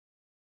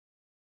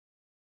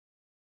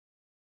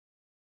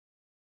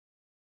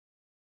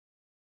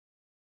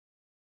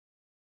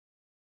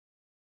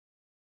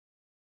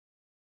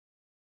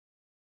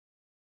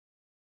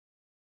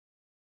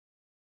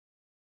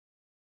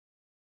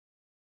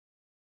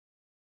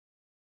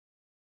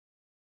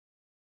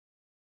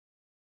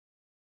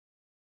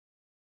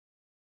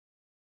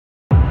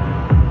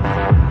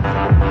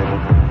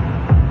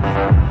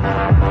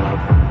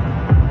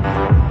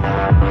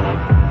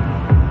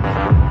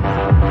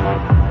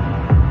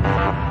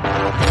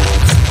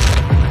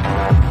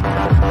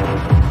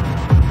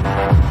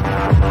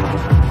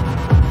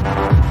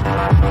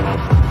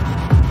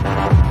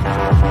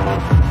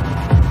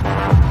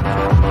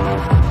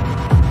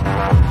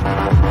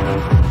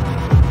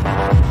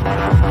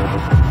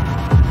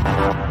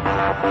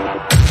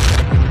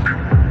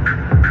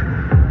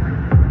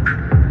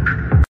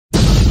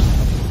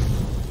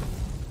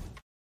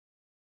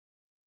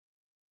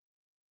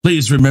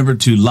Please remember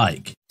to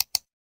like,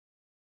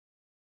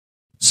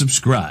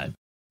 subscribe,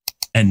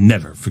 and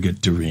never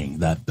forget to ring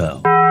that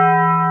bell.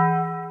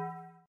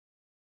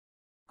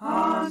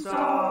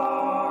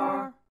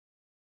 HanStar.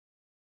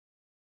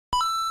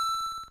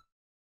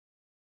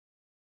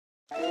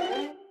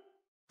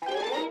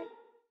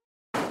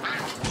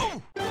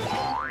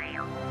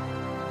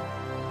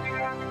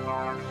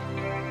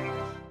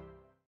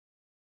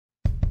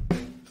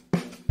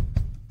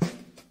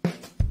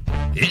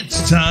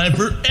 It's time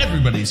for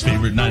everybody's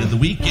favorite night of the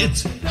week.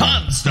 It's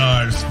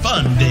HanStar's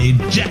Funday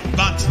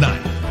Jackbox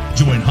Night.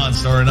 Join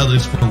HanStar and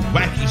others for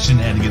wacky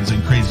shenanigans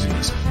and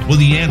craziness. Will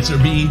the answer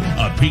be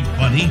a pink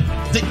bunny,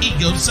 the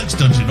Ego Sex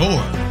Dungeon,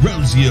 or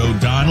Rosie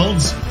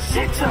O'Donnell's?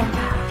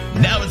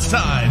 Now it's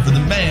time for the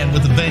man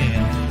with the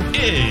van.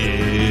 It's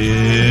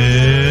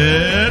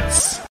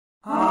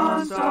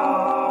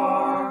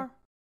HanStar.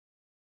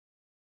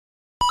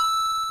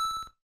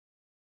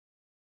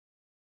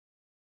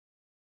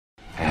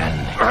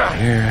 And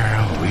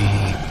here we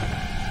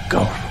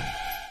go.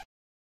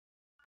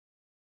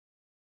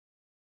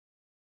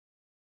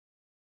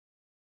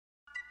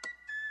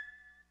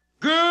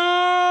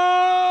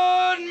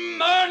 Good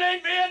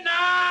morning,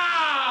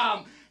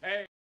 Vietnam!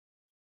 Hey.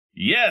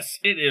 Yes,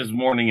 it is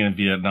morning in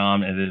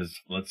Vietnam. It is,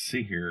 let's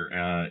see here,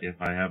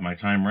 if I have my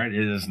time right,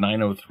 it is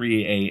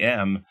 9:03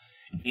 a.m.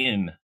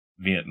 in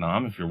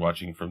Vietnam. If you're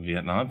watching from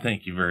Vietnam,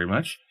 thank you very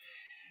much.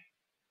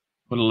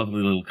 What a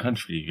lovely little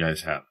country you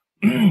guys have.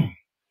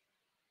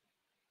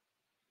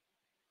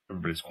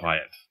 Everybody's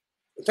quiet.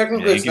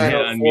 Technically, it's you can hit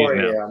 9:04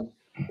 unmute a.m.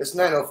 It's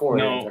 9:04 a.m.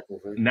 No,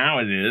 technically. now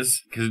it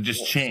is, because it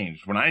just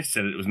changed. When I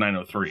said it, it was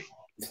 9:03.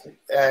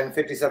 And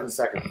 57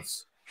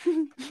 seconds.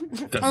 Oh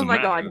my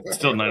matter. God. It's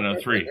still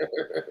 9:03.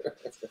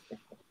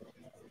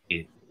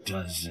 It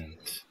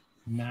doesn't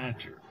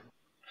matter.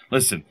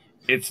 Listen,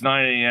 it's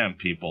 9 a.m.,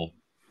 people.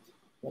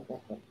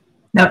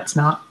 No, it's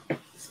not.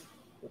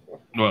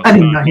 Well, I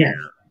mean, not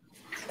here.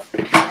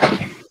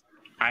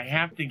 I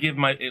have to give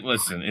my...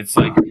 listen, it's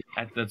like,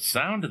 at the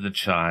sound of the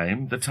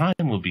chime, the time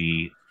will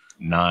be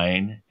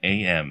 9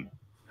 a.m.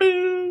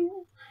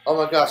 Boo! Oh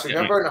my gosh,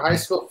 remember in high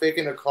school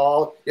faking a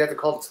call? You have to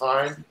call the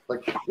time?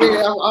 Like,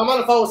 yeah, I'm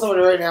on the phone with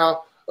somebody right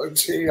now.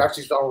 You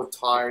actually start with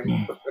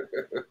time.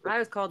 I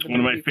was called the One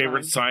of my movie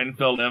favorite phone.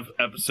 Seinfeld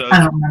episodes I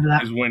don't remember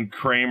that. is when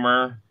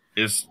Kramer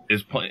is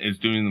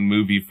doing the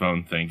movie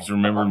phone thing. Do you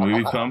remember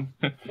movie phone?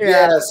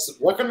 Yes,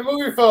 welcome to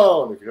Movie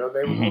Phone. If you know the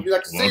name of the movie you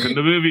like to see. Welcome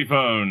to movie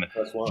phone.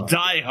 Press 1.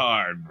 Die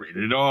Hard,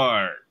 rated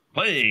R,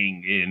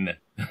 playing in...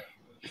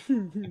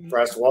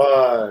 Press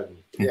 1.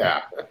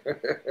 Yeah.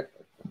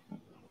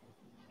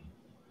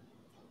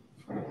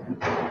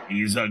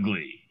 He's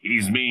ugly,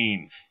 he's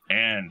mean,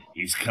 and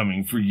he's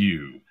coming for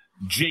you.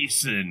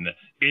 Jason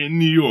in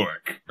New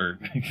York. Or,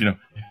 you know,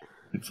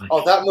 it's like...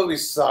 Oh, that movie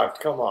sucked.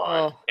 Come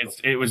on.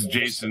 It was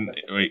Jason...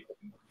 Wait,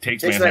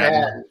 Takes Takes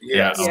Manhattan. Manhattan.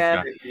 Yes.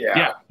 Yeah.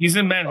 Yeah. He's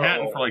in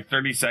Manhattan for like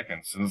 30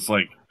 seconds. And it's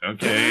like,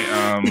 okay,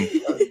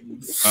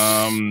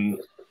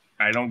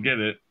 I don't get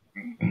it.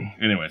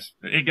 Anyways,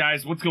 hey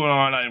guys, what's going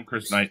on? I am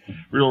Chris Knight.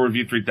 Real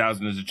Review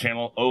 3000 is a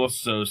channel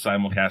also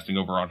simulcasting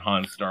over on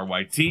HanStar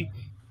YT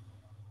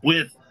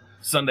with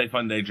Sunday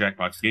Funday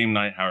Jackbox Game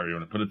Night, however you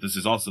want to put it. This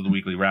is also the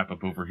weekly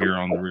wrap-up over here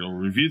on the Real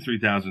Review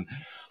 3000.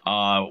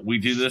 We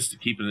do this to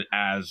keep it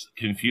as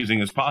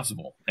confusing as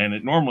possible, and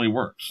it normally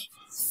works.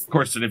 Of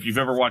course, and if you've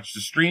ever watched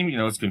a stream, you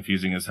know it's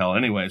confusing as hell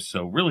anyway,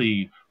 so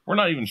really, we're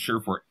not even sure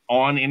if we're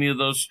on any of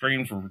those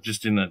streams, or we're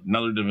just in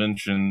another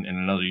dimension, in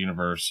another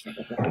universe,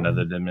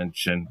 another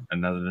dimension,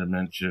 another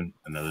dimension,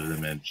 another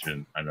dimension,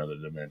 another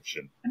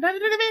dimension, another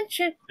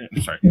dimension.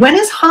 Sorry. When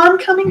is Han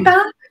coming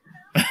back?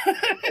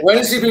 When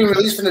is he being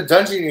released from the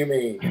dungeon, you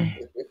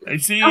mean? I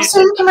see. How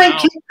soon can I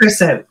kick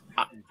Chris out?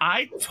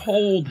 I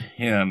told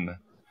him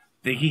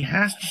that he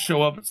has to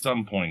show up at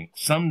some point,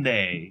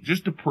 someday,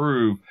 just to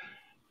prove.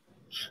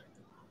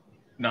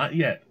 Not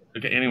yet.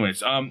 Okay,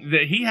 anyways,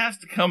 that he has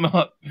to come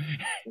up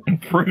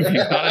and prove he's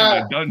not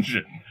in the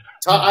dungeon.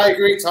 I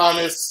agree,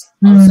 Thomas.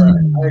 I'm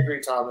sorry. I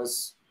agree,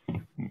 Thomas.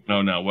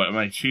 No, what, am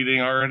I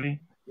cheating already?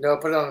 No,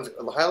 put it on.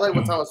 Highlight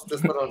what Thomas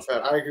just put on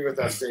chat. I agree with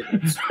that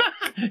statement.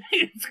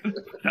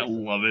 I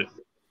love it.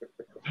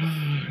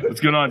 What's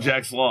going on,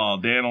 Jack's Law?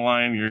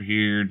 Dandelion, you're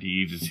here.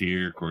 Deej is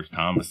here. Of course,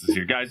 Thomas is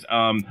here. Guys,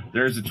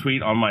 there's a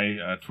tweet on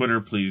my Twitter.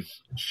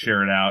 Please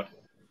share it out.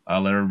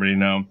 Let everybody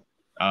know.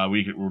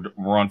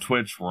 We're on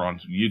Twitch, we're on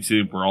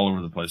YouTube, we're all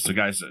over the place. So,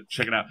 guys,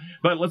 check it out.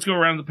 But let's go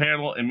around the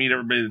panel and meet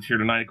everybody that's here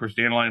tonight. Of course,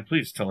 Dandelion,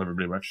 please tell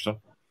everybody about yourself.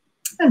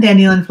 I'm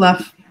Dandelion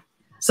Fluff.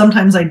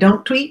 Sometimes I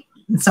don't tweet,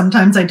 and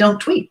sometimes I don't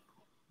tweet.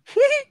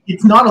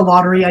 It's not a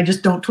lottery, I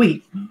just don't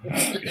tweet.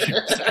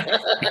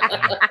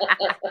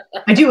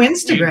 I do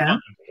Instagram.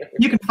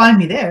 You can find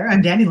me there.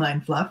 I'm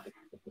Dandelion Fluff.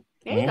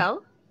 There you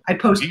go. I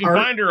post You can art.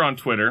 find her on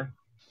Twitter.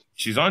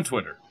 She's on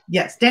Twitter.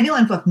 Yes,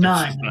 Dandelion Fluff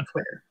 9 on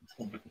Twitter.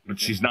 But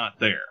she's not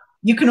there.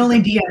 You can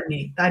only DM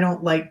me. I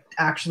don't like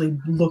actually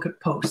look at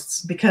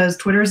posts because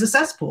Twitter is a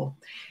cesspool.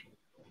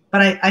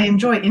 But I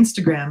enjoy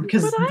Instagram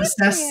because the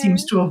cess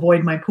seems to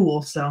avoid my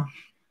pool. So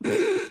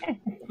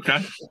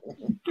Okay,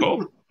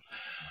 cool.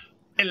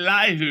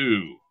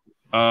 Elihu.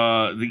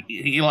 The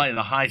Eli,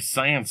 the high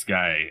science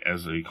guy,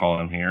 as we call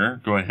him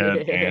here. Go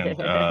ahead and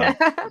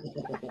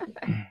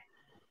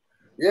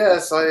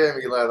Yes, I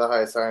am Eli, the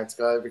high science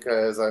guy,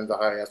 because I'm the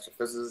high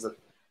astrophysicist,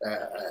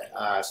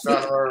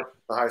 astronomer,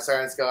 the high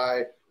science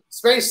guy.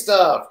 Space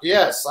stuff.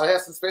 Yes, I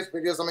have some space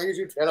videos on my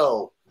YouTube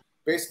channel,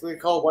 basically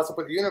called "What's Up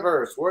with the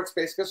Universe?" Works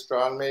basic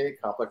astronomy,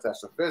 complex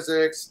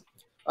astrophysics.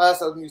 I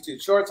also have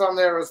YouTube shorts on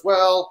there as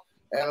well,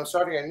 and I'm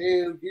starting a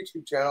new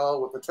YouTube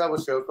channel with a travel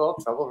show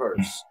called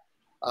Travelverse.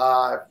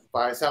 If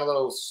I sound a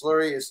little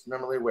slurry, it's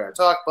normally the way I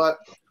talk, but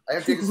I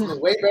am drinking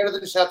something way better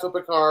than Chateau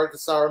Picard, the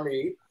sour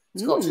mead.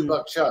 It's called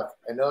 $2 Chuck,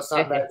 and no, it's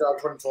not Bad Dog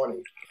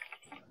 2020.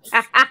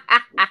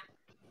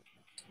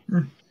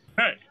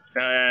 Hey,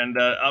 and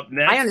up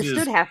next I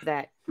understood half of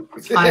that.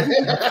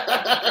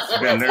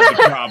 Again, there's a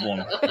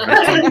problem.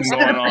 There's something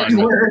going on.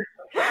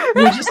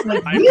 We're just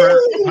like,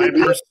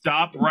 Piper,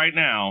 stop right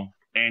now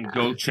and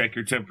go check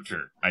your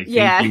temperature. I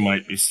think you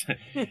might be sick.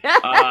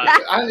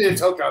 I need a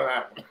toke on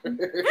that.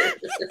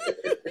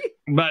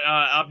 But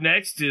up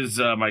next is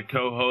my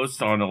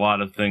co-host on a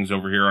lot of things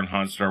over here on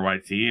HanStar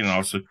YT, and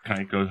also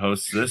kind of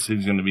co-hosts this.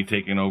 He's going to be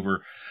taking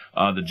over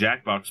the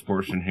Jackbox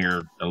portion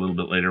here a little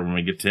bit later when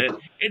we get to it.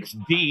 It's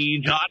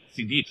Deej.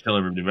 Odyssey Deej, tell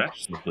everybody about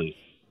yourself, please.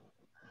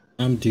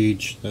 I'm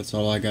Deej. That's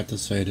all I got to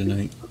say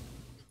tonight.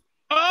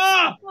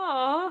 Ah!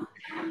 Aww.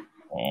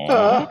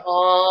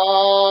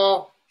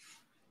 Aww.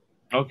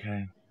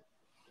 Okay.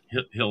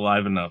 He'll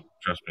liven up.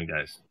 Trust me,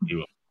 guys. He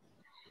will.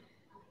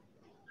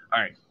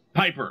 All right.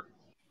 Piper.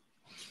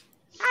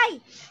 Hi,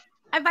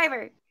 I'm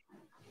Piper.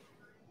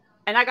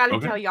 And I gotta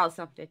tell y'all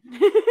something.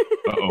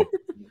 Uh-oh.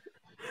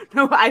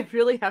 No, I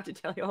really have to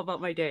tell y'all about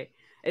my day.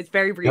 It's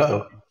very brief.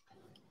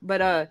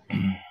 But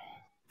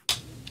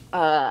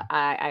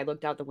I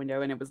looked out the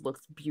window and it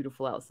looks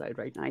beautiful outside,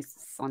 right? Nice,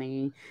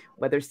 sunny.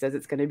 Weather says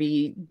it's gonna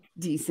be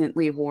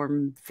decently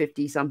warm,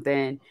 50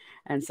 something.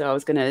 And so I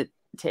was gonna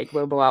take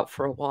Lobo out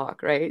for a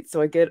walk, right?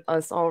 So I get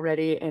us all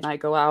ready and I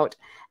go out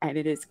and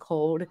it is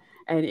cold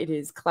and it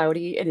is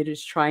cloudy and it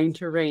is trying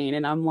to rain.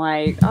 And I'm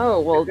like, oh,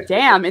 well,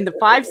 damn. In the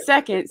 5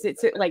 seconds, it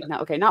took like, no,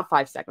 okay, not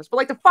 5 seconds, but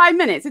like the 5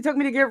 minutes it took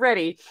me to get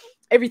ready,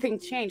 everything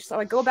changed. So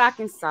I go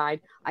back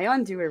inside, I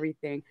undo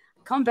everything,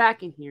 come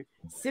back in here,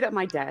 sit at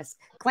my desk,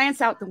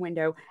 glance out the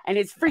window, and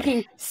it's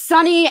freaking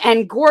sunny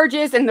and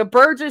gorgeous and the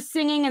birds are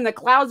singing and the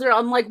clouds are,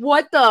 I'm like,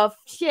 what the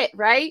shit,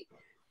 right?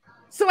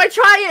 So I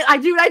try it. I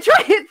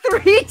try it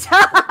 3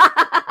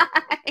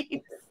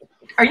 times.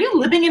 are you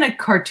living in a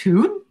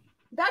cartoon?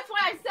 That's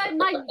why I said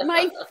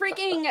my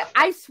freaking,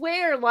 I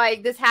swear,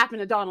 like, this happened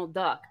to Donald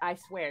Duck. I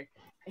swear.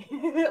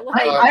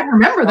 Like, I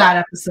remember that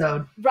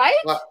episode. Right?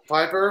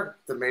 Piper,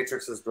 the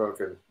Matrix is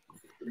broken.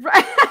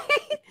 Right?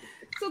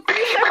 So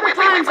 3 separate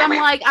times, I'm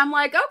like,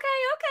 okay.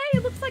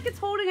 It looks like it's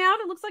holding out.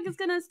 It looks like it's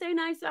going to stay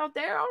nice out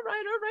there. All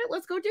right.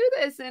 Let's go do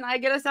this. And I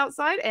get us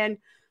outside and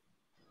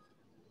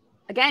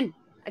again,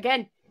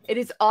 it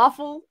is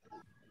awful.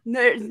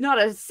 There's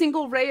not a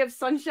single ray of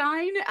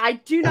sunshine. I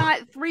do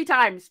not 3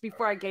 times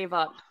before I gave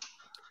up,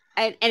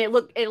 and it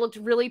looked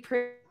really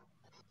pretty.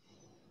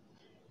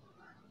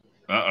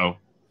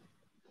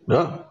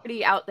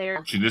 Pretty out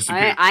there. She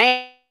disappeared.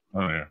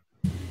 Oh yeah.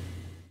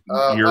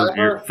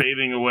 You're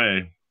fading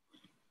away.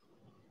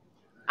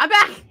 I'm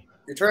back.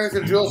 You're turning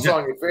to Jewel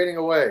song. You're fading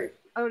away.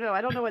 Oh no,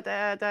 I don't know what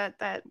that.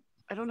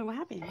 I don't know what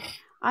happened.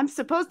 I'm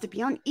supposed to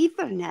be on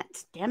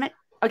Ethernet. Damn it.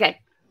 Okay.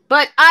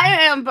 But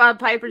I am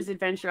Piper's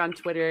Adventure on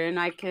Twitter, and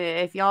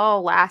if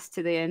y'all last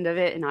to the end of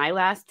it, and I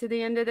last to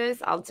the end of this,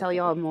 I'll tell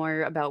y'all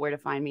more about where to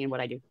find me and what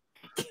I do.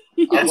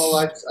 Yes. Well,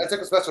 I took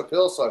a special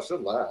pill, so I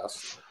should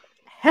last.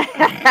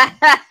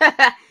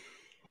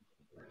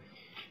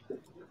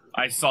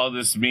 I saw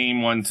this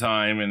meme one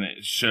time, and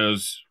it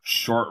shows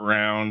Short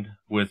Round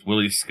with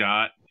Willie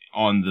Scott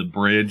on the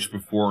bridge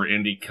before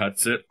Indy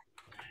cuts it,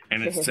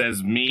 and it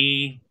says,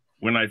 "Me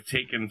when I've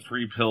taken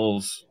 3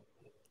 pills."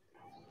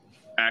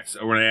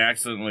 When I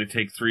accidentally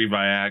take 3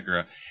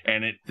 Viagra,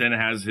 and it then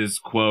has his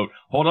quote,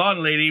 "Hold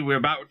on, lady, we're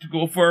about to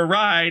go for a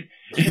ride."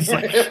 It's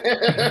like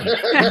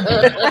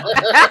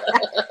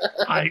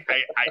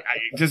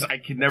I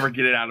could never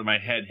get it out of my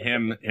head.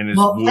 Him and his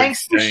well,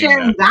 thanks for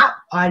sharing that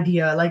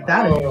idea, like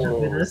that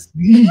with us.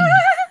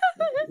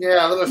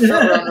 Yeah, a little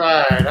short run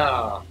ride.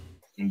 Huh?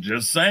 I'm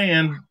just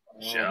saying,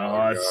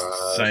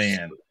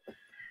 saying.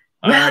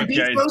 Well,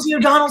 beats Rosie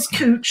O'Donnell's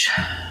cooch.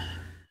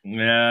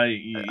 Yeah,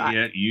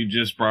 you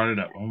just brought it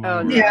up.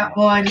 Oh, yeah,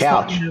 well, I just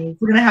thought,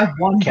 we're gonna have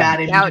one bad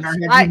image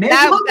in our head.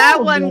 That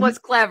one was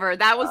clever.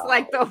 That was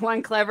like the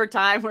one clever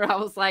time where I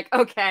was like,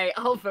 okay,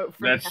 I'll vote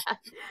for that.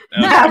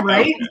 Yeah,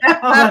 right?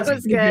 That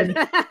was good.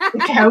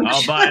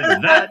 I'll buy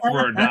that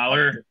for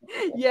 $1.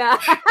 Yeah.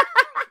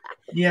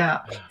 Yeah.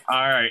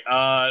 All right.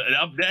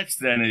 Up next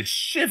then is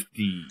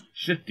Shifty.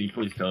 Shifty,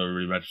 please tell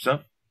everybody about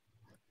yourself.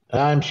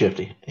 I'm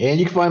Shifty, and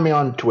you can find me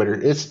on Twitter.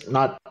 It's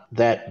not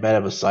that bad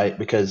of a site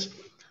because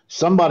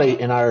somebody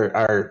in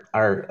our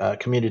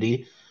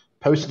community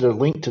posted a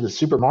link to the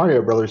Super Mario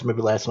Brothers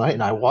movie last night,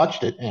 and I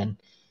watched it, and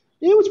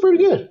it was pretty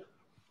good.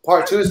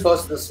 Part 2 is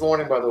posted this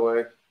morning, by the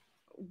way.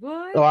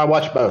 What? Oh, I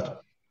watch both.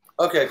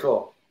 Okay,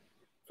 cool.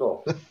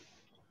 Cool.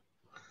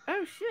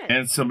 Oh shit!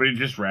 And somebody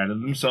just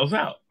ratted themselves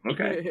out.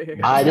 Okay.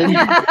 I didn't.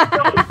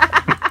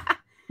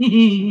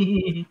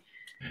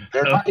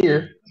 They're not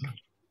here.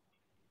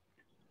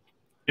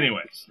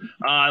 Anyways,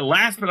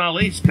 last but not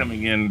least,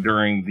 coming in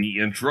during the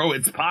intro,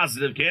 it's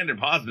Positive Candor.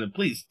 Positive,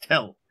 please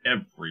tell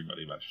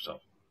everybody about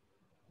yourself.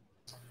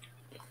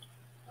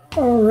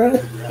 All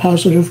right,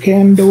 Positive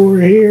Candor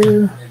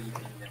here. You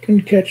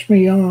can catch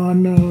me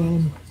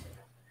on,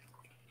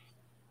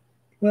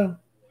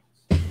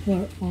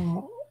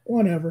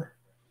 whatever.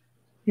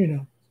 You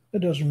know, it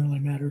doesn't really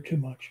matter too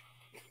much.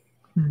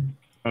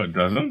 Oh, it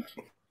doesn't?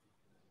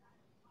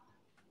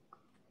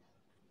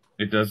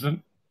 It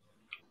doesn't?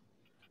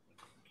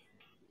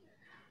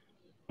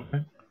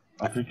 Okay.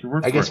 I think you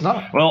were. I guess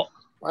not. Well,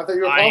 I thought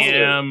you were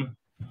positive.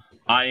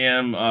 I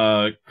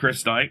am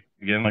Chris Knight.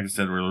 Again, like I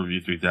said, we're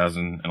Review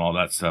 3000 and all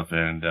that stuff,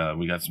 and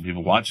we got some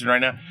people watching right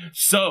now.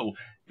 So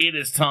it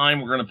is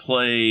time. We're going to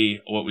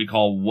play what we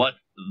call What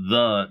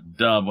the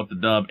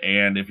Dub,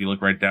 and if you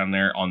look right down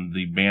there on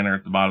the banner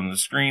at the bottom of the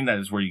screen, that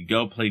is where you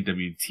go.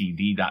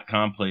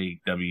 PlayWTD.com,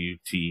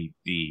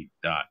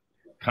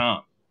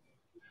 PlayWTD.com.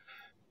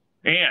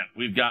 And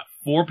we've got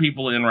 4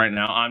 people in right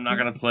now. I'm not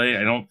going to play.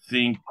 I don't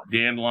think.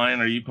 Dandelion,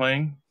 are you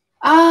playing?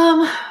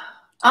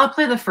 I'll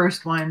play the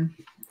first one.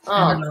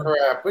 Oh,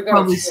 crap. We got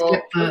Probably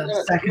skip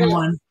the second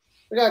one.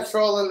 We got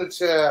Troll in the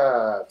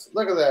chat.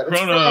 Look at that. It's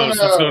Kronos,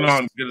 what's going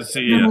on? Good to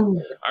see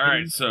you. All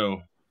right,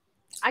 so.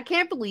 I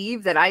can't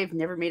believe that I've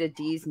never made a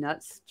D's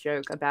nuts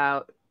joke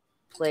about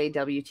Play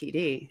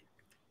WTD.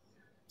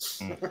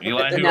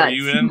 Eli, who are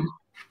you in?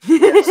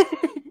 Yeah,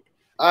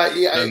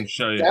 Doesn't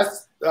show you.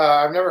 that's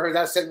I've never heard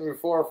that statement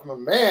before from a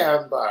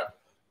man, but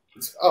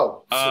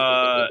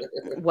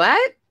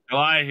What?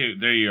 Eli, who?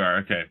 There you are.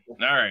 Okay. All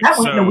right. That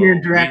went in a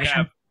weird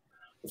direction.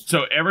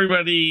 So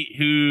everybody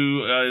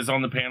who is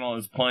on the panel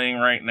is playing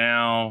right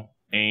now,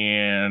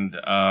 and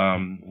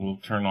we'll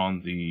turn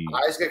on the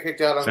I just got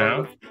kicked out.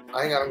 sound.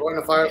 Hang on, I'm going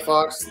to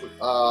Firefox.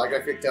 I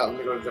got kicked out. Let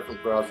me go to a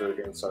different browser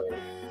again. Sorry.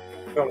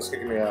 Don't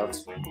kicking me out.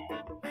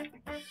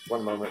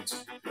 One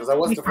moment. Because I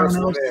was the first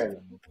one in.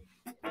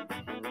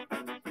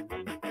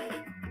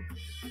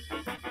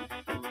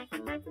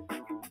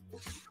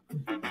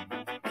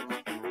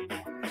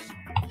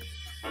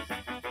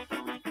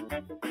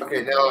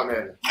 Okay, now I'm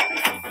in.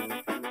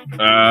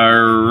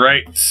 All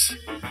right.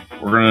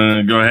 We're going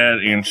to go ahead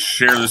and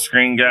share the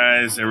screen,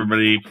 guys.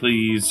 Everybody,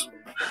 please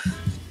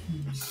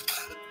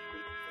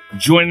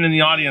join in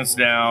the audience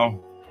now.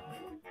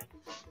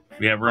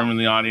 We have room in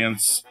the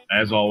audience,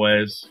 as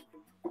always.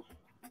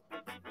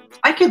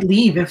 I could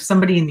leave if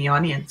somebody in the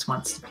audience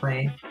wants to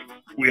play.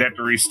 We have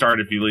to restart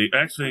if you leave.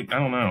 Actually, I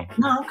don't know.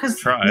 No, because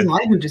Try.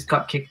 Eli, who just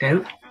got kicked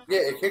out. Yeah,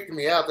 it kicked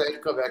me out. They had to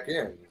go back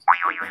in.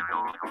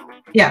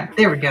 Yeah,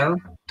 there we go.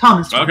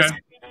 Thomas. Okay.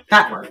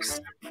 That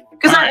works.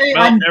 Because Right,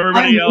 well, I'm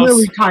everybody else,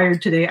 really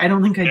tired today. I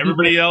don't think I.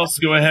 Everybody else,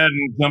 go ahead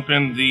and jump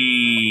in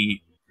the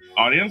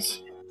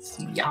audience.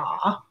 Yeah,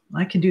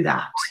 I can do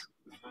that.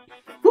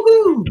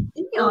 Woohoo!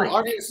 In the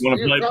audience. You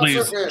want to play?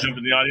 Please jump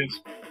in the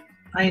audience.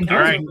 I enjoy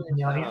All right. being in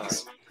the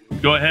audience.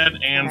 Go ahead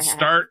and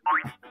start.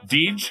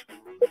 Deej.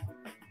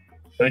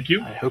 Thank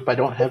you. I hope I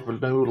don't have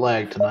no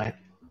lag tonight.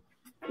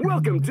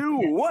 Welcome to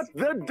What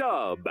the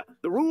Dub.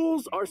 The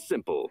rules are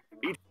simple.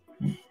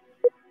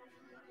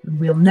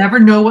 We'll never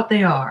know what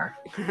they are.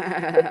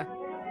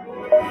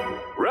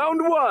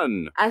 Round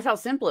 1. That's how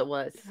simple it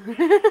was.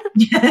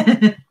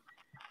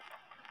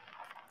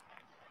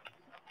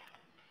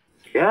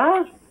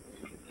 Yeah?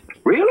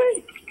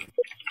 Really?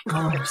 Oh,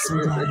 I'm so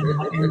glad I'm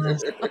not in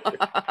this.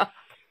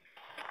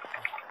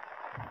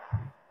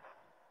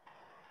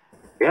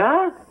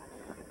 Yeah?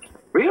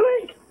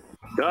 Really?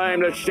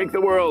 Time to shake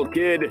the world,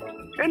 kid.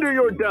 Enter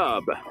your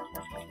dub.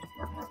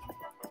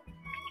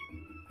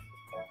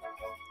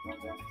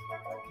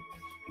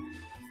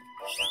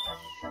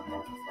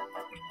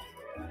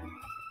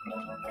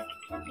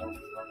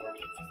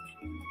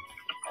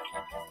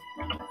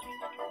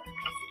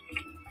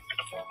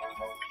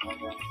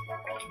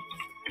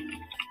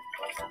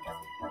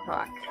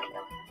 Fuck.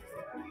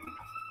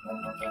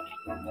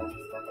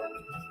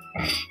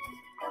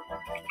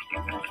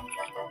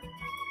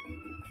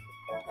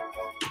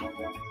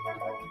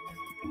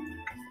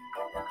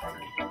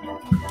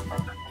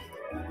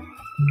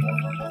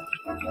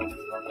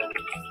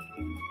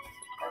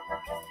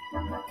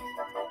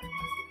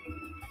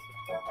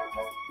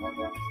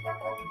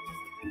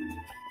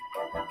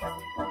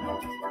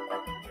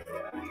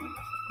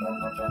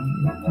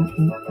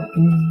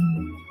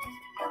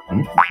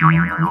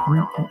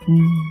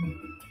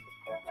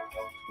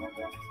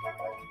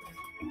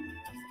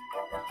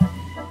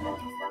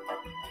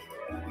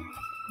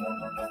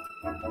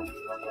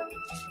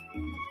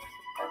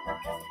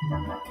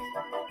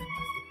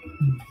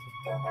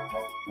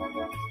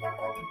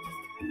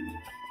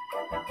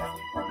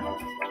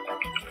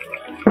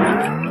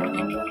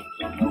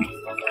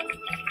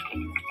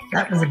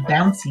 That was a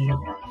bouncy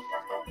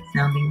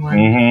sounding one.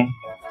 Mm-hmm.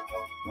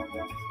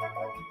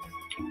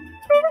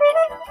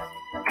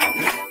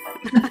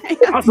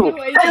 Hustle!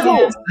 Wait,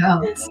 Hustle! yeah.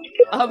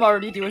 I'm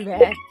already doing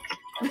bad.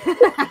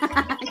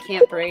 I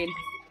can't brain.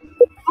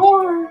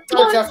 4,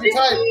 Type, Jeffrey,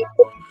 type.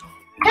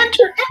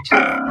 enter.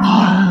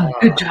 Oh,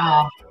 good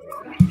job.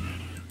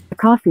 The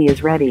coffee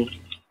is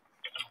ready.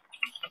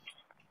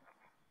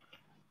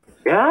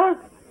 Yeah?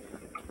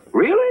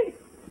 Really?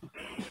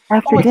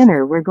 After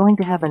dinner, we're going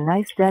to have a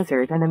nice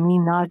dessert and a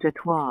ménage à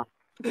trois.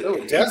 Oh,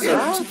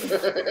 desert.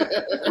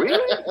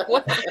 Really?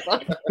 What the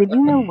fuck? Did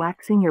you know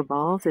waxing your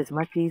balls is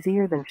much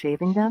easier than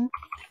shaving them?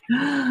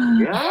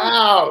 Yeah?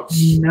 Ouch.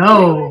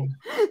 No.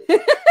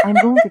 I'm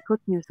going to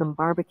cook you some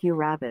barbecue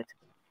rabbit.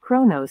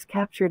 Kronos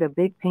captured a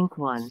big pink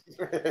one.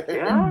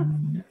 Yeah?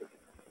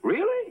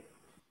 Really?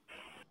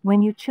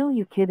 When you chill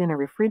your kid in a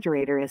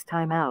refrigerator as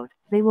time out,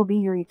 they will be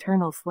your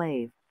eternal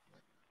slave.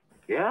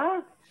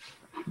 Yeah?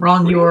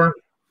 Wrong, you're.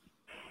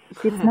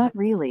 It's not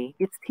really,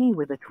 it's tea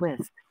with a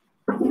twist.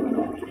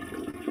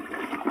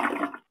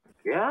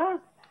 Yeah?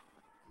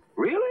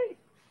 Really?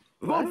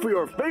 Vote for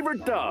your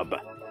favorite dub.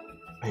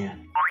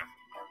 Man.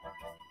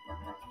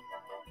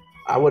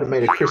 I would have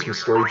made a Christmas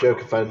story joke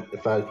if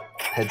I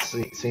had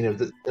seen it.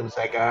 It was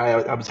that guy.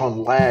 I was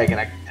on lag and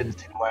I didn't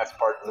see the last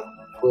part of the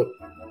clip.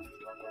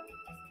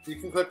 You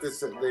can click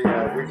this.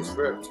 Read the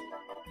script.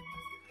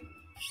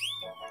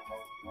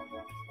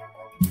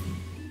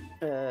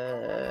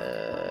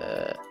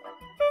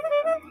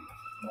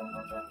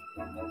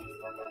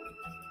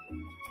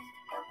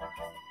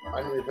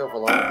 I need to pill for a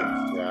lot of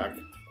things, Jack.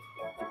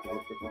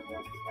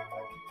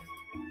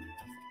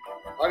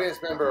 Audience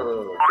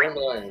member,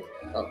 Grimline.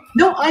 Oh.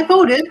 No, I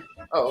voted.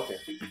 Oh, okay.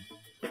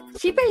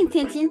 She paying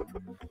attention.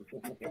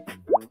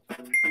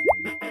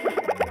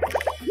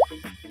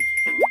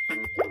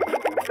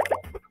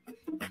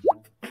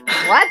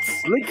 What?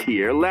 Slick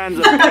here lands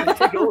a big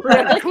tickle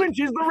and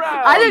clinches the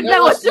round. I didn't know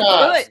No, what it's to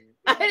not. put.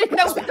 I didn't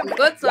know what to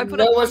put, so I put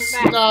No, a it's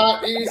back.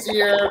 not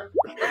easier.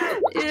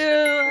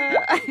 Ew.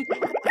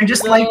 I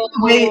just like the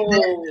way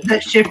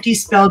that Shifty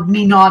spelled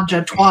ménage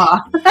à trois.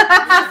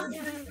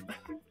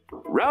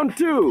 Round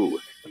 2.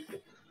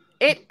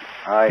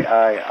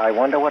 I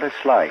wonder what it's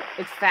like.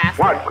 It's fast.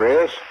 What,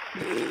 Chris?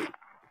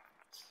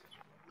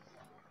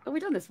 Oh, we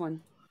done this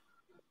one.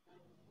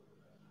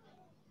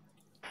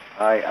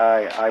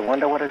 I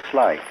wonder what it's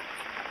like.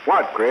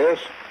 What, Chris?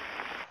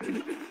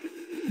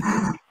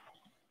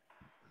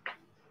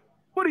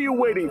 What are you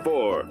waiting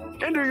for?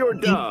 Enter your I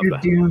think dub. you're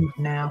doomed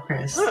now,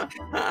 Chris.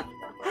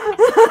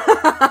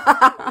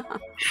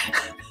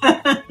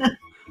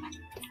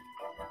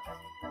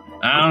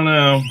 I don't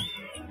know.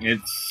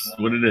 It's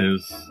what it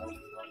is.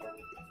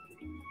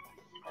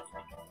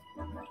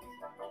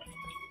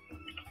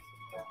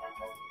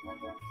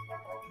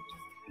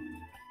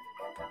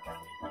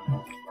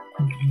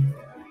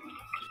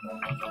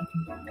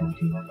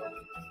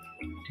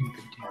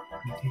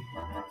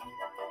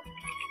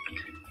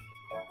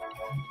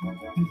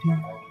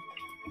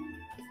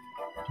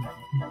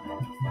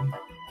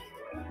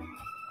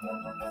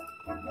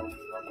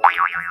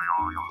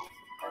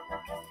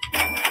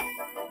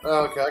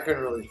 Okay, I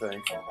couldn't really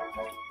think.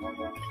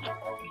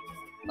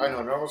 I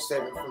know, normal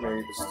statement for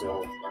me, but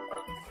still.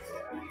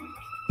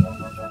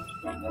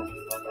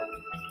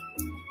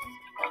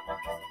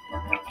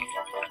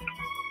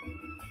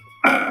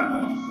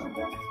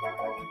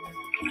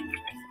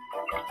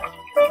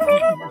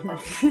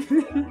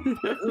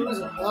 Who's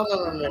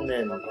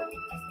Hammerman?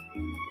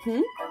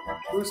 Hmm?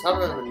 Who's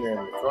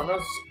Hammerman?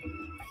 Kronos?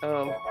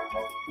 Oh.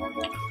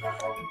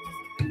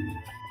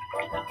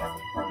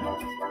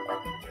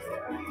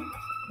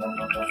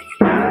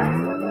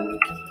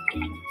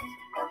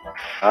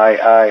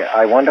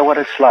 I wonder what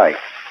it's like.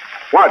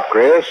 What,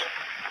 Chris?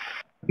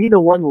 Be the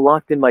one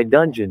locked in my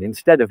dungeon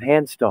instead of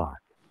HanStar.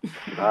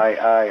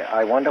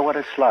 I wonder what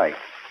it's like.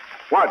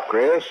 What,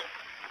 Chris?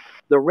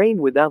 The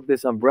rain without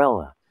this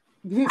umbrella.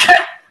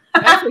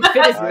 Actually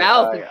fit his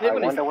mouth. I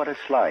wonder what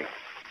it's like.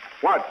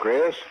 What,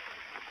 Chris?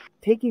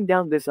 Taking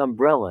down this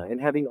umbrella and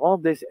having all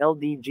this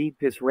LDG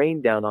piss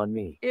rain down on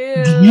me.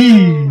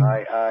 Ew.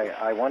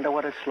 I wonder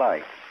what it's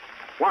like.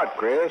 What,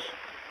 Chris?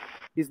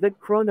 Is that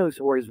Kronos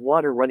or is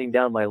water running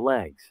down my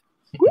legs?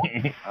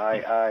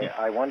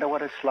 I wonder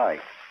what it's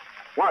like.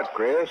 What,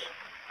 Chris?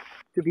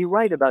 To be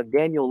right about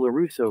Daniel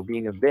LaRusso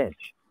being a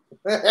bitch.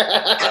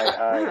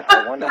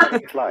 I wonder what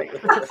it's like.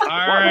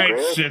 All right,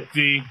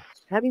 Shifty.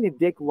 Having a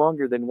dick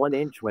longer than 1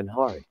 inch when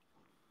hard.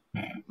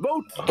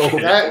 Vote.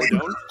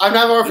 I'm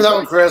not voting for that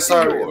one, Chris.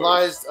 Sorry.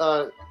 Lies,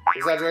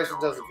 exaggeration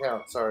doesn't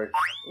count. Sorry.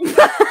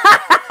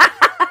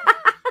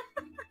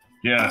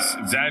 Yes,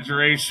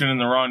 exaggeration in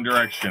the wrong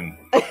direction.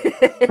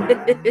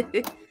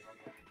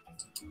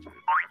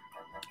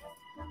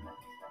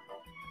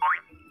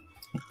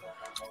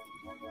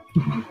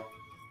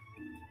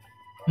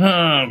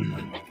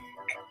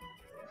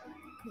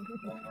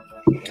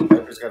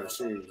 Piper's got to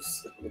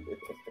choose.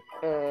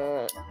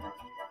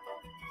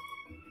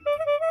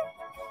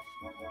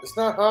 It's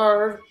not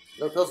hard.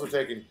 No pills were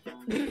taken.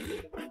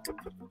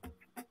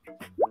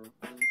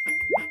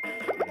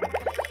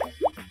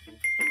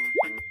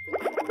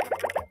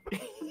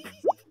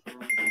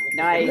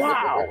 Nice.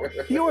 Wow,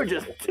 you're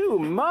just too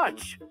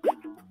much.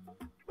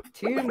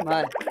 Too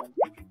much.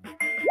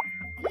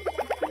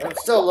 I'm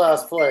still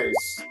last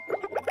place.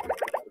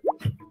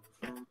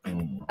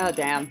 Oh,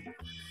 damn.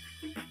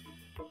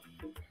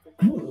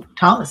 Ooh,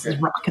 Thomas is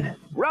rocking it.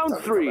 Round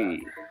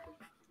 3.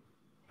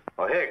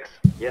 Oh, Hicks.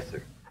 Yes,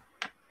 sir.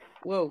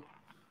 Whoa.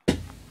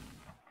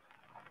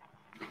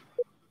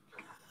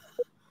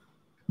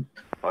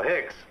 Oh,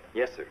 Hicks.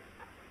 Yes, sir.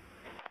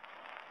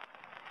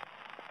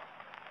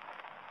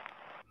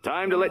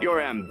 Time to let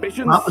your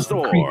ambitions That wasn't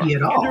soar. creepy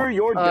at all. Enter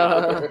your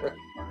dub.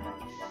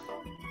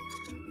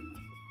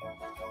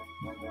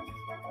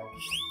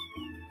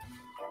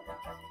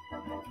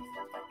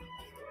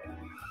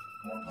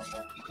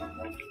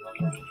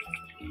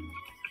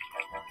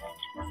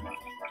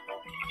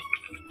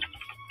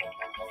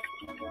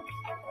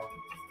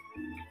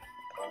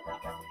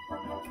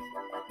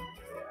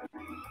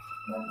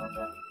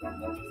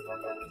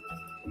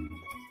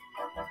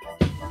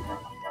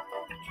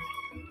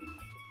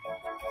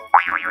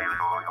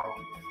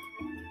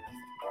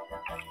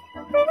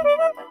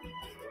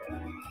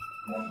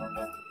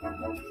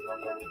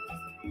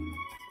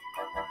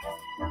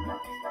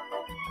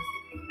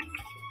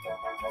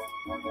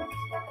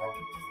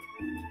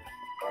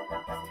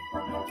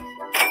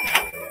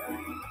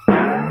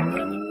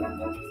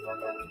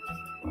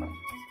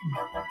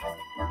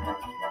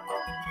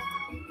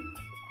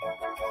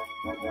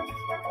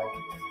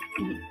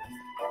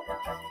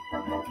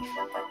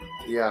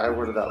 Yeah, I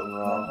worded that one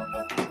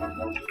wrong.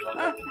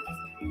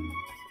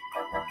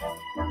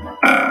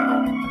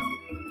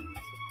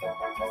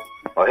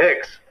 Oh,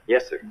 Hicks.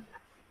 Yes, sir.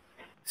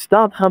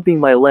 Stop humping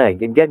my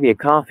leg and get me a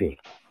coffee.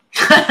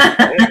 Yes,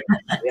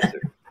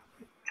 sir.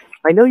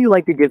 I know you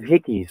like to give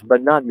hickeys,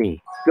 but not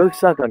me. Go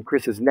suck on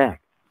Chris's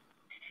neck.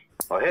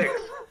 Oh,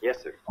 Hicks.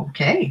 Yes, sir.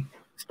 Okay.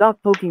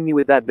 Stop poking me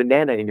with that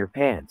banana in your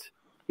pants.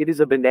 It is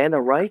a banana,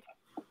 right?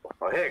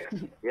 Oh, Hicks.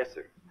 Yes,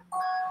 sir.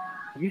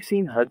 Have you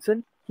seen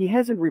Hudson? He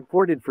hasn't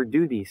reported for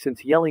duty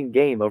since yelling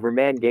game over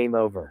man, game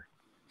over.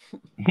 Oh,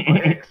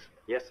 Hicks.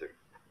 Yes, sir.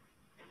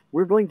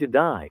 We're going to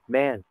die,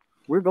 man.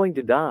 We're going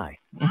to die.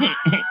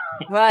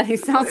 Wow, he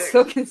sounds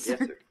so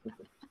concerned. Yes,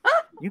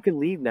 You can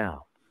leave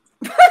now.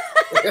 Time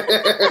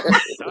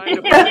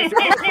to finish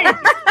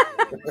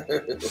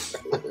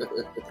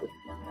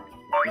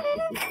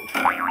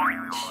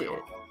Shit.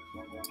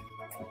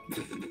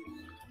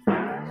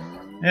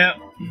 Yeah.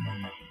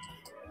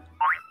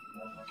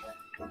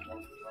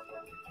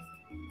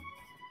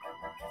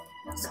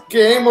 It's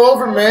game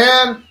over,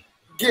 man.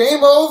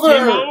 Game over.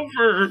 Game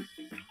over.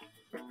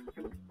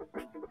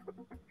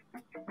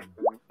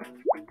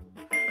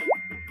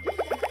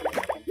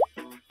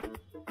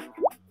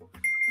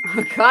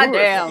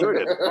 Goddamn.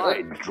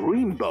 certified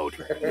dreamboat.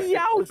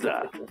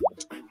 Yowza.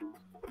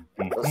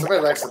 Oh, somebody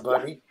likes a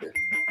bunny.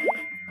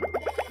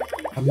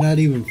 I'm not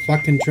even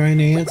fucking trying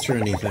to answer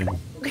anything.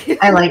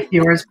 I liked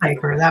yours,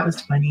 Piper. That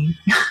was funny.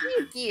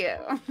 Thank you.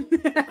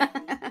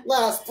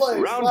 Last place.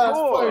 Round last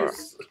 4.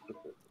 place.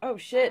 Oh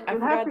shit, I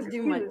forgot to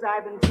do my...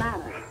 Ivan's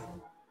manners.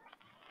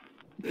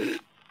 If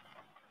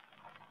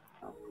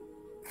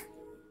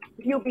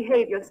you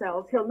behave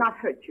yourselves, he'll not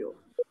hurt you.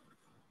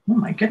 Oh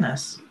my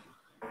goodness.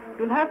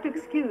 You'll have to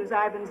excuse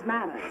Ivan's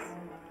manners.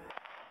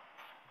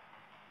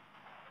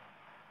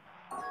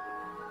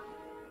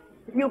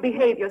 If you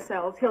behave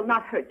yourselves, he'll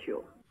not hurt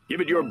you.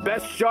 Give it your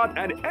best shot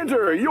and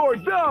enter your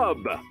dub.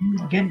 Oh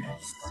my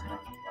goodness.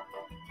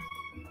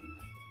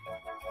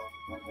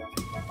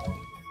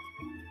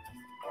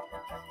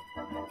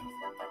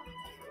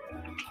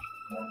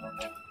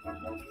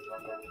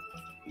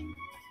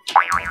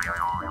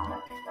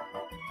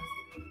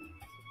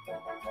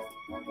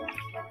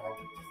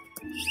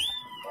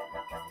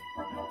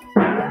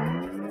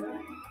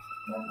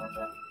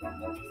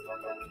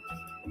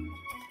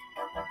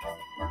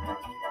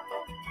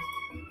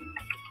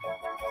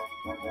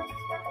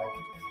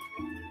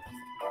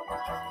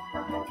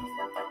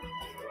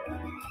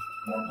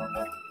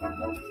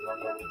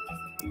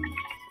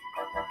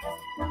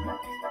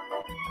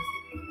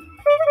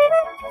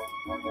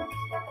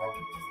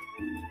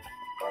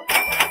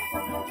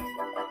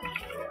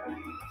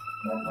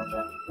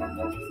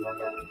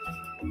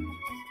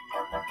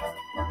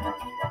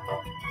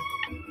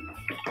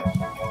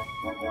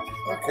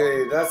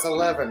 Okay, that's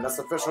 11. That's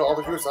official. All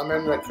the groups I'm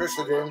in that Chris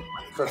is in,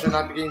 so I should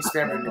not be getting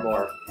spammed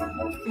anymore.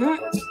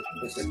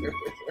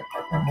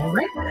 All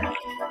right then.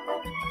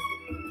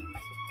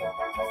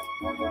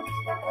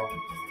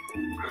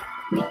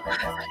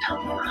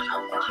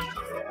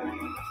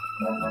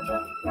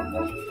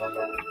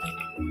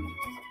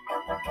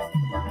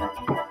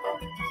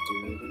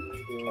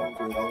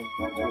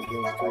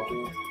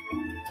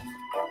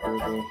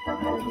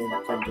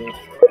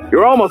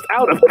 You're almost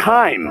out of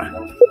time.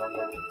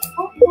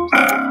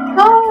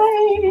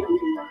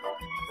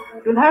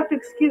 You'll have to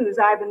excuse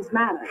Ivan's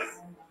manners.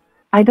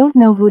 I don't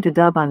know who to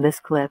dub on this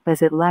clip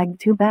as it lagged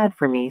too bad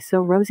for me,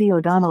 so Rosie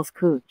O'Donnell's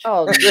cooch.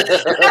 Oh,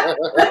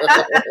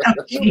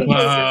 You'll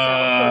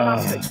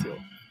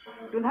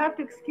have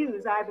to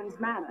excuse Ivan's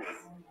manners.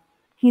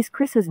 He's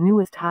Chris's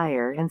newest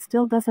hire and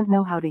still doesn't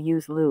know how to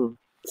use lube.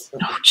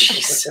 Oh,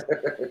 jeez.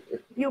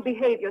 If you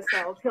behave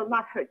yourselves, he'll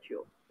not hurt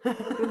you.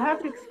 You'll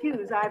have to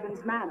excuse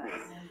Ivan's manners.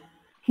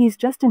 He's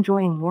just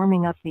enjoying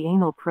warming up the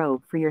anal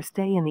probe for your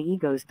stay in the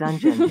ego's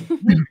dungeon.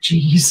 Oh,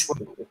 jeez.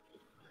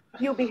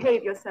 If you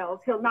behave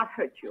yourselves, he'll not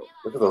hurt you.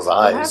 Look at those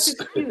You'll have eyes.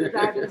 to excuse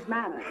Ivan's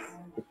manners.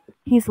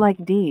 He's like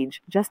Deej,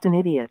 just an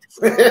idiot.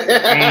 If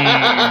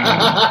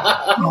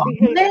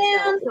you behave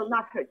yourselves, he'll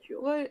not hurt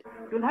you. What?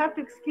 You'll have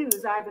to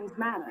excuse Ivan's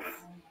manners.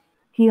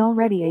 He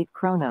already ate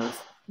Kronos.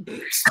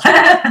 If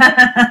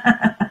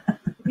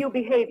you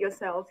behave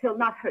yourselves, he'll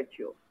not hurt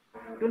you.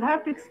 You'll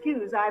have to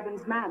excuse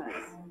Ivan's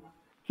manners.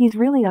 He's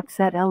really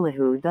upset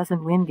Elihu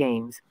doesn't win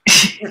games.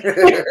 If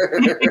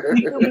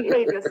you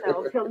behave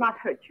yourselves, he'll not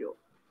hurt you.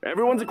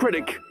 Everyone's a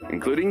critic,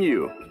 including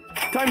you.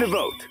 Time to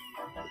vote.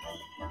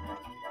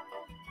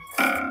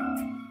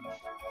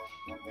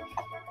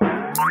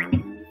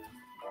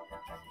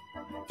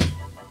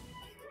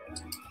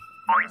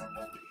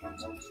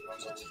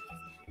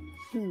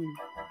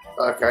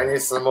 Okay, I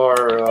need some more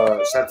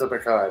Chateau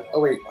Picard. Oh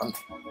wait, I'm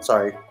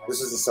sorry.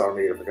 This is the Star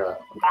Meter Picard.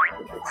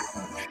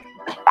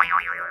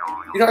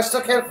 You know, I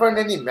still can't find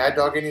any Mad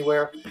Dog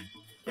anywhere.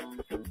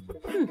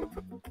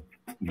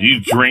 Do you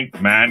drink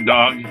Mad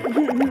Dog?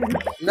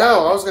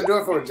 No, I was gonna do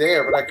it for a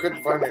dare, but I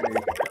couldn't find any.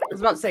 I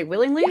was about to say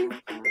willingly.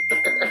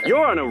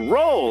 You're on a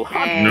roll.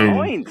 Hot No.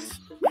 points.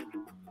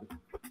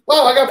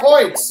 Whoa, I got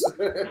points!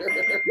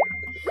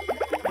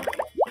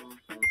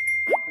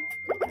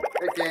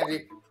 Hey,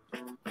 Candy.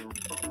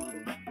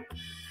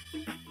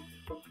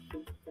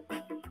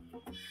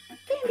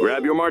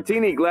 Grab your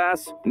martini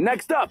glass.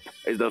 Next up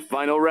is the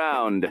final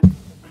round.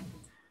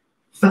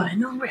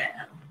 Final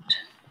round.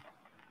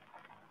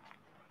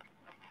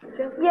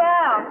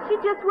 Yeah, she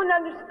just wouldn't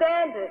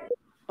understand it.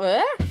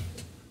 What?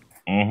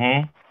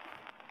 Mm-hmm.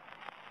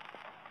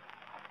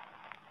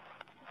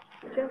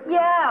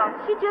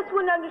 Yeah, she just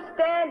wouldn't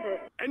understand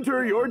it.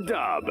 Enter your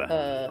dub.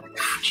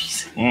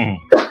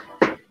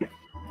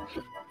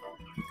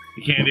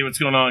 Candy, what's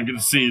going on? Good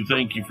to see you.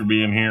 Thank you for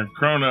being here.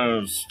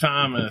 Kronos,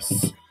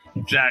 Thomas,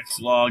 Jack's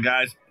Law,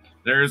 guys.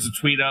 There is a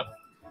tweet up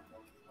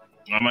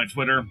on my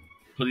Twitter.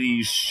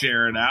 Please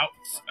share it out.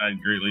 I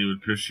greatly would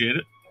appreciate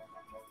it.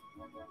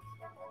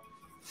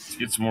 Let's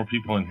get some more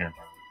people in here.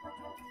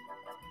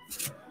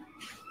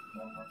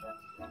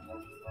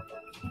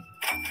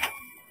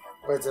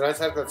 Wait, did I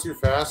type that too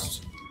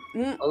fast?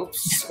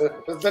 Oops.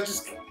 That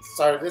just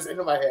sorry, this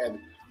into my head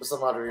for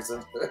some odd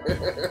reason.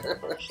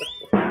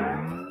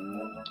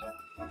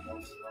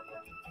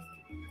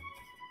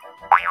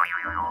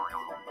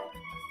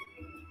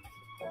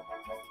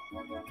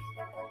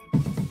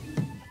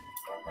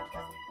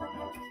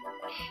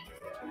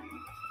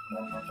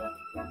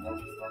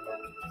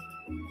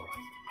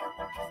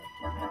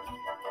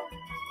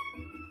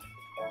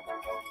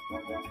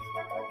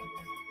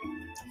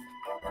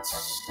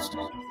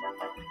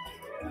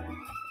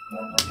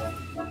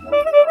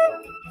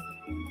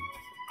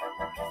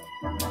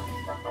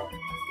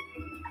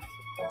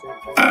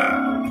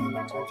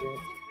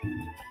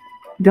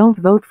 Don't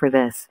vote for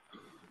this.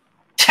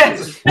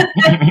 Yeah,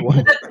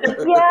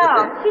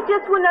 she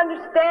just wouldn't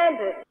understand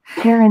it.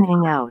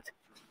 Karening out.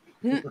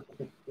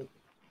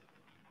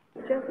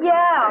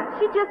 Yeah,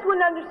 she just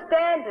wouldn't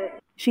understand it.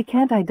 She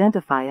can't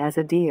identify as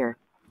a deer.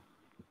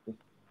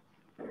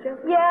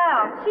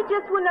 Yeah, she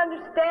just wouldn't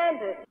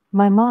understand it.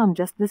 My mom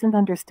just doesn't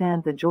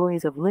understand the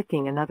joys of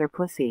licking another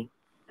pussy.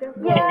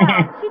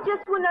 Yeah, she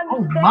just wouldn't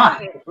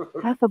understand it.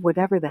 Half of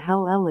whatever the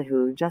hell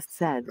Elihu just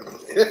said.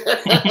 Yeah,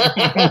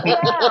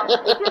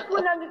 she just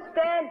wouldn't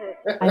understand it.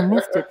 I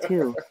missed it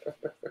too.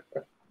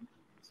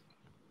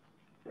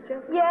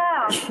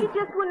 Yeah, she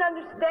just wouldn't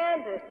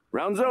understand it.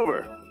 Round's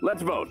over.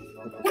 Let's vote.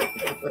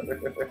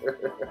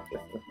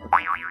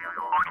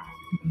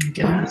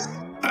 Goodness.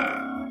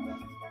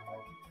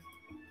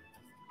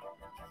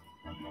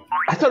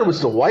 I thought it was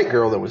the white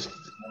girl that was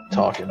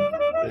talking.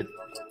 But...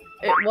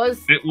 It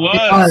was. It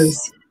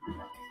was.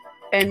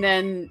 And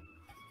then,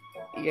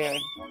 yeah,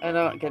 I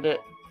don't get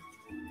it.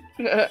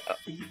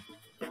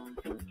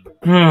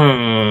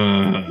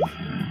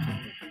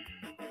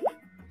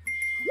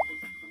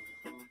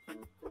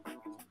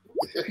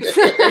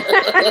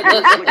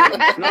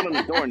 Not on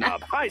the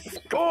doorknob. I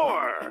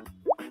score.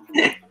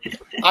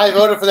 I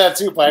voted for that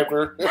too,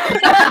 Piper.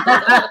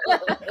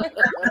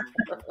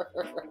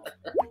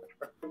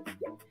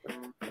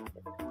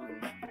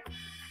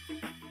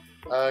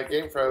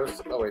 Game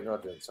froze. Oh wait, no,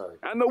 it didn't. Sorry.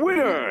 And the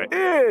winner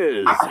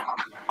is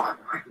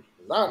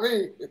not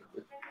me.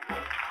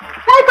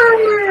 Piper!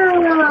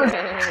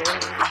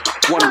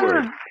 One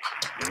word.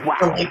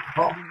 Wow.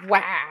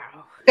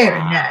 Wow. Very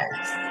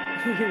nice.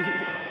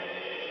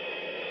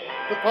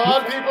 The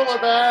pod people are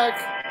back.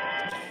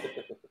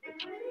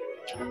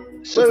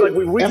 So, looks like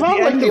we've reached the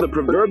end of the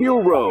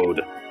proverbial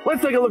road.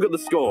 Let's take a look at the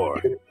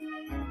score.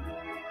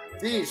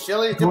 D.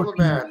 Shelley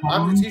Diplomat.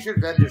 I'm the t-shirt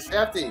vendor.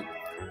 Shafty.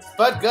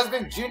 Spud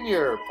Guzman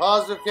Jr.,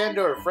 Positive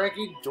Candor,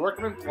 Frankie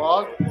Dorkman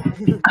Plog,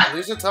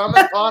 Lisa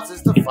Thomas Potts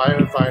is the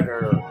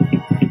firefighter.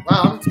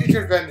 Wow, I'm a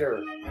t-shirt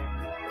vendor.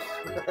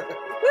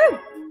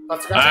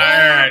 Let's go. All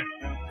right.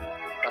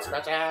 Let's go.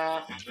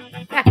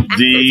 It's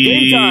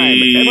game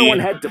time. Everyone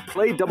head to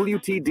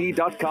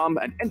playwtd.com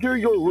and enter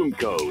your room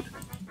code.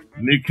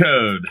 New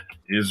code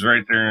is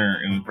right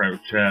there in the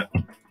private chat.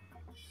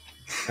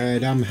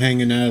 Alright, I'm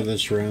hanging out of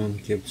this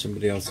round. Give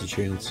somebody else a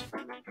chance.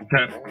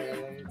 Okay.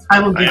 I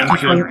will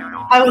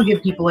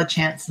give people a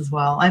chance as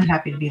well. I'm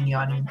happy to be in the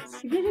audience.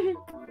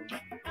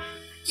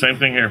 Same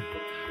thing here.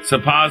 So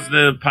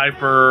Positive,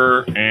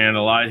 Piper, and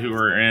Eli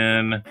are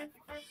in.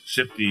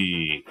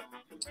 Shifty.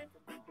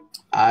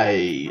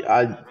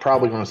 I'm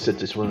probably going to sit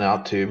this one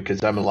out too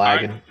because I'm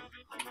lagging.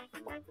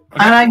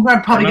 And I'm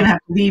probably going to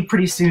have to leave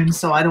pretty soon,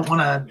 so I don't want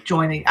to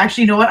join it.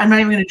 Actually, you know what? I'm not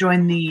even going to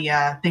join the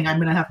thing. I'm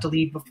going to have to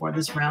leave before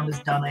this round is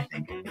done, I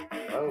think.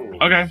 Oh.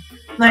 Okay.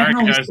 And I can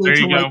only guys, stay there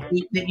you till go. like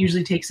 8. It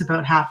usually takes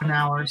about half an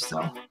hour,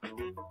 so.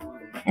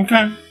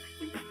 Okay.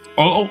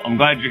 Oh, I'm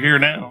glad you're here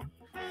now.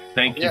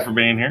 Thank you Yeah. for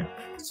being here.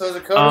 So the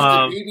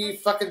code is the BB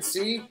fucking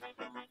C?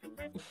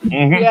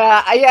 Mhm.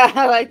 Yeah,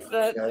 I like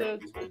that.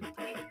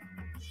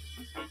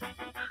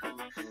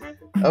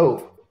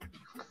 Oh.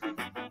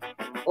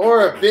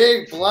 Or a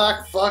big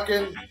black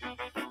fucking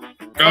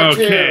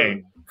cartoon.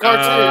 Okay.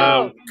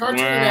 Cartoon. Cartoon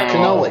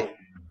animal.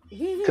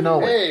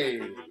 Cannoli. Hey.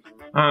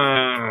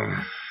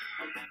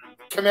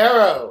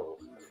 Camaro.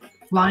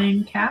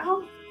 Flying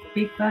cow?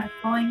 Big black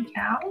flying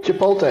cow?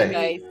 Chipotle.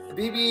 Nice.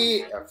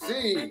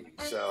 BBFC.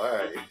 So,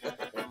 alright.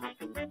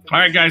 All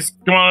right, guys,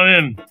 come on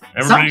in.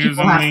 Everybody who's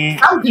in the.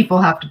 Some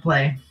people have to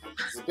play.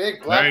 It's a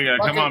big black There you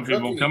go. Come fucking on,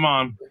 people. cookie. Come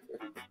on.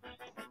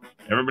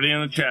 Everybody in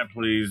the chat,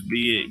 please.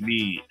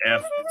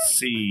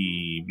 BBFC.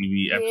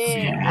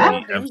 BBFC.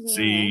 Yeah.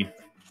 BBFC.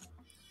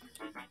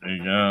 There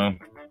you go.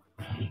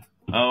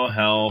 Oh,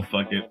 hell.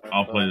 Fuck it.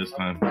 I'll play this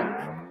time.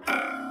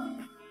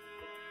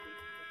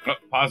 Oh,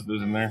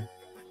 Positive's in there.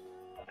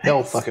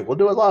 Hell, fuck it. We'll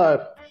do it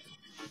live.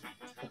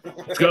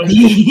 Let's go. Okay,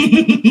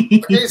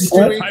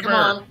 Stewie, come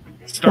on.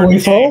 Start the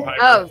game,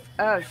 Piper.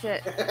 Oh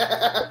shit.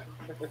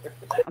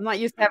 I'm not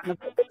used to having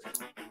to.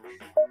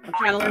 I'm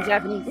trying to learn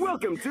Japanese.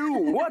 Welcome to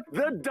What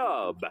the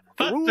Dub. The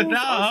What rules the are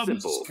Dub?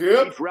 simple.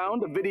 Skip. Each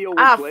round, a video will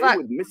Ah, play fuck.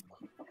 with Miss.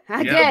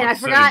 Again, I but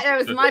forgot say- it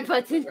was my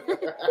button.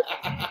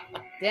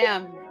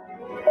 Damn.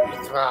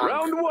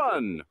 Round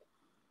 1.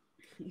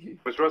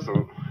 Miss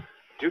Russell,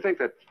 do you think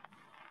that...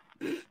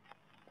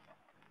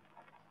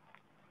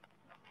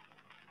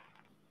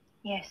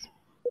 Yes.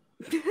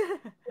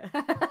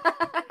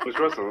 Miss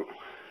Russell,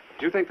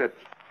 do you think that...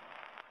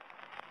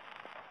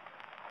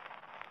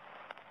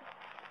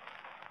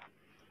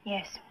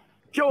 Yes.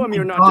 Show him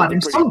you're not God,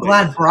 just I'm a so pretty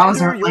glad face. bras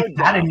Enter aren't your like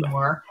that dub.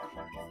 anymore.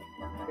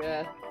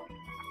 Yeah.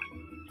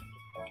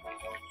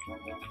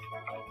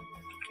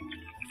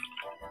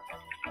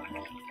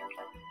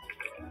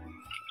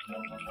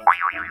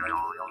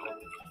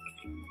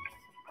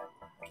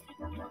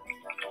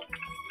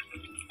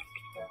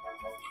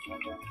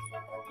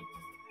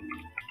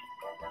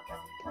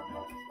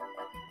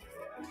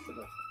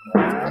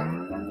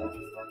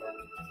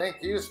 Thank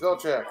you, spell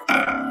check.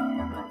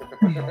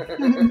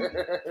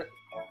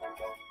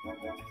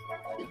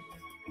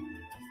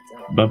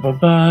 Ba ba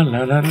ba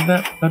la la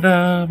la ba da ba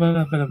da ba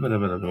da ba da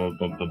ba da bum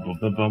bum bum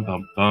bum bum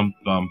bum bum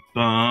bum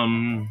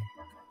bum.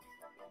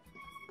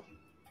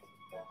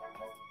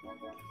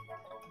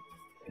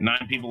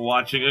 9 people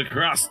watching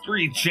across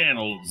 3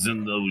 channels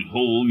in the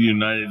whole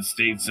United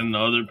States and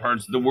other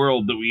parts of the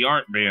world that we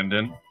aren't banned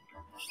in.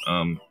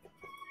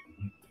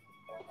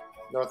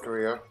 North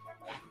Korea.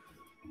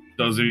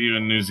 Those of you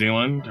in New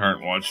Zealand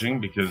aren't watching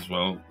because,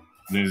 well,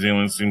 New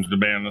Zealand seems to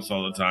ban us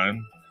all the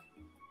time.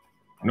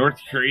 North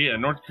Korea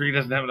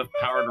doesn't have enough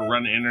power to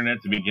run the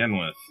internet to begin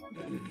with.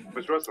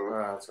 Miss Russell,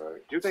 That's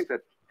right. do you think that...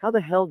 How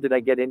the hell did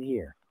I get in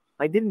here?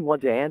 I didn't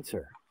want to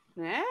answer.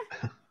 Eh?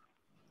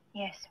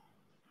 Yes.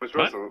 Miss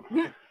Russell,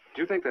 do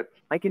you think that...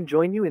 I can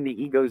join you in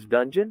the Ego's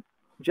dungeon?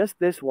 Just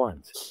this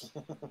once.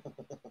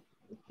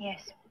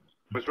 Yes.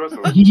 Miss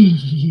Russell, do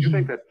you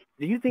think that...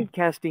 Do you think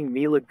casting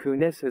Mila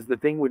Kunis as the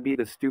thing would be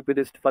the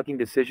stupidest fucking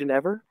decision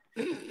ever?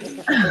 Miss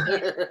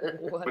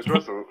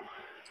Russell,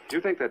 do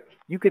you think that...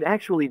 You could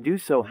actually do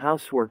so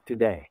housework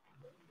today.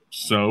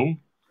 So?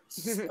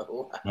 Miss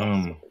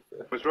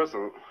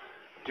Russell,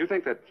 do you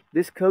think that...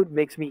 This coat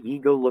makes me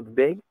ego look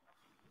big?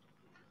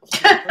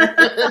 Miss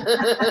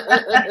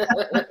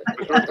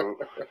Russell,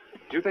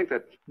 do you think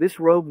that... This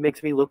robe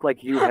makes me look like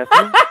Hugh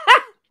Hefner?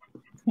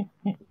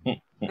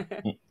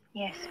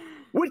 Yes.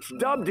 Which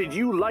dub did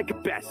you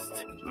like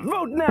best?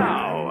 Vote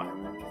now!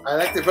 I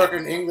like the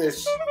fucking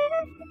English.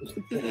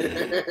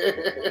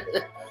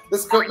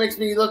 This coat makes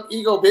me look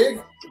ego big.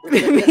 Do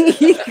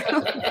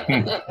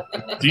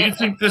you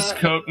think this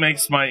coat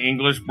makes my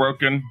English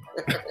broken?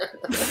 I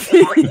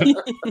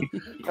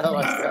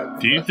like that.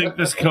 Do you think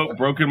this coat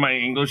broken my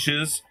English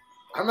is?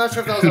 I'm not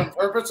sure if that was on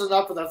purpose or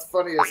not, but that's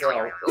funny as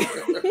hell.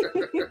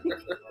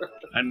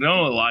 I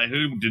know,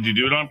 Elihu. Did you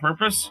do it on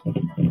purpose? I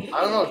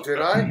don't know,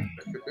 did I?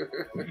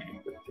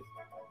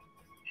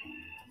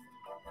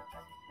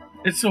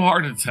 It's so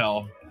hard to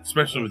tell,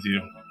 especially with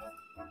you.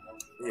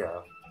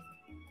 Yeah.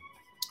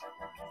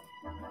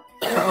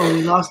 Oh,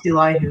 we lost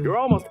Elihu. You're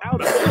almost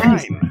out of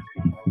time.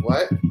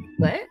 What?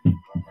 What?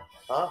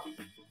 Huh?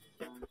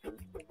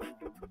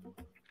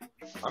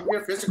 I'm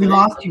here physically. We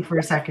lost you for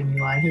a second,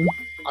 Elihu.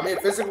 I'm here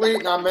physically,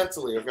 not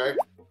mentally, okay?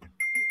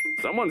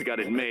 Someone's got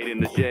it made in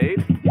the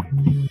shade.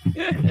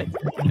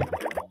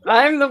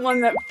 I'm the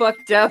one that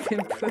fucked up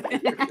and put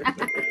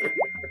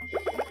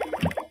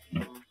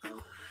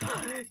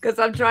because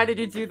I'm trying to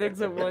do two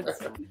things at once.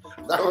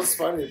 That was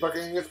funny.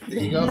 Fucking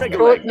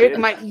Recollect,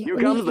 my here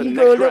comes the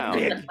ego next look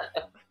round.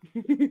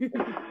 big.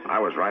 I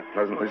was right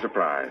pleasantly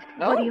surprised.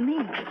 What do you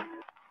mean?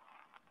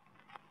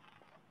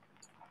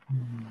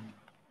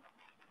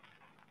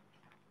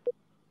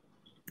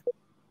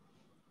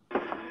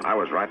 I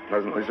was right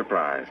pleasantly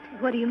surprised.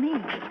 What do you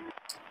mean?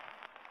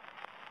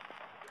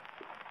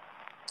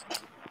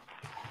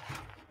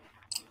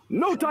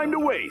 No time to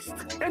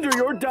waste. Enter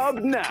your dub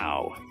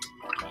now.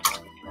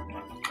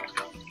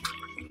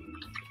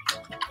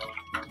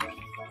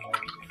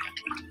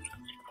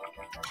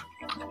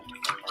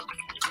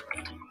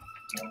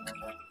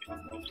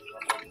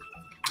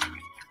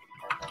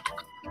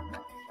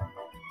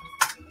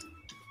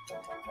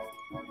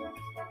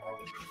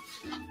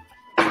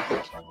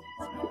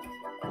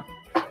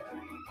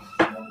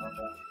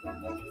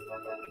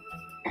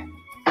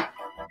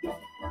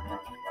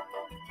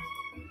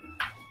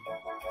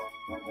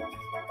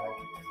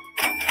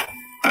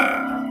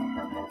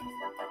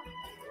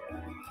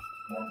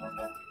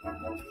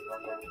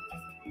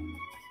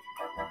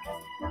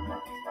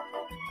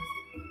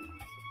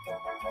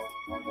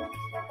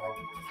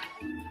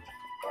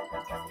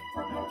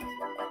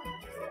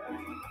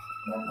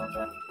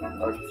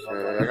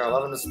 Okay, I got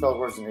 11 misspelled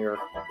words in here.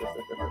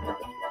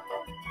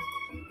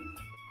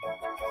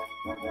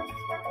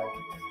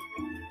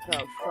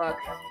 Oh, fuck.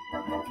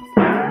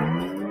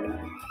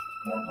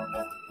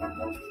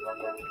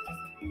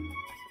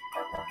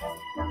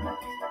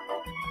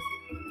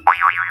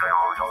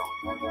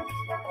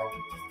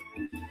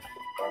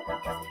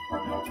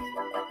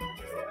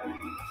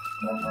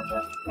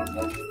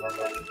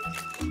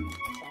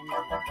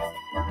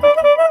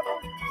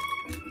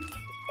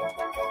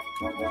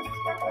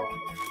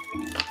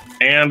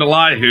 And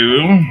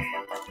Elihu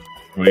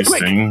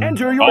wasting Quick,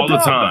 enter your all the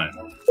dub. time.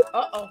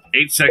 Uh-oh.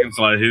 8 seconds,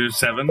 Elihu.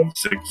 7,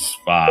 6,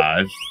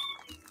 5.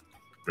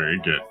 Very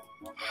good.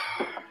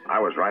 I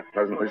was right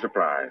pleasantly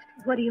surprised.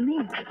 What do you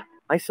mean?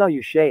 I saw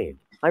you shaved.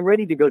 I'm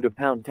ready to go to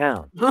Pound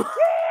Town. I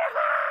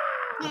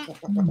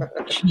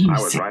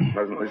was right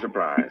pleasantly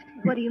surprised.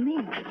 What do you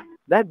mean?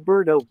 That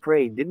bird o'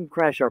 prey didn't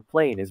crash our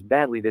plane as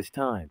badly this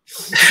time.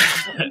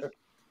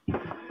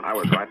 I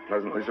was right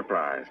pleasantly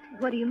surprised.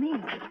 What do you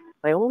mean?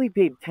 I only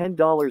paid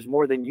 $10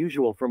 more than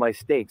usual for my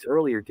steaks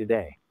earlier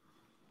today.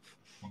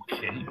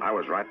 Okay. I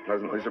was right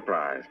pleasantly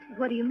surprised.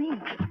 What do you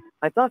mean?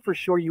 I thought for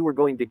sure you were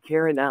going to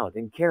Karen out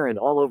and Karen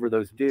all over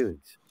those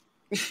dudes.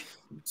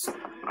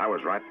 I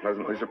was right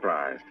pleasantly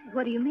surprised.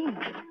 What do you mean?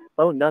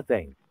 Oh,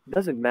 nothing.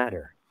 Doesn't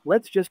matter.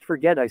 Let's just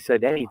forget I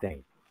said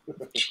anything.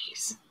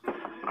 Jeez.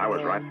 I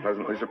was right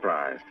pleasantly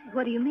surprised.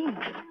 What do you mean?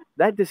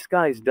 That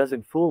disguise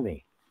doesn't fool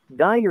me.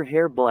 Dye your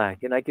hair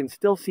black and I can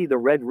still see the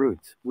red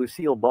roots,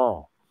 Lucille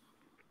Ball.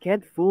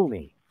 Can't fool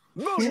me.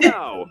 Vote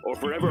now, or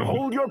forever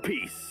hold your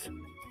peace.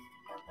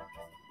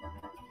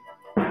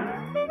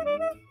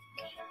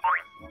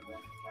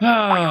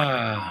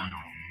 Ah.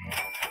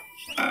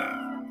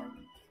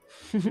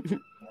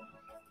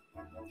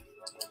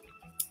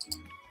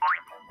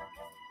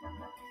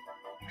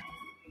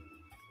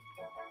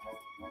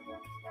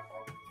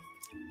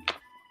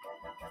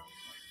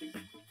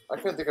 I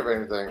couldn't think of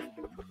anything.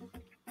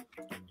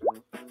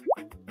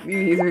 Me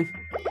neither.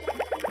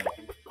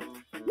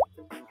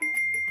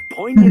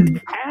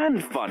 Poignant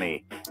and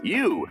funny.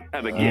 You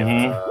have a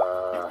gift.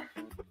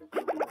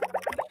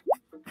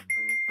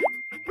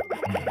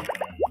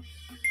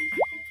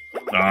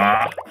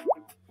 Ah.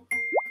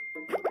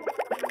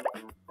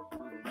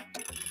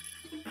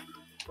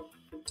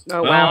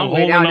 Oh, wow. I'm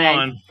Way holding down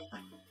on.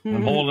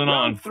 I'm holding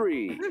on. Round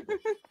 3.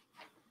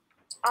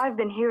 I've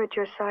been here at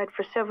your side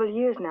for several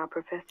years now,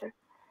 Professor.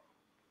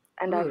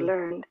 And I've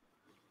learned.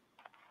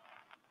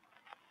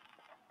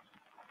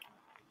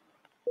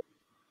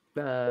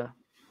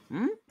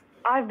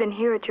 I've been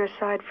here at your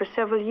side for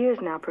several years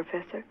now,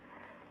 Professor.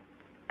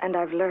 And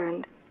I've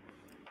learned.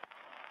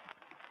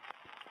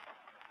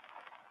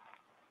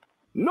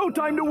 No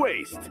time to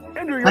waste.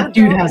 Enter your That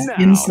dude dub has now.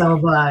 incel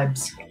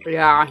vibes.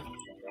 Yeah.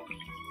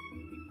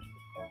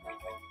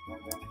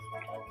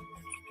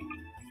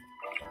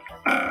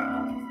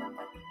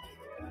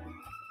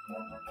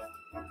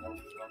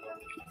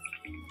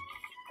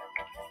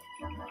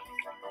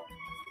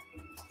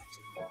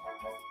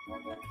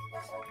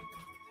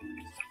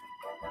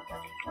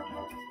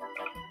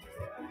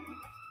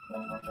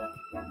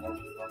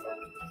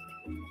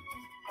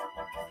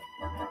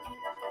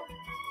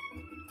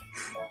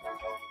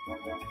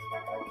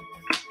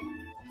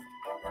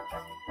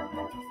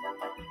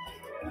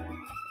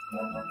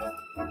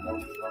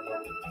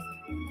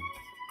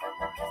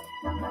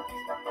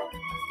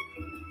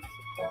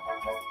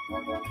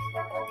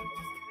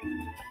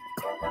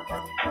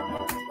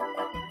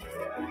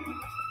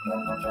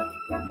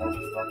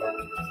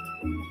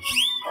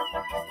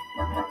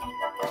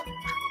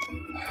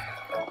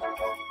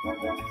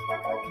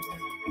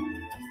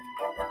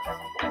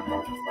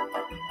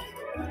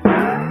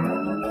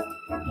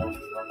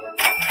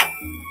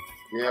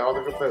 Yeah, all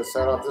the good players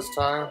set up this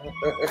time.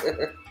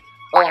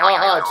 Oh, ha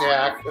ha,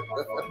 Jack.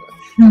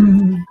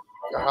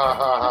 Ha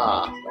ha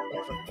ha.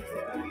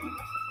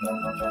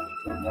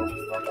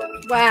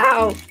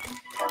 Wow.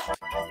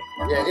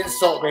 Yeah,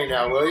 insult me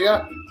now, will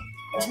ya?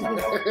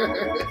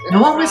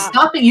 No one was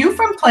stopping you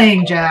from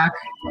playing, Jack.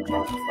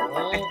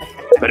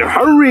 Better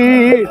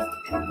hurry!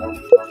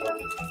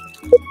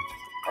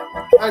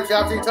 Hi,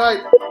 Jobsy,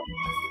 tight.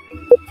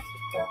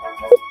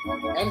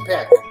 And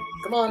peck.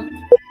 Come on.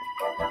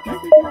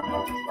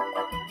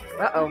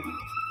 Uh-oh.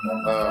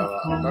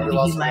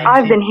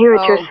 I've been here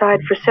at your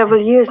side for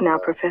several years now,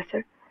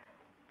 Professor.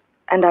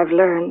 And I've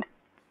learned.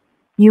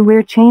 You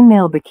wear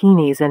chainmail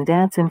bikinis and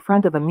dance in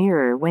front of a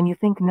mirror when you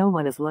think no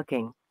one is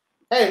looking.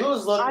 Hey,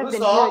 who's looking? I've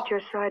been here at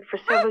your side for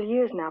several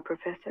years now,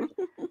 Professor.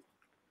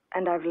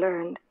 And I've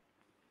learned.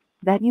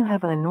 That you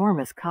have an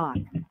enormous cock.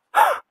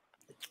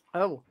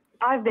 Oh.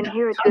 I've been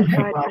here at your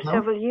side for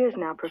several years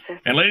now, Professor.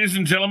 And ladies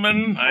and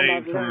gentlemen,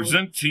 I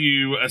present to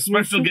you a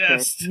special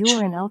guest. You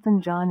are an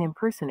Elton John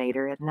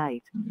impersonator at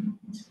night.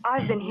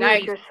 I've been here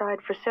at your side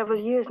for several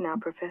years now,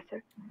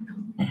 Professor.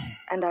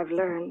 And I've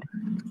learned.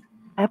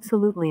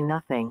 Absolutely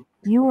nothing.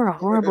 You are a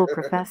horrible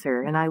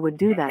professor and I would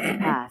do that to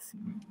pass.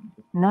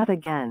 Not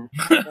again.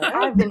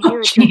 I've been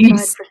here at your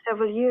side for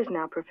several years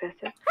now,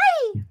 Professor.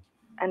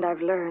 And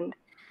I've learned.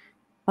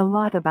 A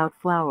lot about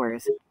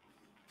flowers.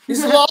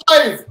 He's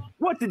alive!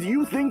 What did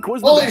you think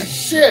was Holy the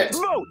shit!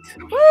 vote?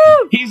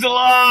 Woo! He's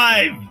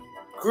alive!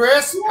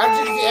 Chris,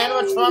 how did you get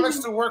the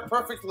animatronics to work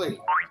perfectly?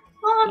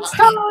 Took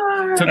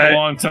a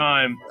long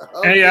time.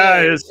 Okay.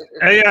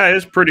 AI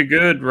is pretty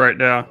good right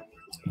now.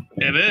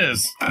 It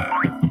is.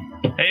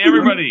 Hey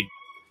everybody.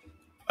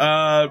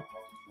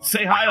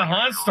 Say hi to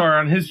HanStar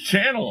on his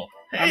channel.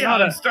 Hey,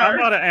 I'm HanStar.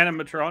 not an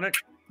animatronic.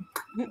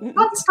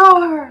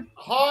 HanStar!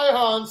 Hi,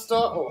 HanStar.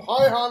 Oh,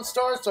 hi,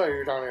 HanStar. Sorry,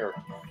 you're down here.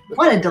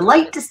 What a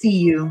delight to see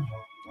you.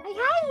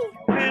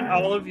 And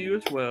all of you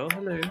as well.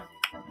 Hello.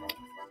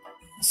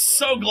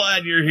 So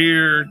glad you're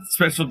here.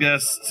 Special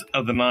guest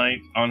of the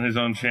night on his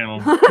own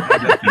channel.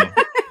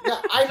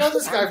 Yeah, I know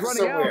this guy from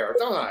somewhere,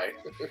 don't I?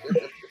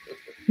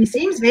 He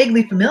seems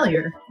vaguely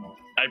familiar.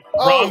 I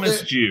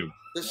promised you.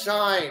 The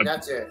shine,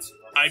 that's it.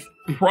 I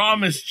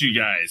promised you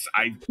guys.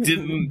 I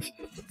didn't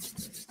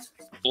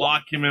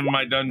lock him in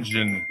my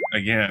dungeon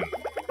again.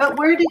 But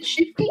where did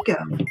Shifty go?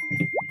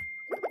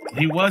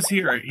 He was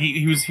here.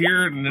 He was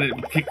here, and then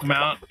it kicked him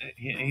out.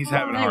 He's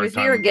having a hard time. He was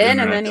here again,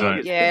 and then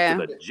internet he,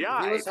 side.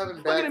 yeah. He was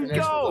having bad connection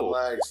with the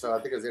lag, so I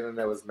think his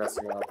internet was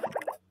messing up.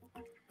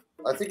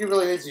 I think he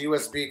really needs a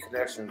USB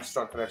connection,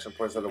 strong connection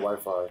points on the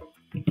Wi-Fi.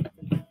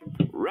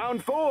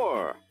 Round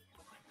 4.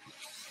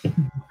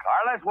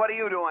 Carlos, what are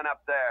you doing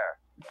up there?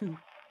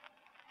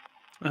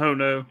 Oh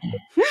no.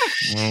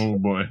 Oh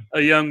boy.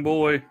 A young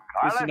boy.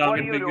 This is Carlos, not what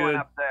are going to you be doing good.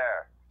 up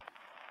there?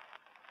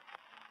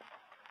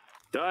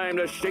 Time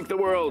to shake the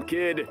world,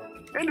 kid.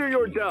 Enter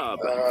your dub.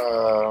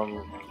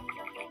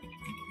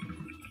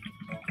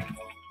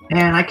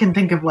 Man, I can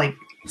think of like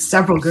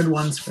several good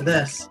ones for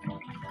this.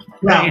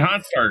 Hey,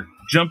 HanStar,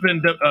 jump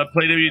into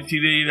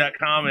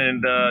playwtd.com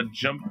and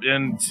jump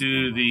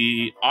into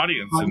the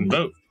audience and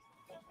vote.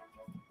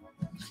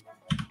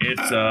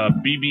 It's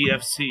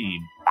BBFC,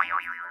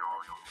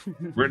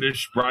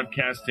 British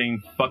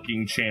Broadcasting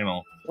fucking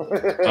channel.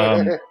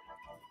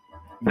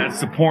 That's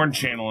the porn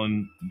channel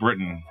in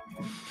Britain.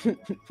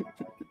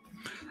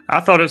 I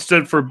thought it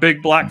stood for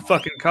big black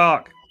fucking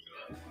cock.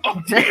 Oh,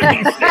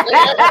 damn.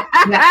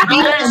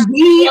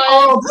 We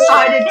all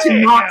decided to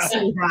not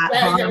say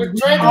that. Yeah, we're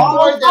trying to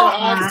avoid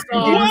that,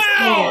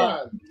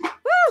 HanStar.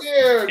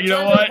 Dude, You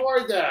know trying to what?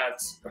 avoid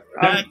that.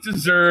 That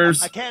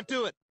deserves. I can't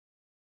do it.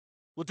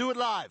 We'll do it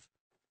live.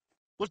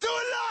 We'll do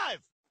it live.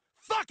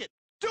 Fuck it.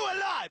 Do it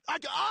live.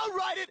 I'll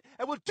write it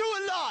and we'll do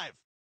it live.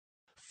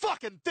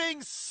 Fucking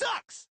thing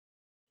sucks.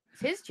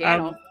 It's his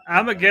channel.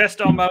 I'm a guest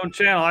on my own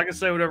channel. I can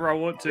say whatever I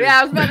want to. Yeah,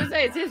 I was about to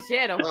say it's his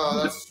channel.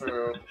 Oh, that's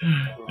true.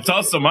 It's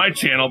also my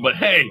channel, but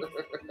hey,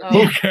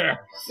 who cares?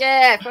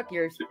 Yeah, fuck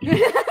yours. Yeah,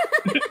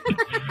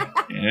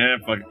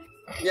 fuck it.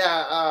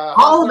 Yeah.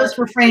 All of us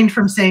refrained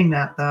from saying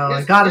that, though.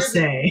 I gotta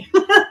say.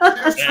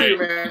 Hey,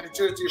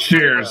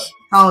 cheers.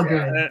 All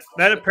good.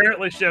 That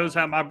apparently shows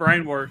how my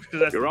brain works because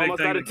that's You're the big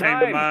almost thing out that of came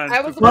to time. mind.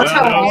 I was What's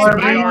about to how say,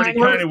 I mine already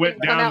kind of went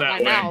come down out that my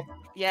way. mouth.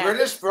 Yeah.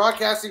 British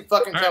Broadcasting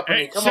fucking Company.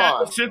 Hey, Come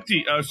on.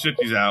 Shifty. Oh,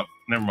 Shifty's out.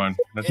 Never mind.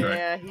 That's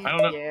Yeah, right. I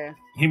don't know. Yeah.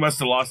 He must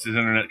have lost his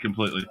internet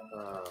completely.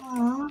 Aw,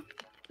 not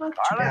too Carlos,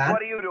 bad.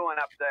 what are you doing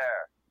up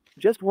there?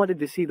 Just wanted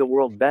to see the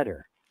world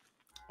better.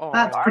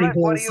 That's pretty Carlos,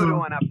 what are you wholesome.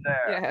 doing up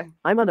there? Yeah.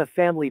 I'm on a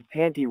family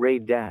panty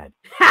raid dad.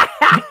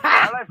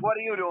 Carlos, what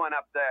are you doing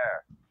up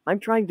there? I'm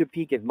trying to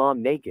peek at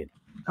mom naked.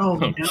 Oh,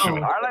 no.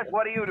 Carlos,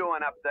 what are you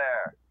doing up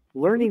there?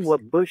 Learning what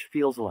Bush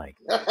feels like.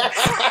 Carlos,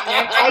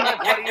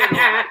 what are you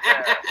doing up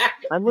there?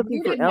 I'm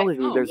looking for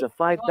Elihu. There's a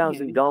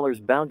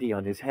 $5,000 bounty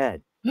on his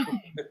head.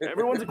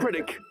 Everyone's a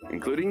critic,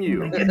 including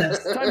you.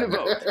 Goodness. Time to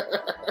vote.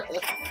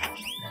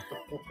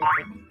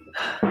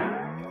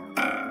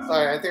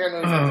 Sorry, I think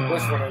I know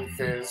which one in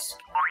Fizz.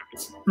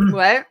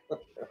 What?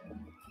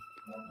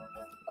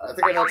 I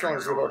think I know which one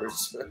is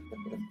yours.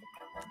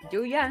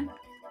 Do ya?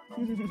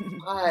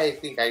 I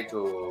think I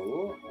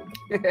do.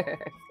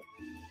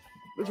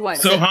 Which one?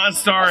 So,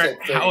 HanStar,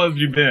 how have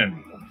you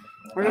been?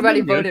 Everybody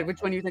I've been good. voted.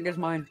 Which one do you think is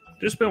mine?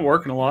 Just been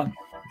working a lot.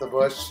 The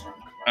bush.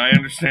 I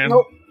understand.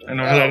 Nope. I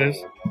know who that is.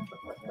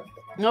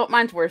 Nope,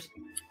 mine's worse.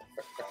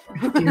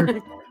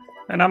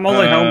 And I'm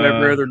only home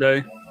every other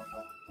day.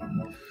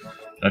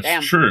 That's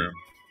Damn. true.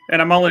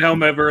 And I'm only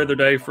home every other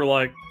day for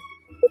like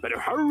Better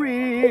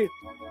hurry.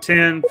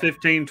 10,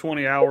 15,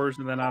 20 hours,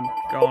 and then I'm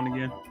gone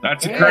again.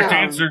 That's a correct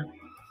Damn. answer.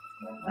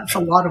 That's a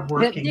lot of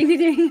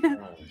working.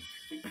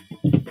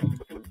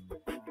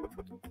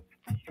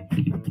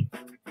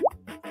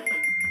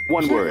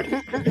 One word.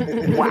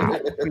 Wow.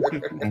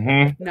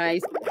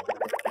 Nice.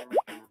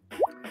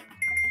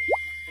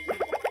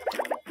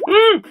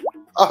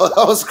 Oh,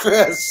 that was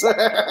Chris.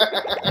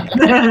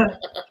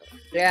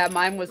 Yeah,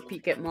 mine was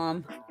peek at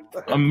mom.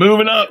 I'm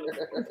moving up.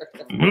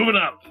 Moving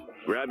up.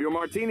 Grab your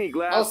martini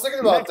glass. I was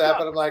thinking about Next that, up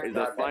but I'm like, is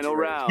nah, the final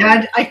round.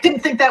 Yeah, I didn't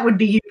think that would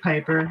be you,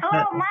 Piper.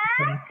 Hello, but- Mom.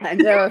 I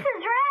know. This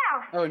is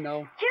Ralph. Oh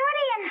no.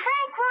 Judy and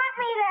Frank want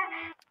me to.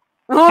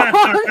 Oh,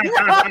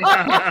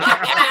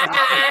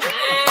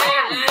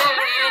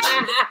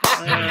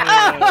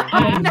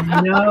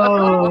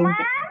 no. Mom,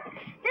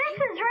 this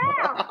is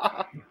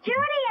Ralph.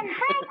 Judy and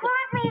Frank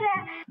want me to.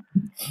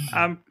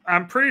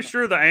 I'm pretty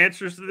sure the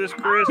answers to this,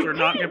 Chris, are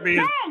not going to be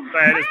as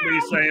bad as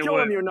me saying Show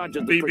what 'em you're not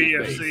just a pretty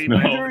BBFC face.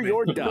 meant to Enter me.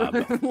 your dub.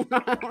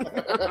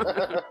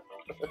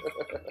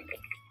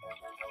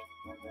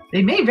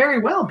 They may very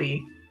well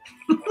be.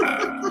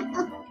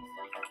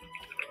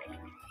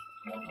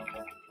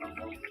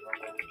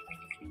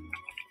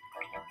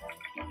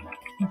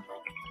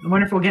 I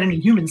wonder if we'll get any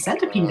human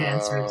centipede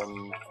answers.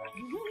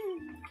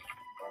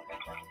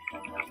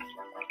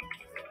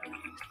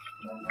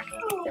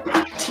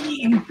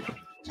 Team.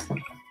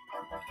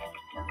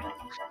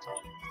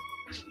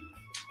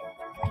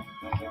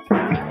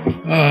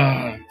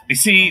 You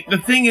see, the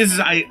thing is,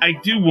 I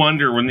do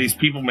wonder when these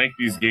people make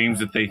these games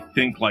that they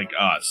think like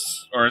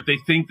us, or if they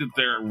think that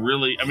they're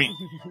really. I mean,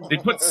 they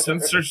put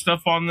censor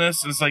stuff on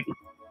this, and it's like,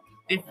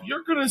 if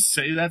you're gonna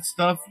say that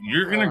stuff,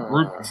 you're gonna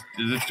group.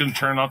 It's gonna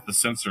turn off the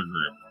censor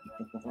group.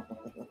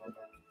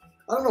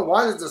 I don't know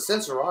why there's a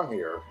censor on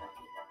here.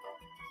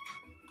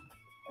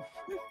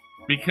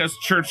 Because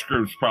church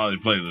groups probably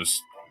play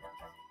this.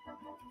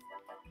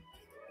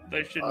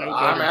 They should know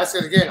I'm better.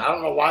 asking again. I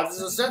don't know why there's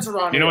a censor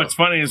on You here. know what's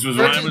funny is when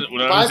I was in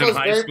Bible's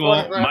high very school,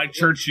 pornographic. my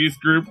church youth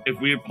group, if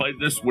we had played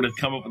this, would have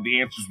come up with the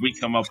answers we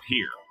come up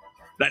here.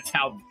 That's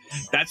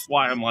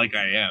why I'm like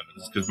I am.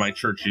 It's because my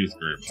church youth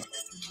group.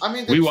 I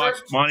mean, the We church,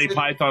 watched Monty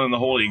Python and the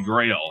Holy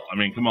Grail. I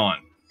mean, come on.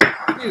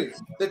 Dude,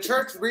 the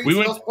church reads We the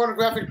went- most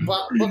pornographic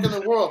book in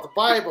the world, the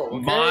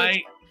Bible.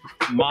 Okay?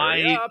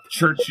 My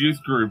church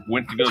youth group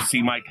went to go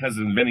see my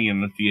cousin Vinny in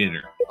the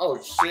theater. Oh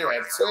shit!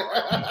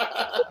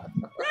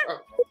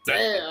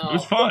 Damn. It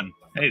was fun.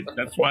 Hey,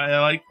 that's why I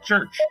like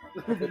church.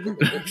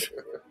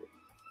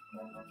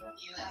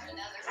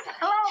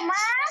 Hello, Mom.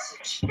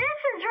 This is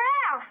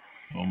Ralph.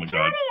 Oh my Judy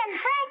god. and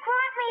Frank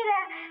want me to.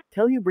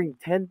 Tell you bring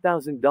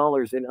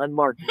 $10,000 in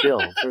unmarked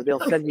bills, or they'll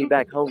send me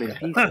back home in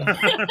pieces.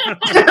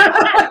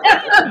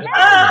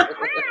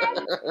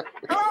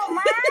 Hello,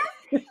 Mom.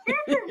 This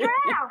is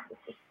Ralph.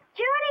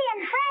 Judy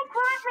and Frank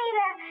want me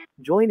to.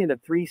 Join in a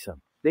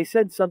threesome. They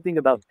said something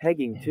about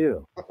pegging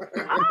too. Oh,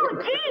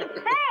 gee,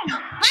 thanks.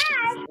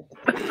 Hi.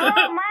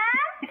 Hello, Mom.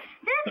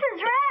 This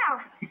is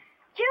Ralph.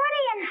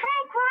 Judy and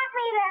Frank want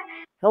me to.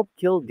 Help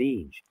kill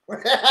Deej.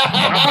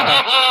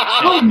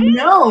 Oh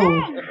no!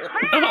 No.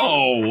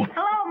 Hello,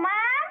 Mom.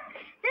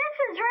 This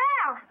is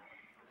Ralph.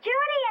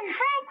 Judy and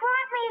Frank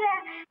want me to.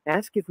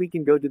 Ask if we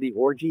can go to the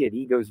orgy at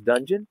Ego's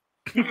dungeon.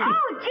 Oh,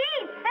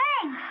 gee,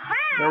 thanks.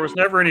 There was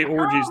never any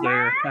orgies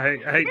there. I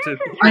hate to.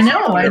 I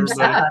know, I'm everybody.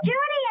 sad.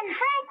 Judy and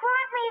Frank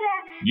want me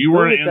to. You Go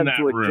weren't with in them that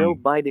to a Joe room.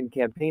 Biden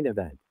campaign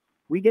event.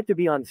 We get to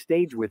be on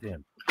stage with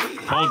him.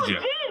 Told you.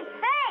 Gee,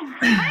 thanks.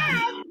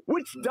 Hi.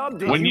 Which dub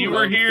did When you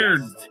were love here,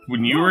 best?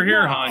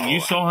 Han,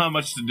 you saw how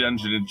much the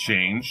dungeon had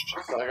changed.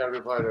 So I gotta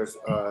reply to this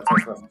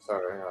text message.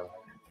 Sorry, hang on.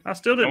 I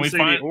still didn't we see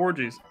any find-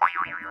 orgies.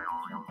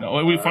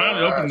 No, we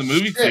finally opened the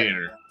movie shit.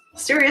 theater.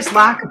 Serious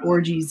lack of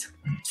orgies.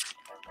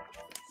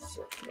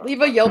 Leave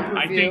a Yelp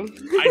I review. think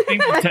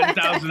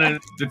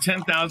the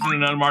 10,000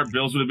 in unmarked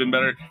bills would have been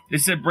better. They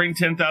said bring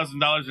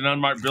 $10,000 in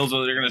unmarked bills,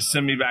 or they're going to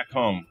send me back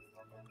home.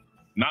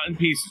 Not in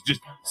pieces, just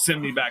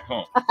send me back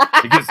home.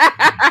 Because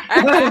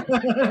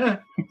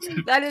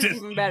That is Just-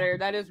 even better.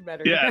 That is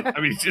better. yeah, I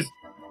mean, just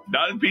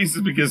not in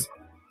pieces because,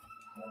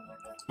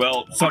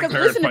 well, some Because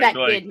parents listen to might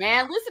that be kid, like,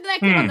 man. Listen to that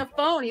kid on the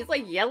phone. He's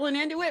like yelling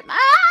into it. Ah!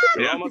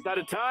 We're Yeah. almost out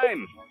of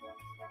time.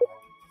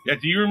 yeah.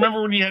 Do you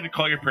remember when you had to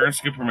call your parents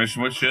to get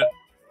permission with shit?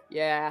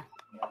 Yeah.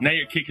 Now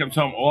your kid comes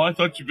home. Oh, I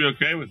thought you'd be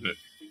okay with it.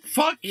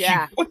 Fuck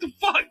Yeah. you. What the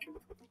fuck?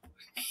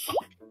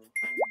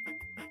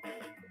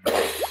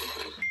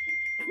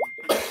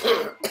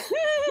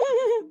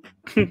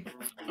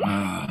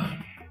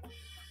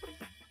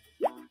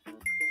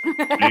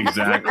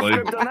 Exactly.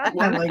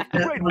 I like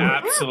that one.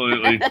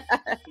 Absolutely.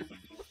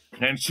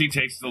 And she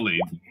takes the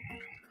lead.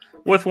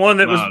 With one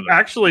that was Wow.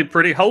 actually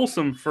pretty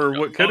wholesome for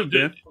what could have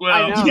been. Well,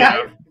 I know.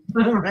 yeah.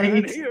 Right.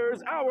 And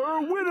here's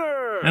our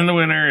winner. And the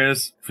winner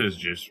is Fizz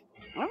Juice.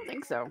 I don't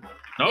think so.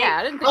 Oh. Yeah,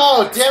 I didn't think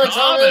Oh, so. damn it,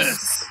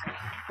 Thomas!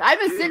 I've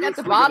been sitting at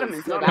the bottom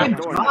until that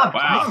point.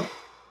 Wow.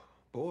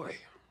 Boy,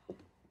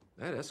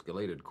 that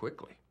escalated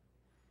quickly.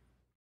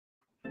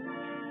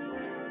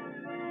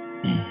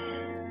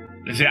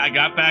 See, I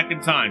got back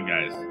in time,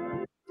 guys.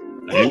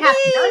 Hey, happy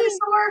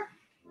dinosaur.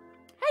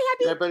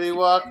 Everybody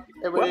walk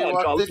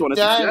Well, the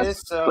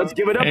dinosaur. Let's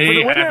give it up for Hey,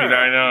 the winner. happy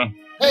Dino.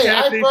 Hey,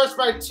 Happy. I brushed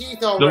my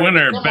teeth already. The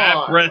winner, Come Bad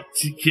on. Breath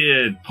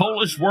Kid.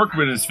 Polish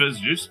workman is Fizz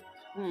Juice.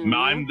 Mhm.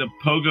 I'm the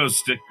pogo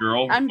stick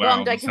girl. I'm wow,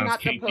 bummed I that sounds cannot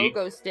the kinky.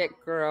 pogo stick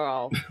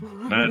girl.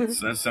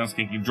 That sounds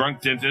kinky.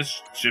 Drunk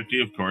dentist, Shifty,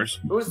 of course.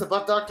 Who's the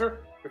butt doctor?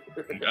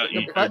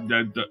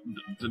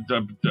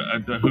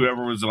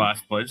 Whoever was the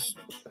last place.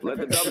 Let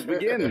the dubs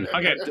begin.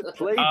 Okay,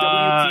 Play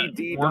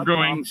we're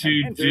going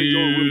to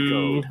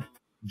do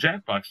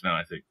Jackbox now,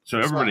 I think. So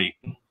everybody,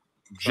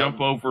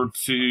 jump over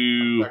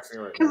to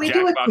Can we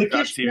do a Jackbox.tv.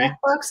 quickish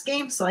Jackbox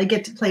game so I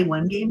get to play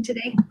one game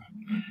today?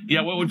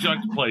 Yeah, what would you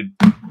like to play?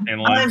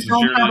 And I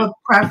don't have a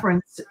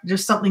preference.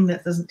 Just something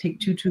that doesn't take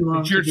too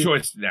long. it's your to do.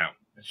 choice now.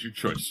 It's your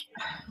choice.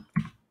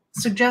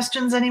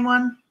 Suggestions,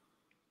 anyone?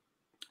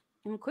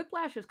 Well,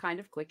 Quiplash is kind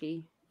of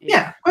clicky.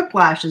 Yeah,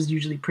 Quiplash is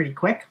usually pretty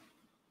quick.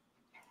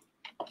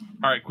 All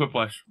right,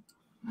 Quiplash.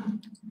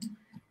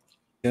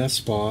 Yes,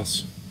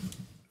 boss.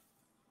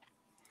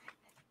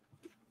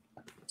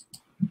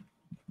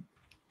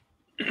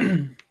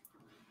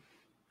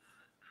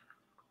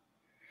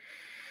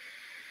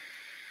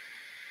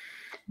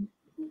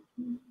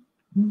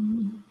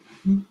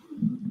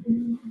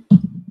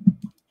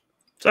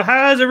 So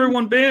how has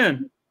everyone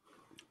been?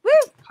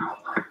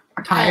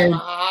 Tired.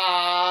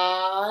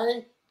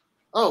 Hi.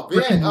 Oh, Ben.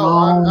 Freaking Oh,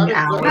 long I'm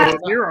hours.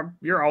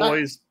 You're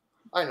always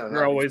I know.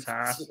 you're always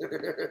high.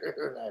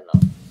 I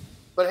know.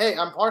 But hey,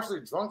 I'm partially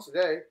drunk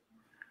today.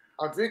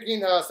 I'm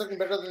drinking something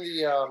better than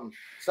the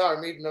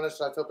sour mead known as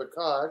Chateau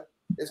Picard.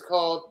 It's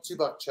called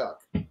 $2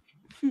 Chuck.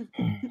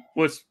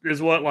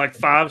 Is what, like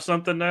 5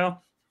 something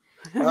now?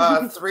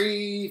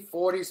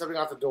 340 something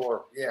out the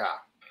door. Yeah.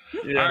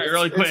 All right,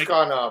 really It's quick.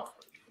 gone up.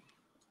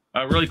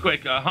 Really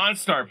quick.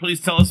 HanStar, please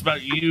tell us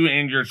about you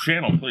and your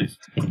channel, please.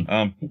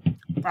 I'm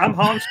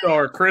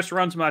HanStar. Chris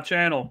runs my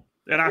channel,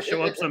 and I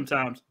show up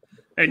sometimes.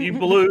 And you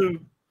blew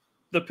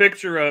the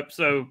picture up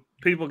so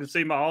people can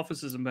see my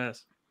office is a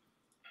mess.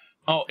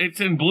 Oh, it's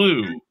in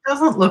blue.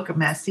 Doesn't look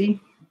messy.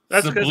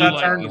 That's It's a because blue I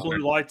light turned the filter.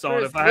 blue lights on. For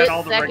a If I had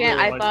all split the second,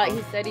 regular I lights thought on.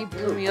 he said he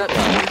blew me up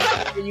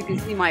so you can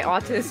see my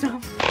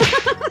autism.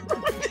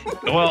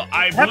 Well,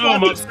 I Have blew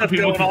them other up so stuff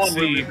people going could on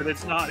with me, see. but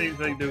it's not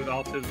anything to do with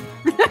autism.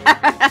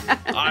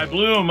 I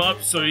blew him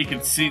up so you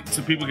could see,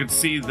 so people could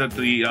see that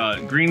the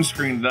green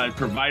screen that I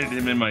provided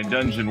him in my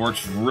dungeon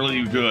works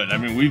really good. I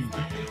mean,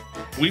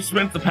 we've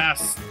spent the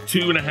past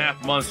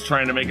 2.5 months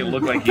trying to make it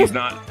look like he's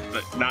not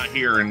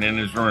here and in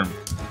his room.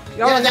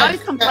 Now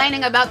he's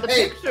complaining about the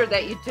picture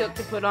that you took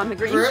to put on the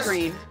green Chris,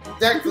 screen.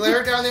 That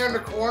glare down there in the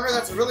corner,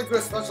 that's a really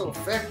good special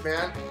effect,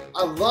 man.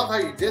 I love how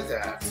you did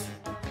that.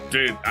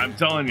 Dude, I'm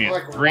telling you,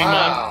 Like, 3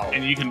 wow. months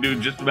and you can do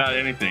just about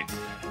anything.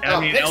 And Oh, I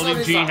mean, Pixel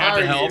needs to LDG had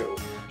to hire help. you.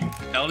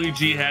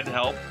 LDG had to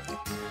help.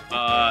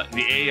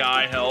 The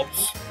AI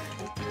helps.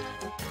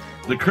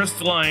 The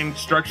crystalline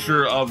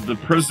structure of the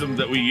prism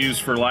that we use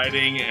for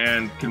lighting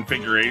and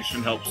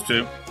configuration helps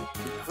too.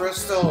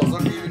 Crystals,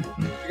 look, you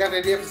got an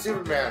idea for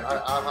Superman.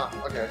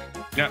 Okay.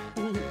 Yeah.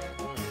 You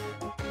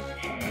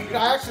know,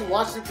 I actually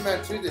watched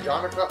Superman 2, the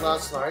genre cut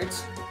last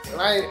night,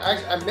 and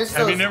I missed those.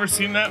 Have you never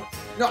seen that?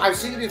 No, I've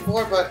seen it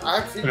before, but I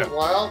haven't seen it in a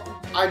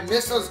while. I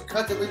missed those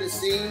cut deleted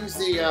scenes.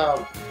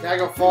 The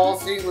Niagara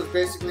Falls scene was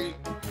basically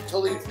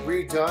totally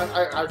redone.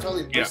 I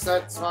totally missed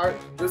that part.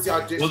 It was the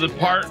audition. Well, the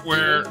part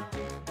where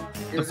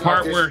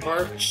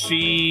part.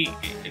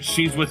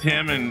 she's with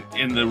him and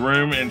in the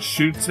room and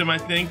shoots him, I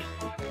think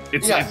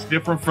it's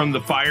different from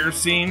the fire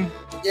scene.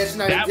 Yes,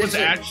 no, that was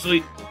addition.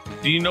 actually.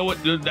 Do you know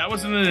what? That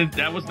wasn't.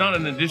 That was not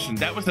an addition.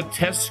 That was a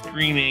test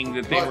screening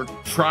that they were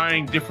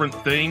trying different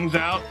things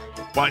out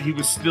while he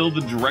was still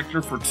the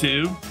director for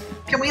 2.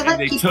 Can we And let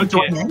they people took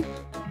join it. in?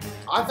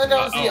 I thought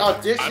that was the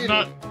audition.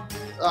 I'm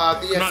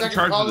not in second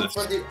charge of column this.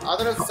 for the. I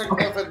thought it was the second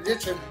column for the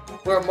audition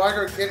where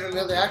Margaret Kidder and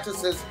the other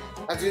actresses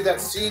had to do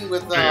that scene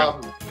with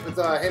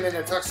him in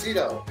a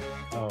tuxedo.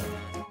 Oh.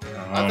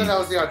 I thought that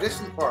was the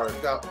audition part.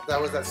 That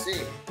was that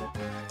scene.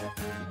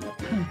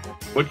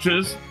 Which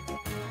is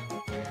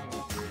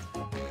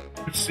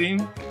which scene?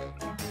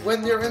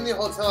 When they're in the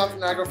hotel after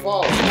Niagara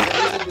Falls,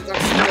 and he's in the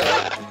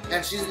tuxedo,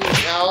 and she's in the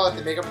towel at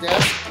the makeup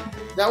desk.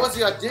 That was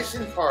the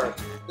audition part.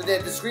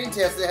 The screen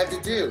test they had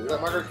to do. That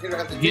Margaret Kidder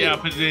had to do. Yeah,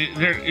 but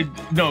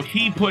no,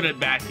 he put it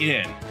back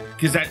in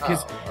because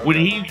when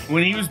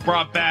he was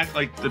brought back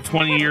like the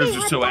 20 years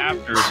or so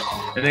after,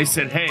 and they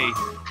said, "Hey,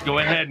 go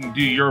ahead and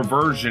do your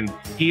version.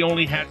 He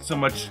only had so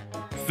much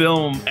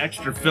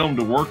extra film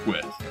to work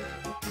with.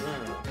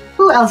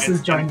 Who else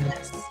is joining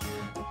us?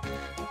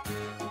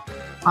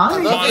 I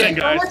love Come on,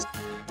 guys.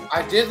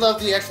 I did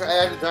love the extra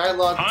added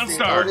dialogue between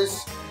HanStar.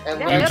 Otis and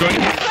You Lex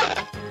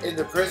enjoyed in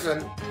the prison.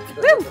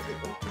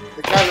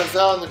 The guy that was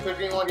out in the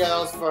cooking one, yeah, that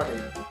was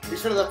funny. We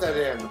should have left that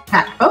in.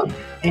 Chat vote.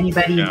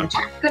 Anybody in the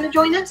chat going to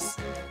join us?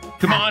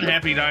 Come on,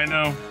 Happy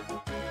Dino.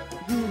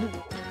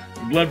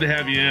 Love to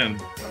have you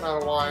in. I'm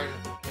out of wine.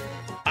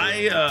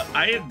 I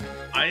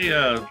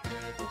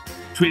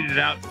tweeted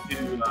out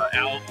to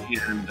Alfie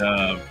and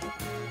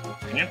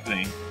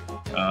Anthony,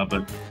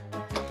 but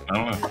I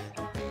don't know.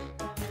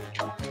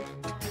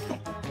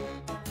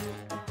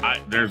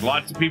 There's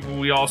lots of people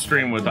we all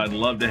stream with. I'd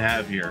love to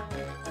have here.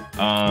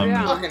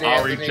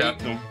 I'll reach out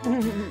to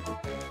them.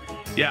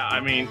 Yeah, I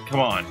mean, come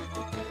on.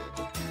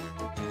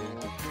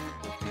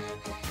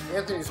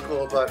 Anthony's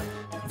cool, but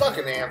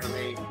fucking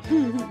Anthony.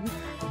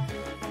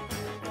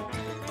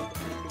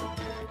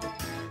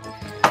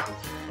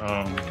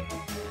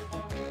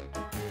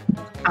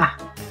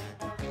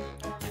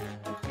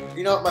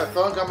 You know, my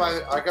phone got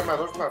I got my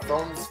look at my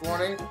phone this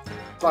morning.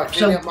 But I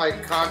cleaning up my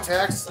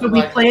contacts. Should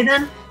we play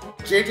then?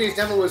 JJ's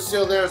number was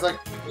still there. It's like,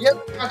 yep,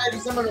 I had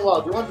your number in a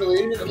while. Do you want to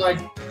delete it? I'm like,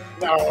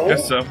 no.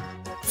 Guess so.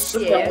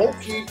 No,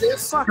 keep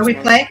this. Can we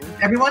play?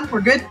 Everyone, we're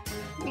good?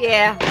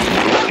 Yeah.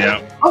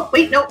 Yeah. Oh,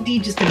 wait, no, D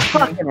just gonna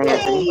fucking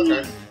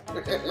Okay.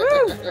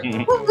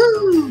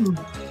 Woo-hoo!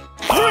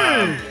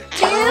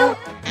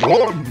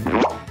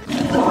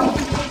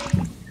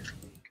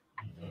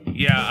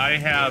 Yeah, I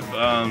have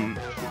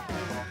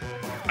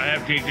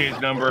JJ's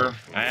number.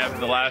 I have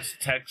the last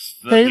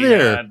text that Hey he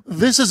there. had.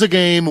 This is a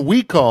game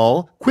we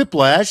call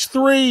Quiplash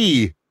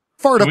 3.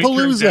 Can we turn it down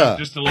Fartapalooza.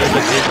 just a little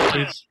bit,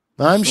 please?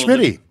 I'm Just a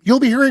little Schmitty. You'll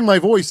be hearing my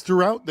voice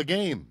throughout the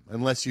game,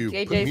 unless you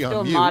put JJ's me still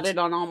on mute. modded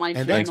on all my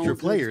And channels. extra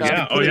players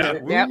stuff. can put in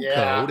that room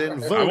code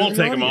and vote I won't in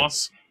the take them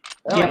off.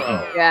 audience.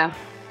 Yeah.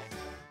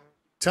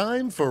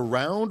 Time for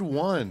round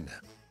 1.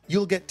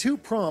 You'll get 2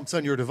 prompts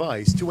on your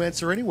device to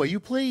answer any way you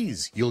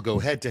please. You'll go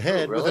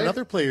head-to-head with really?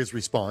 another player's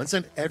response,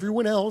 and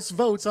everyone else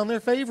votes on their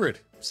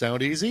favorite.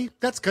 Sound easy?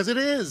 That's because it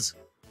is.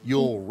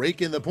 You'll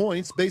rake in the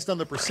points based on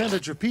the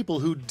percentage of people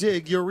who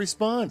dig your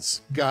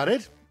response. Got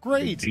it?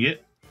 Great. Dig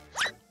it?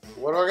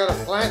 What do I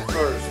gotta plant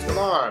first? Come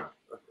on.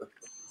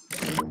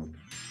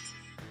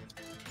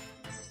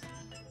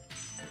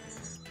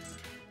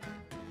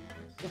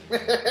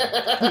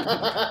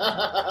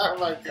 Oh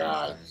my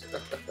gosh.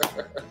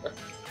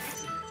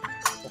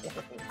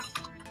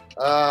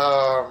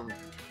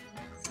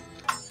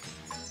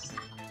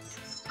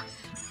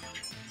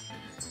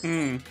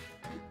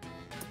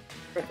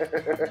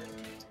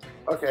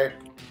 Okay.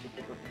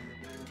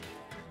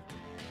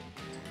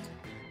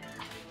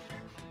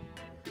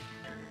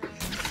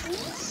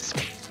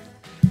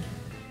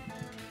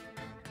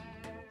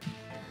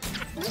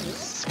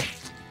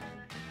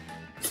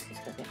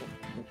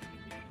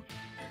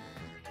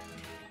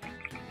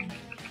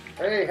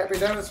 Hey, happy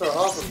dinosaur.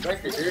 Awesome.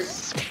 Thank you, dude.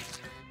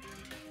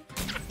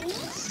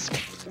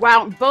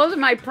 Wow, both of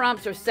my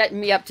prompts are setting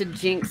me up to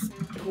jinx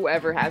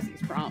whoever has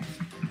these prompts.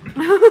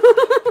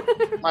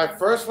 My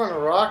first one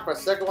rocked. My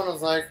second one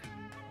was like,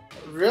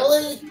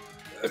 really?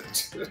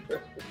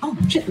 Oh,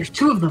 shit, there's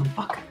 2 of them.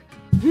 Fuck.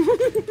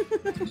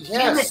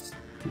 Yes.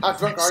 How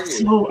drunk are you?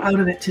 So out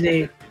of it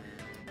today.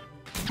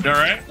 All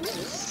right.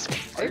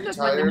 Are you Just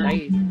tired?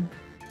 fucking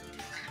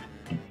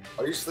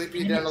Are you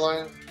sleepy,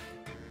 Dandelion?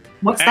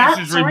 What's that?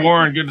 Ashes Sorry?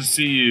 Reborn, good to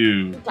see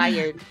you.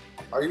 tired.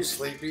 Are you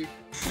sleepy?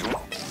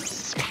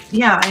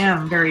 Yeah, I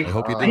am very. I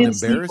hope you I didn't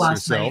sleep embarrass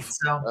last yourself. Night,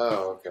 so.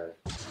 Oh, okay.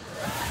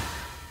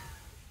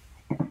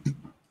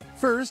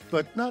 First,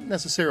 but not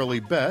necessarily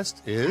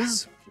best,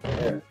 is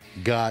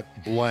got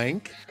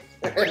blank.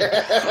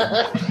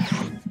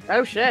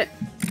 Oh shit.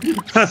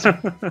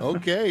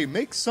 Okay,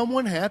 make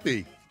someone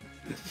happy.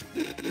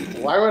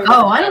 Why would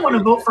Oh, I don't want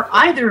to vote for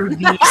either of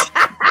these.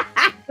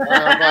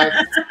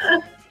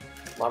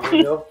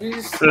 Mommy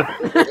milkies?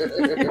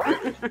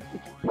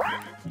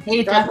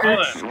 Hey, Tucker.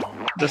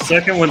 The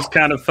second one's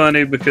kind of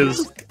funny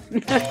because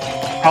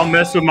I'll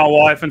mess with my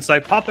wife and say,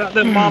 "Pop out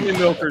them mommy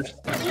milkers."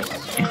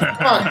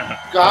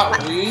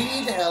 Got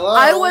weed? Hello?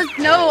 I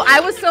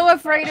was so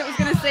afraid it was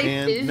gonna say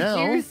And fizz now-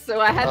 juice, so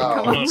I had to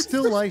come up with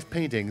Still life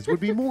paintings would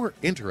be more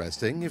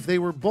interesting if they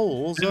were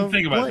bowls Didn't of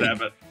think about blank.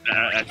 that, but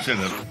I should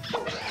have.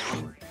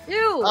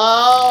 Ew.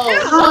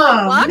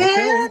 Oh, Ew,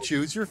 Okay,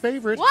 choose your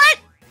favorite. What?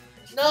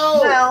 no.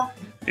 Well,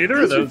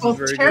 Either these of are those is both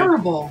very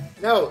terrible.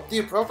 No, the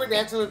appropriate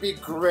answer would be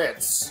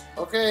grits.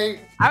 Okay?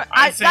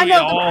 I say we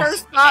know all, the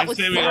first thought I was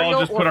say we all cereal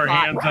just or put our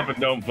pot. hands up and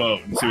don't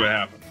vote and see what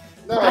happens.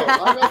 No,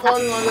 I'm not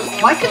voting on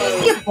this. Why couldn't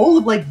it be a bowl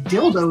of like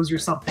dildos or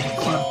something?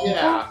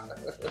 Yeah.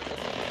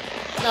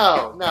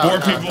 No. More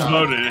people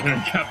voted and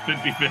it got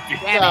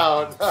 50-50.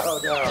 No.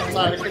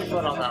 Sorry, I couldn't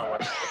vote on that one.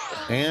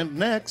 And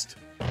next,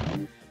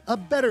 a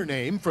better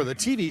name for the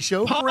TV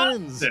show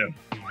Friends.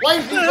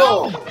 White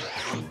people!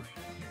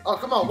 Oh,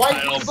 come on, white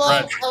Kyle people!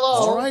 Brett.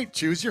 Hello! All right,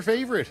 choose your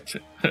favorite.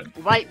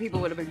 White people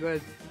would have been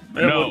good.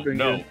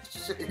 No,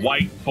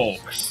 white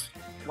folks.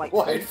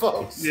 White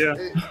folks. Yeah.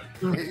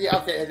 Yeah,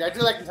 okay. I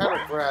do like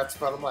entitled brats,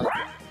 but I'm like,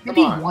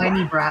 Maybe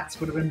whiny brats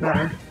would have been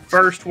better.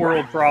 First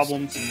world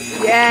problems.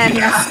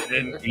 Yes.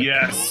 And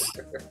yes.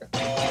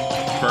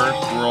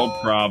 First world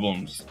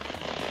problems.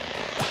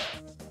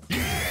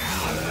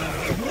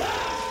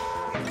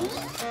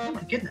 Oh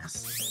my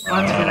goodness. Well,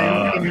 that's good.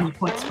 I don't get any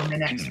points for my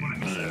next one.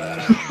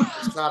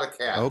 It's not a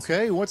cat.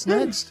 Okay, what's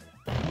next?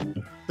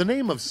 The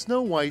name of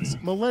Snow White's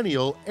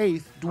millennial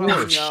 8th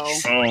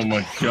dwarf. Oh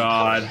my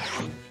god.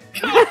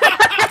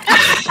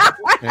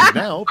 And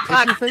now,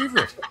 pick your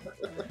favorite.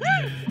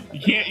 You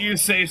can't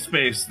use safe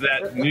space.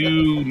 That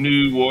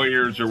new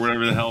Warriors or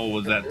whatever the hell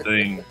was that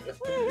thing.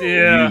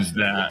 Yeah. Use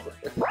that.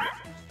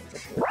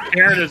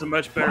 Karen is a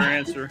much better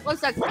answer.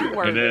 What's that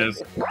word? It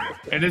is.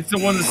 And it's the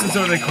one that sits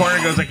over the corner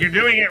and goes like, you're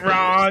doing it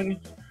wrong.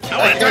 I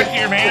want to talk to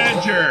your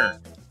manager.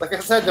 Like I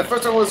said, the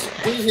first one was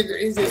easy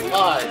as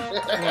pie.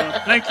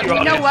 Thank you.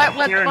 You know what?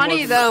 What's Karen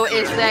funny wasn't- though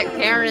is that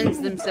Karens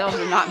themselves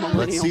are not millennials.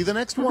 Let's see the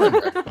next one.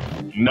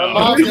 No,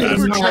 Mom that's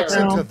Never not checks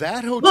true. into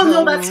that hotel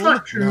Well, no, that's room.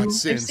 not true. I've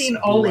since seen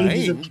all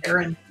ages of blank.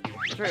 Karen.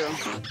 True.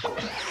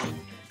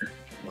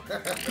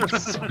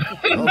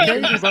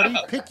 Okay, everybody,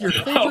 pick your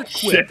favorite Oh, quip.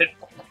 shit.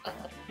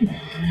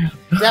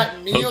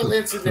 That meal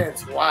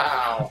incident.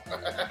 Wow.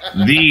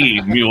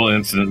 The mule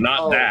incident, not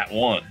Oh. that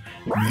one.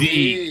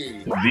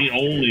 The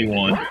only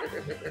one.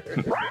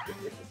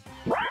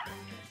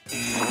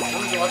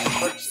 Someone's watching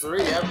Clerks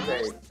 3, haven't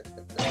they?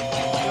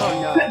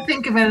 Oh Couldn't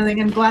think of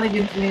anything. I'm glad I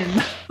didn't win.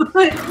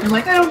 I'm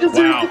like, I don't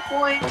deserve Wow. the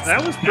points.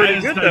 That was pretty That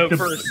is good like though the-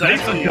 for a that's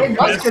safety. like the It was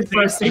best good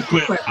for a safety safety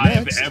quip quip. I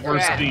have Next. ever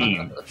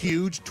seen.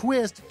 Huge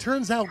twist.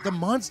 Turns out the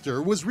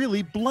monster was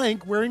really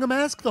blank wearing a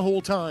mask the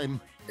whole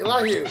time.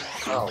 Elihu.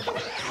 Oh.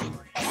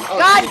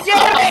 God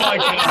damn it! Oh my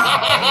god.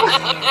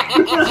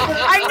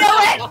 I knew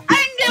it!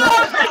 I knew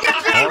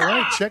it! All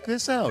right, check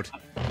this out.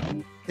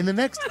 In the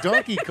next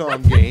Donkey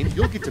Kong game,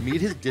 you'll get to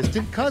meet his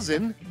distant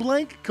cousin,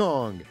 Blank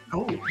Kong.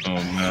 Oh. Oh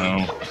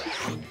no.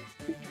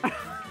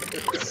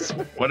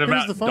 What Here's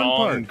about the fun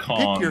Don part.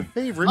 Pick your Kong?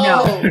 favorite.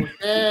 Oh,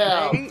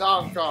 yeah.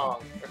 Donkey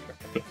Kong.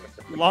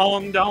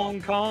 Long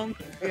Dong Kong.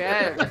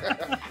 Yeah.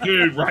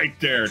 Dude, right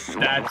there.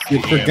 That's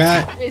You the answer.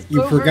 forgot. It's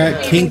You forgot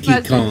overrated Kinky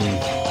because- Kong.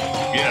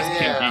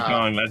 Yes, Yeah. Kinky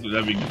Kong.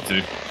 That'd be good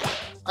too.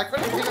 I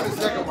couldn't think of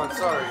the second one.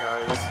 Sorry,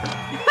 guys.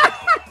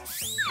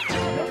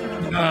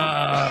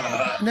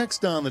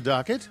 Next on the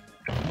docket,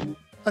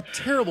 a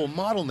terrible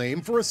model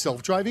name for a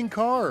self-driving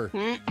car.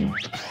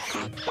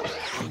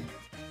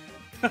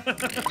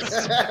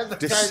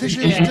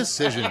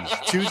 Decisions.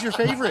 Choose your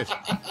favorite.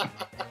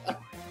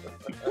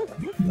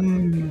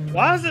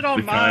 Why is it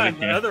on The kind mine? of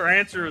The cat. other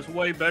answer is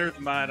way better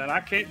than mine, and I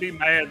can't be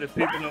mad if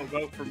people don't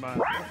vote for mine.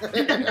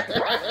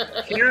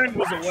 Kieran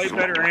was a way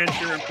better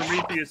answer, and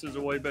Prometheus is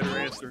a way better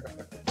answer.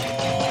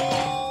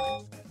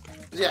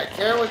 Yeah,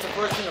 Karen was the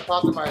first thing that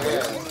popped in my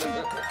head.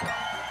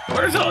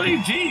 Where's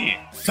LDG?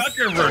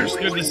 Tuckerverse.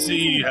 Good to see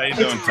you. How you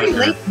doing, It's pretty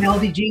Tucker? late in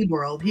LDG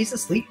world. He's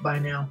asleep by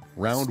now.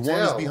 Round one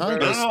Still, is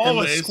behind us, Not and the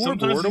always. Sometimes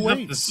scoreboard he's up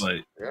awaits. this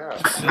late.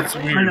 Yeah. That's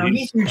weird. I know,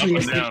 he's usually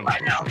up and asleep down. by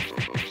now.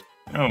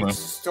 I don't know. It's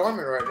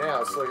storming right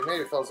now, so you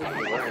maybe fell asleep in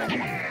the rain.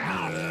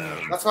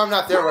 That's why I'm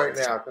not there right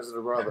now, because of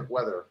the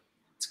weather.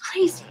 It's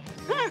crazy.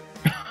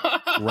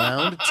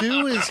 Round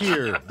two is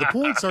here. The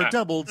points are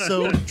doubled,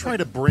 so try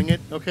to bring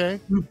it, okay?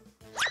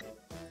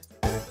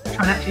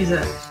 Try not to use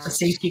a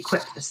safety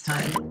quip this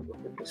time.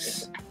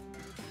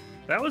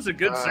 That was a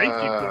good safety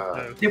quip,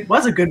 though. It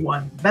was a good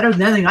one. Better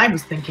than anything I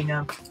was thinking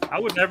of. I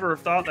would never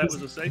have thought that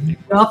was a safety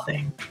quip.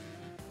 Nothing.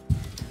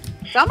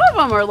 Some of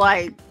them are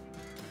like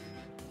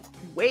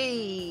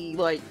way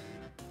like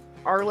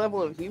our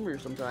level of humor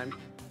sometimes.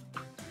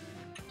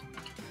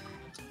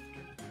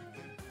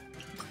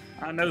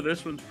 I know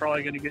this one's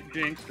probably going to get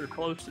jinxed or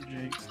close to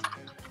jinxed.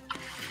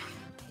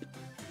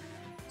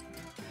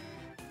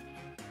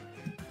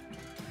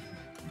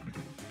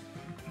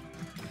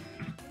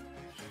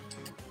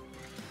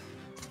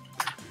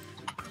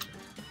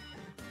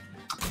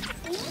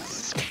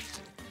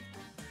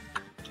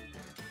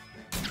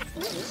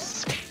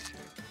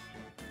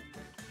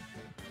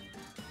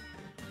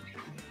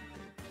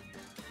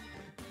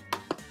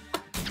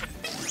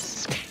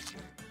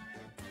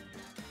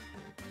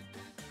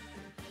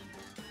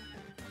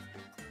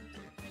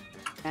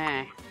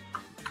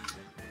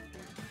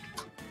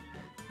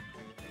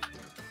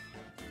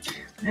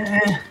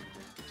 Eh.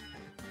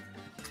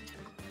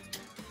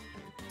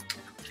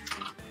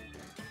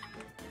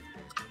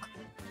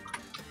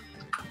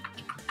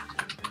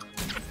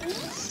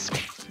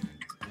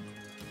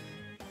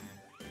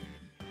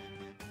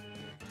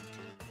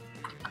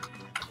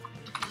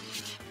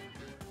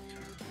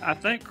 I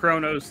think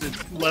Kronos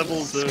is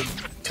levels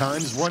of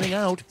Time's running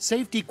out.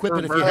 Safety quip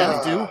it if you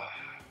have to.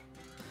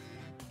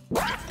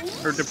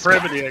 or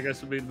depravity, I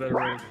guess would be the better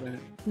way to say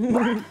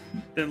it.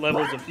 Than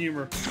levels of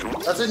humor.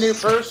 That's a new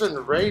person,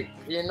 right?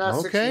 You're not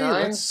Okay,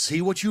 69. let's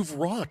see what you've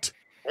wrought.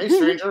 Hey,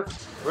 stranger,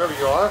 wherever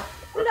you are.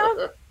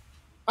 Hello.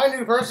 Hi,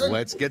 new person.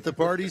 Let's get the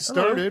party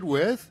started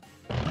with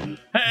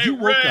Hey, You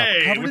woke up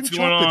Ray, covered what's in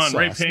going chocolate on?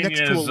 Ray sauce Pena next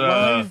to a is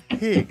live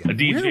pig. a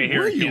DJ Where here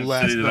were in you Kansas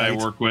last City that I night?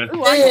 work with. Damn!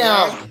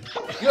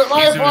 You're at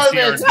my He's gonna see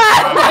our-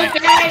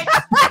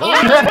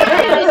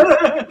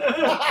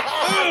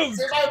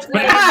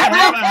 But he doesn't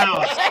have a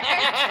house.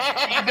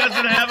 He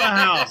doesn't have a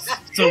house.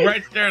 So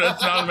right there,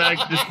 that's an automatic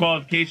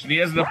disqualification. He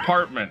has an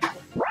apartment.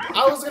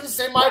 I was gonna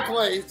say my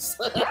place.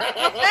 That's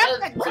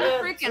like two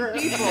freaking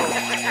people.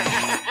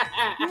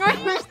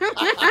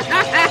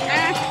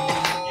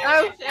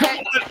 Oh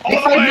shit.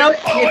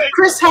 If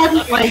Chris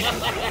hadn't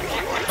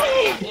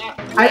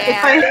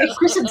if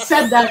Chris had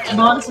said that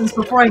nonsense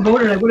before I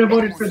voted, I would have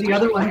voted for the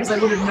other one because I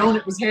would have known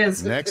it was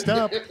his. Next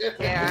up.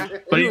 Yeah.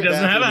 But he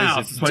doesn't have a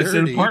house. That's why it's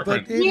an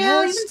apartment. But it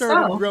Yeah, has even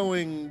started so.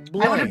 growing I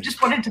would have blank.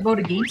 just wanted to vote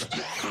against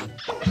you.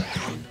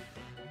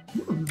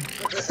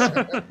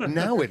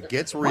 Now it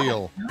gets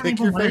real. Pick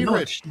even your wanna know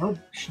favorite.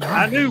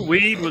 I knew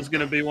weed was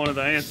going to be one of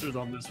the answers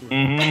on this one.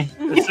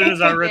 Mm-hmm. As soon as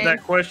I read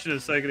that question a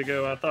second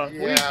ago, I thought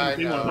weed's Yeah, going I to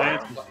be one of the know.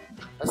 answers.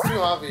 That's too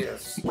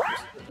obvious.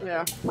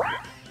 Yeah.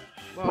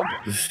 Well.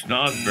 The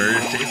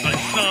snozberries taste like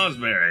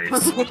snozberries.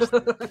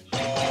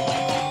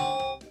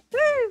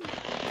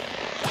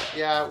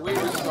 Yeah, we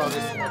just saw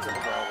this one.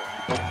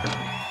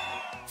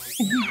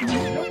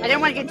 I didn't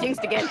want to get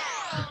jinxed again.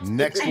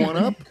 Next one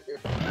up.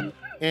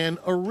 An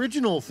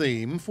original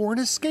theme for an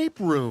escape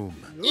room.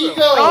 Ego!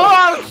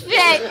 Oh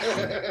shit!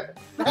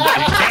 Exactly.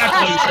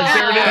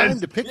 There it Time is.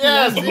 to pick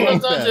Yes, the one Ego you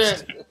like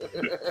best. Dungeon.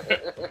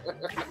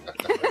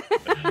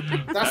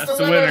 That's the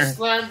the winner. winner.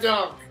 Slam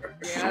dunk.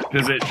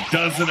 Because it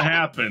doesn't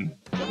happen.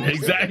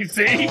 Exactly.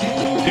 See?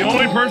 The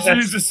only person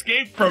who's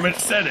escaped from it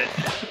said it.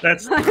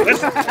 That's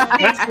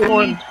the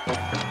one.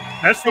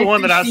 That's the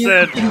one that I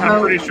said.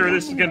 I'm pretty sure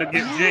this is going to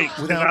get jinxed.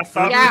 And I Without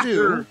thought further for ado,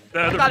 sure the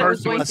I other thought it was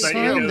person going would to a say be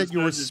sign it. that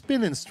your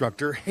spin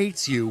instructor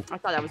hates you. I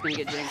thought I was going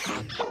to get jinxed.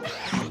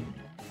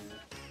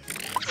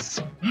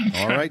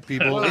 All right,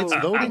 people, Whoa. it's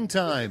voting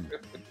time.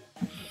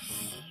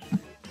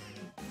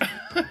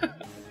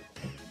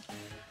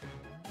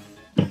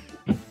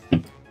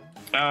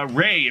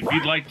 Ray, if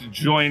you'd like to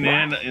join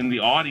in the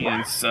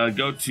audience,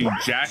 go to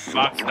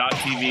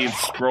jackbox.tv and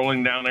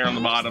scrolling down there on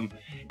the bottom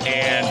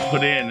and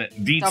put in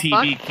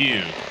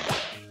DTBQ.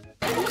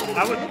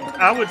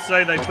 I would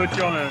say they put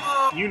you on a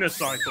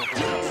unicycle.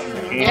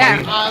 Yeah.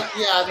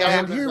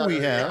 And here we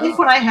I have. think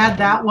when I had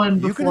that one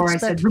You can before, I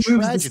expect said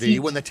removes the tragedy seat.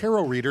 when the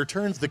tarot reader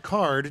turns the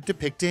card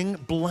depicting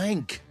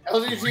blank.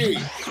 LGG.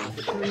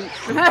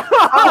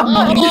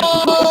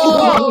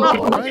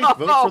 All right,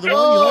 vote for the one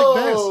you like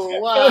best. Oh,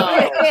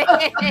 wow.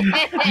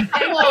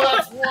 Oh,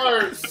 that's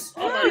worse.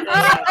 Oh, my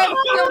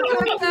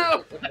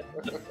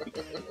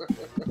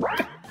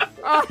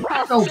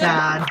God. So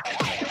bad.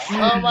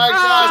 Oh, my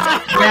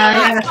God. Yeah, I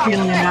had a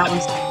feeling that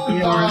was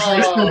yours.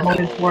 I still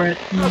voted for it.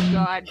 Oh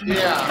god.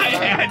 Yeah. I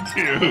had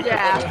to.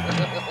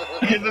 Yeah.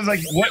 It was like,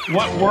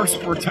 what works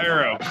for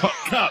tarot?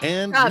 Cup.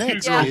 And Cup,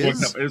 next yeah.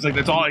 is. It was like,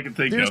 that's all I could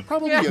think There's of.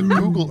 probably a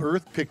Google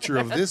Earth picture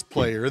of this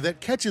player that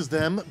catches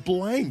them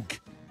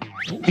blank.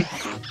 Oh,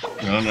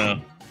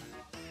 no.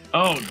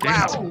 Oh,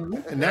 damn.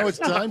 And now it's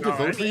time to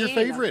vote for your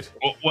favorite.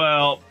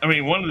 Well, I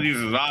mean, one of these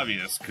is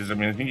obvious, because, I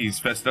mean, I think he's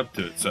fessed up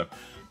to it, so.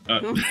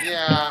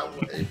 Yeah,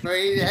 but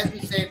he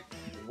hasn't said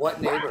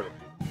what neighbor.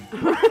 The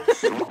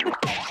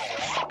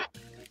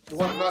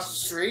one across the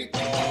street?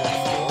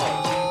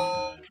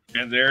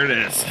 And there it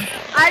is.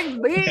 I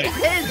beat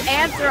his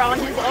answer on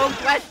his own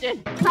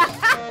question.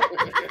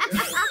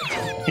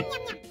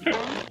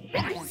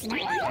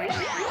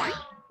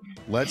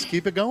 Let's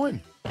keep it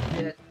going.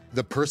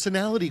 The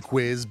personality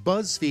quiz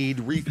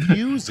BuzzFeed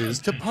refuses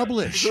to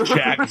publish.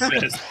 Jack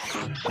says,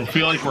 I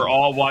feel like we're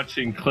all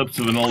watching clips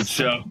of an old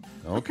show.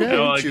 Okay,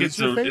 Well, it choose gets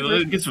your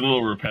favorite. it gets a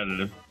little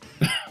repetitive.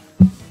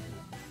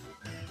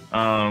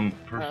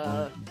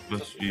 Personal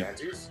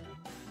BuzzFeed.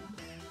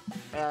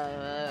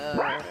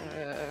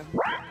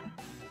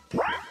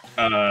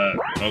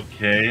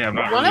 Okay, I'm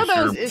not One really of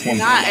those sure. is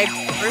not a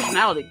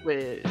personality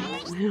quiz. I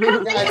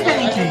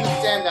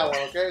understand that one,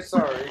 okay?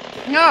 Sorry.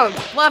 No,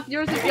 Fluff,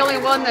 yours is the only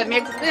one that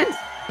makes sense.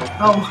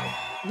 Oh,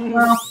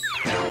 well.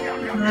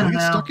 Did you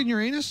get stuck in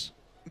your anus?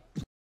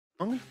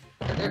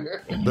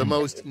 The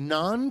most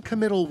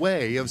non-committal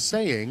way of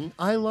saying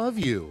I love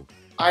you.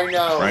 I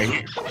know.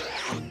 Right.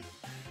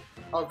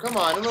 Oh, come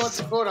on. I don't know what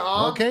to quote,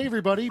 huh? Okay,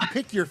 everybody,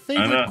 pick your know.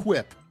 favorite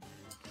quip.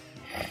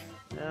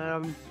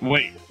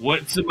 Wait,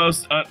 what's the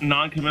most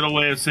non-committal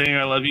way of saying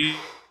I love you?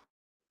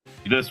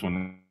 This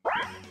one.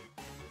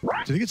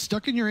 Did it get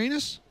stuck in your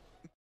anus?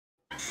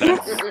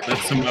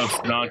 That's the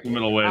most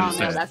non-committal way Oh to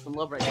say no, it. that's some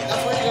love right there.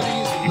 That's why you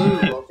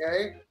gotta use lube,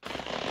 okay?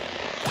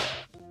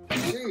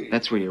 Gee.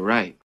 That's where you're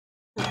right.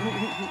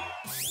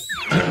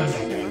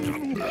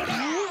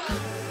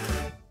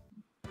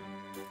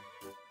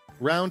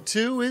 Round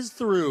 2 is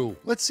through.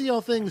 Let's see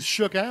how things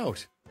shook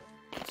out.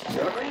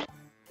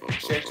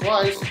 Shake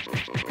twice.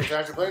 You're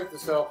trying to blame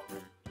yourself.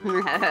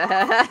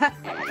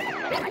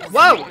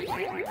 Whoa!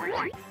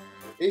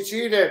 He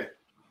cheated.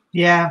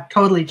 Yeah,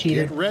 totally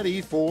cheated. Get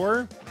ready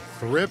for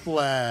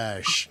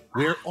Quiplash,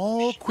 where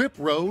all quip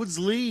roads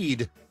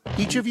lead.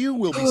 Each of you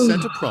will be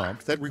sent a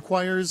prompt that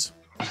requires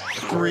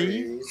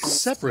 3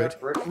 separate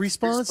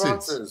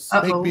responses.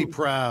 Make me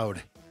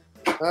proud.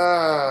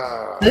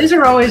 These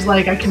are always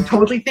like, I can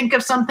totally think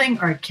of something,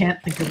 or I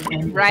can't think of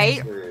anything.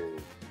 Right?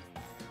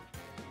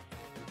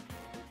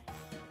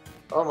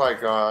 Oh my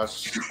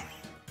gosh.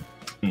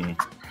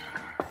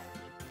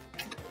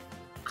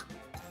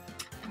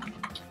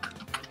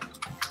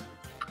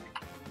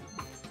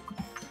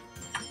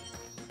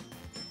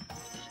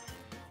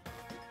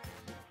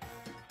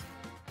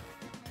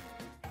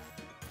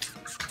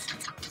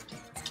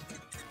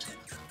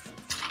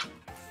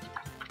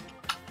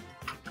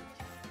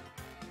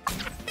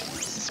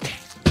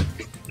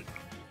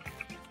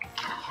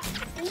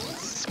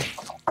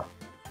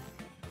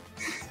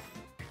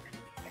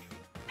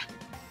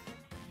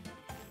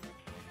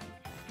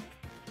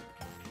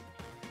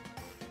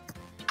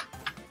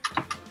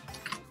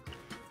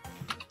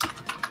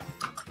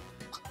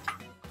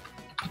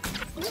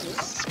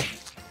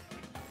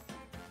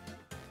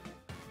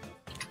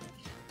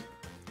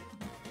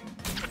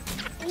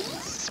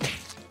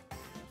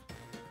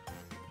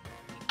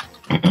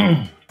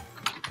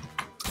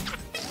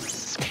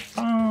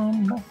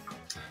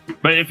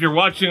 But if you're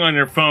watching on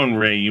your phone,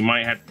 Ray, you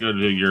might have to go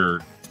to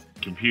your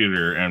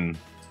computer and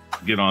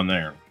get on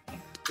there.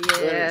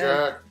 Hey,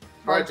 Jack.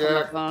 Bye,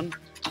 Jack. Phone.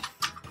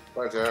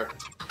 Bye, Jack.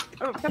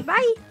 Oh,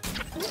 bye.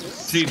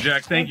 See,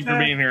 Jack, thank you for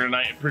being here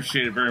tonight.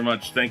 Appreciate it very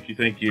much. Thank you,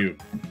 thank you.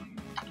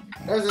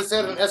 As I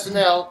said on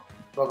SNL,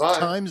 bye-bye.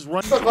 Time's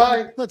running.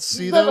 Bye-bye. Let's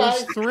see Bye-bye.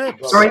 those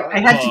thrips. Sorry, I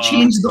had to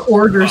change the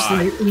order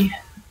slightly.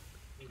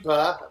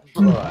 Bye-bye.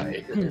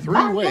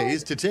 3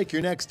 ways to take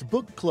your next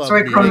book club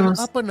Sorry, meeting Kronos.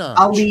 up a notch.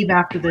 I'll leave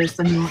after this,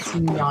 then you won't see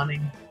me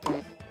yawning.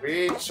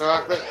 Read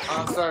chocolate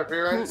on-star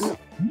appearance.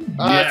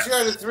 Yes. 2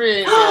 out of 3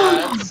 ain't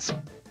bad.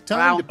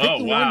 Time to pick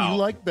the one you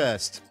like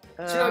best.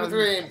 2 out of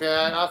 3 ain't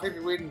bad. I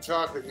think weed and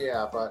chocolate,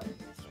 yeah, but...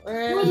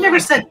 You never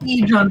set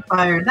Eve on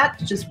fire.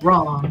 That's just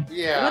wrong.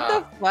 Yeah.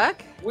 What the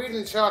fuck? Weed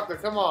and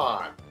chocolate, come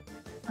on.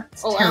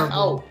 That's Oh,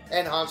 terrible.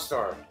 and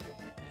HanStar.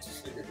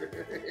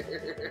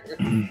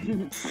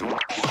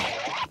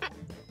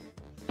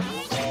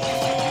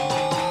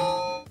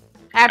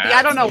 Happy,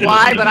 I don't know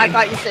why, but I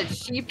thought you said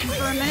sheep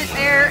for a minute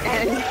there,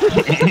 and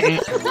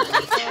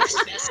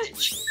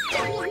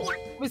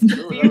was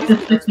confused.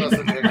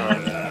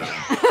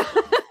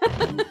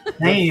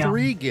 The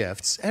 3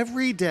 gifts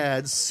every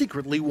dad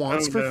secretly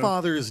wants for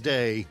Father's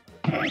Day.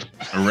 A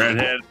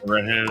redhead,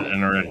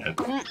 and a redhead.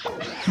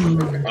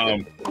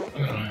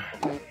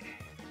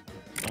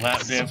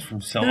 Lap dance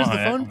from Selma. Here's the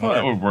fun part.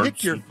 That would work.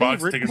 Pick your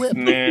Box favorite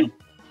tickets,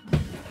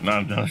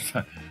 nah. No.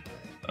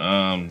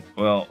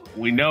 Well,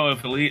 we know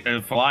if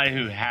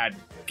Elihu had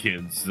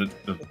kids, that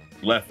the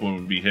left one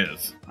would be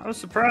his. I was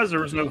surprised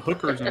there was no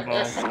hookers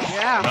involved.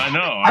 Yeah. I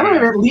know. I would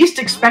have at least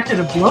expected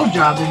a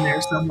blowjob in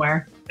there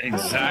somewhere.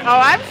 Exactly. Oh,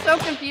 I'm so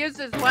confused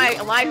as why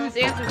Elihu's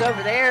answer's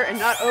over there and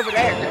not over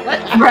there.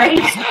 What? Right?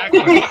 Got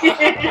the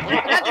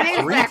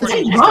names backwards.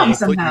 It's wrong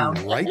somehow.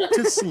 Put you right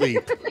to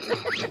sleep.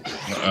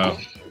 Uh-oh.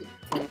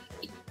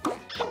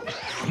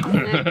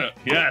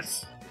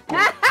 Yes.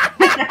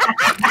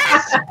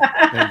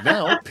 And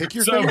now pick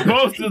your So favorite.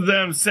 both of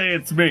them say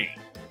it's me.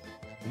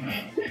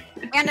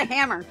 And a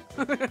hammer.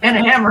 And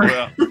a hammer.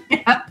 Well,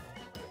 Yeah.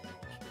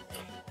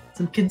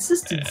 Some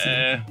consistency.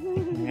 yeah.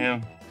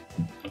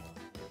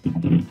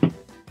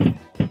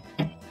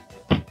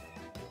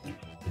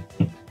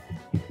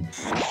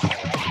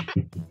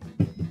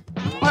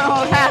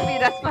 Oh, Happy,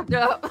 that's fucked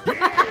up.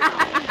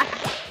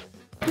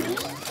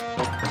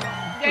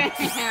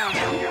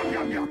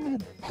 Damn.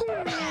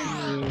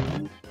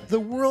 The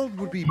world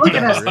would be Look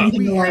at us better if we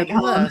thinking had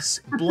like, less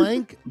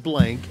blank,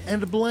 blank,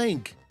 and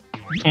blank.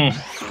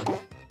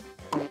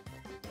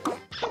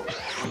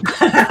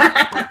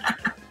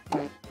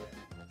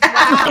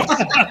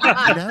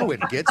 Now it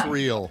gets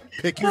real.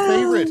 Pick your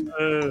favorite.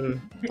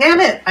 Damn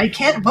it! I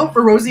can't vote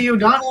for Rosie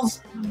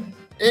O'Donnell's.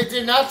 It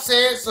did not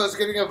say it, so it's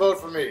getting a vote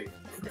for me.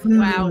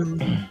 Wow.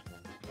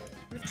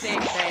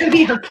 Same thing. Could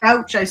be her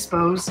couch, I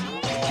suppose.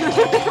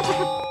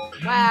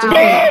 Wow.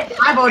 Okay,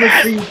 I voted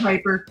for you,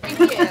 Piper. Thank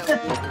you.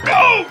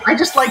 I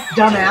just like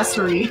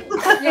dumbassery.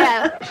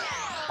 Yeah.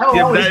 I will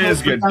Yeah, always that vote is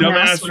for good.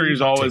 Dumbassery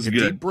is always Take a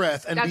good. deep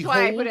breath and That's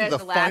why I behold put it as the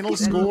the last final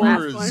and the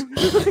last scores. one.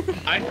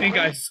 I think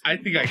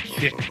I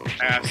kicked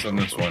ass on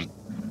this one.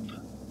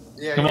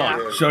 Yeah, Come you on,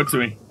 did. show it to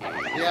me.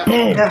 Yeah.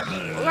 Boom.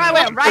 I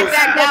went right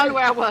back down to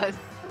where I was.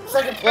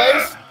 Second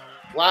place?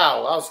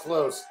 Wow, that was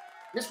close.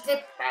 Missed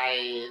it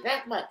by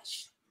that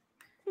much.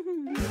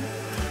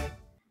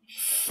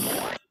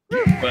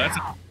 Well, that's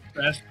the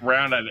best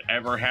round I've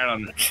ever had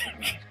on the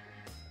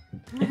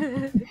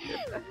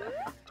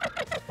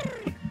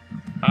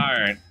All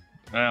right.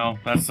 Well,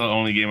 that's the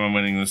only game I'm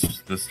winning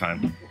this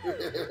time.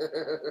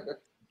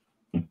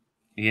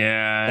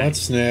 Yeah.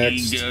 What's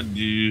next?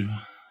 Right,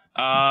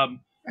 I'm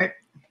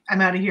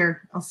out of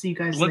here. I'll see you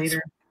guys Let's-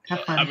 later.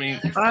 Have fun. I mean,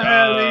 Yeah,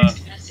 I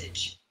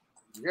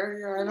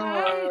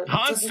know.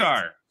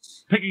 HanStar,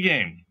 pick a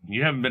game.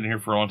 You haven't been here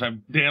for a long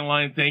time. Dan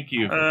Line, thank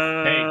you.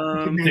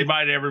 Hey, say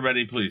bye to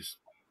everybody, please.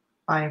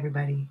 Bye,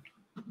 everybody.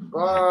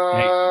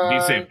 Hey, be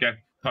safe, guy.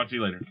 Talk to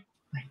you later.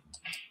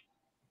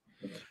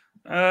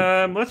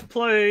 Let's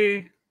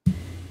play.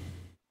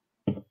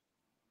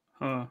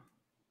 Joke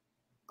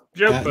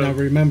Now boat.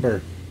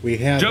 remember, we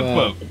have Joke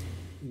boat.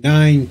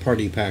 9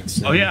 party packs.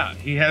 Now. Oh yeah,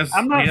 he has.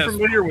 I'm not he has,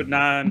 familiar with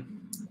 9.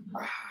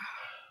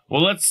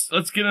 Well, let's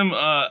get him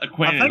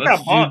acquainted. I think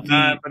Let's I bought do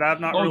 9, but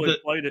I've not really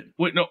played it.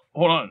 Wait, no,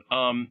 hold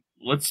on.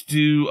 Let's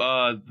do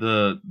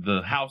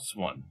the house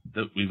one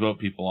that we vote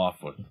people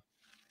off with.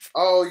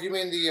 Oh, you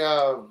mean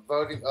the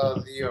voting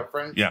the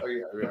friends? Yeah. Oh,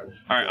 yeah.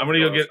 All right, I'm gonna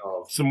go get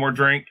some more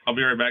drink. I'll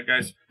be right back,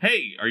 guys.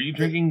 Hey, are you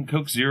drinking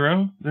Coke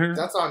Zero there?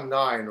 That's on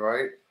 9,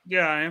 right?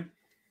 Yeah, I am.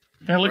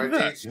 Yeah, look Right, at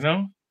that. Deej? You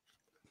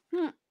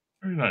know,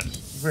 very nice,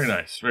 very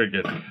nice, very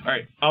good. All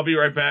right, I'll be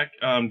right back.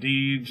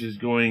 Deej is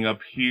going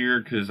up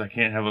here because I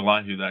can't have a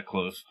Elihu that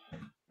close.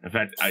 In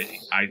fact,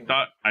 I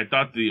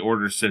thought the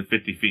order said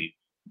 50 feet.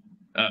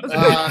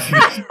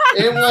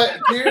 It was,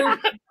 dude,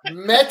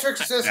 metric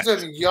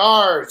system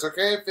yards,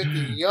 okay? 50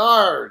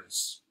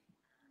 yards.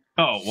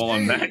 Oh, well,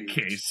 in that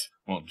case,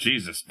 well,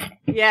 Jesus.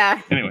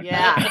 Yeah. Anyway.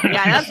 Yeah,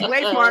 that's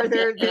way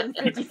farther than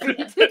 50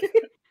 feet.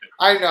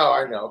 I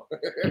know.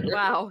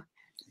 Wow.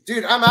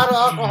 Dude, I'm out of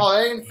alcohol.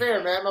 It ain't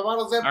fair, man. My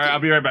bottle's empty. All right, I'll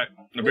be right back.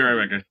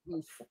 Guys.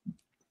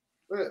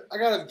 I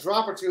got a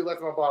drop or two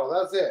left in my bottle.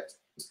 That's it.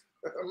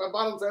 My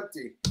bottle's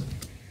empty.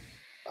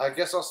 I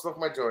guess I'll smoke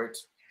my joint.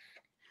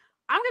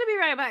 I'm gonna be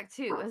right back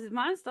too. Because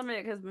my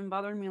stomach has been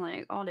bothering me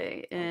like all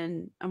day,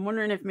 and I'm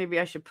wondering if maybe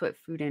I should put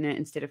food in it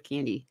instead of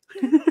candy.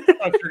 I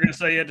thought you were gonna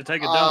say you had to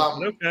take a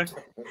dump. Okay.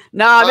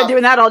 No, I've been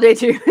doing that all day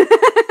too.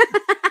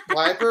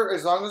 Piper,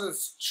 as long as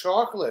it's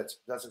chocolate,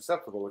 that's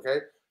acceptable,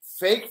 okay?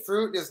 Fake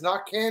fruit is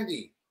not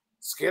candy.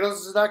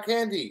 Skittles is not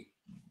candy.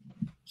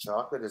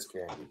 Chocolate is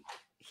candy.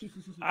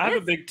 I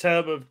have a big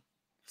tub of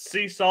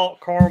sea salt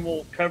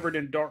caramel covered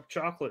in dark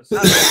chocolate.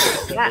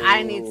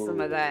 I need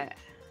some of that.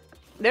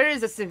 There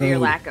is a severe Oh.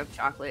 lack of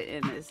chocolate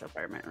in this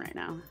apartment right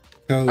now.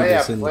 Code I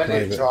have is in the plenty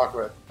of private.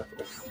 chocolate.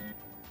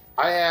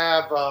 I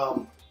have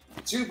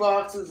 2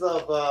 boxes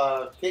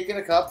of cake in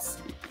the cups.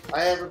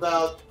 I have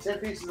about 10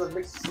 pieces of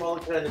mixed smaller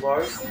candy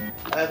bars.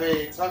 I have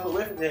a chocolate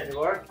wafer candy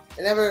bar.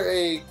 And I have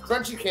a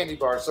crunchy candy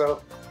bar.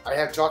 So I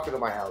have chocolate in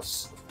my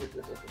house.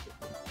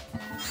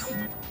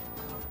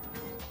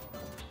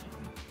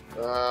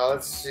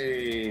 Let's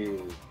see.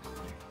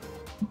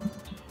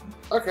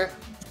 Okay.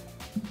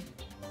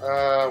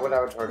 What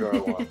avatar do I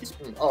want?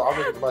 Oh, I'm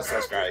gonna be the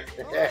mustache guy.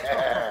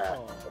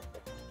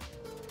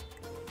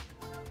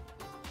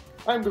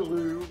 I'm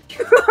blue.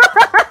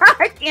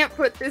 I can't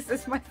put this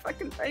as my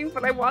fucking thing,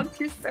 but I want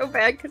to so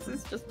bad because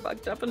it's just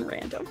fucked up and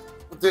random.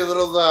 The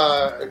little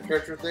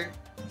character thing?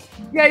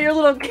 Yeah, your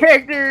little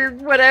character,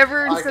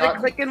 whatever, I instead got-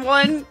 of clicking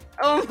one.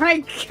 Oh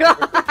my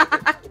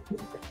god.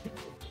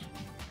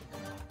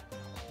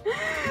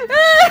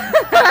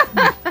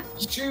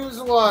 Choose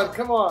one.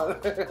 Come on.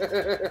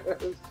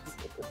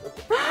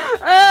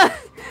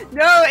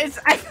 No, it's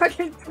I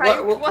fucking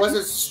typed What, one. was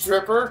it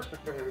stripper?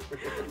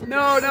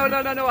 No.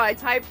 I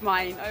typed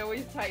mine. I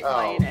always type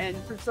mine, and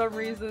for some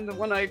reason, the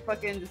one I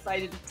fucking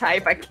decided to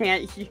type, I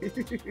can't use.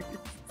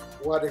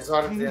 What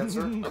exotic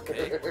dancer?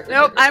 Okay.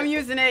 Nope, I'm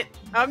using it.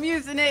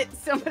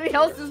 Somebody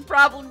else's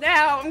problem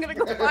now. I'm gonna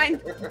go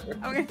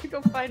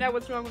find out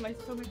what's wrong with my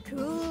stomach.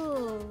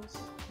 Cool.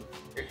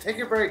 Take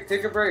a break,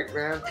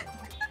 man.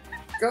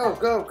 Go,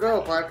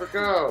 Piper,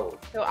 go.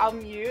 So I'll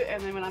mute,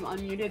 and then when I'm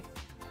unmuted.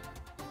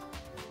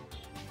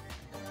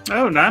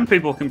 Oh, 9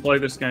 people can play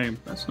this game.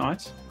 That's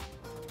nice.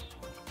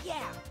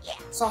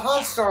 So,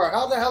 HanStar,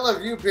 how the hell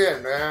have you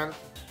been, man?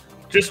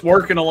 Just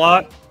working a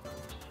lot.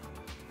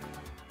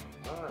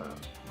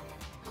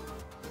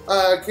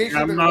 In case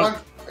you've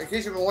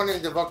been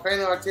wondering, the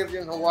volcano activity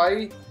in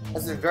Hawaii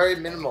has been very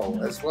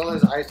minimal, as well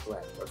as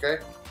Iceland, okay?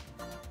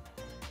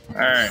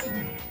 All right.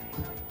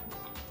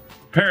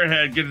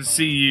 Parrothead, good to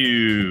see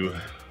you.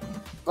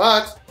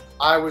 But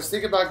I was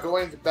thinking about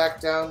going back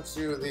down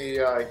to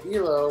the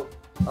Hilo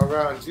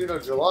around June or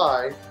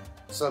July,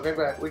 so maybe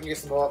we can get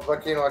some more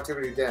volcano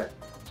activity then.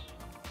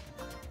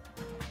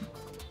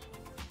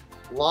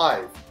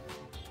 Live.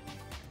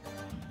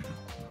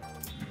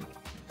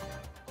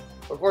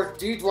 Of course,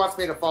 Deej wants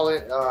me to fall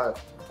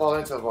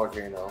into a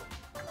volcano.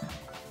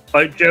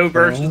 Like Joe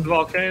versus the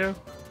volcano?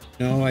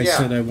 No, I Yeah.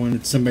 said I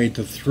wanted somebody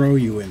to throw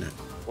you in it.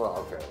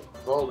 Well, okay.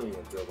 Throw me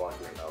into a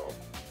volcano.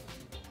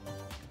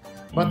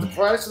 But the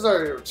prices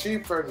are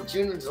cheap for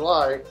June and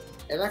July,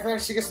 and I can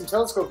actually get some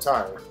telescope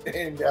time in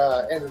end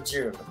of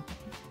June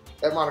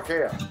at Mauna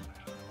Kea.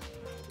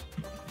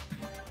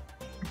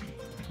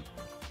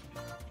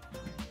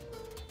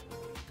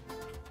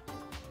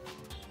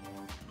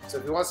 So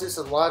if you want to see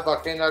some live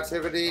volcano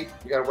activity,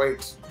 you gotta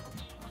wait.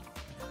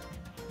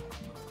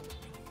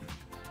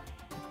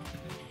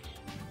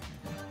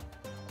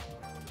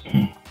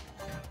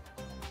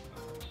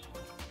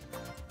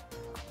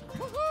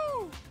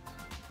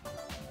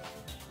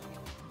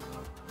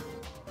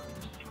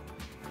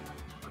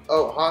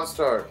 Oh,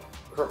 HanStar.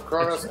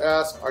 Kronos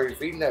asks, "Are you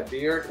feeding that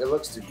beard? It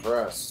looks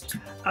depressed."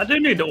 I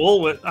do need to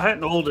oil it. I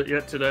hadn't oiled it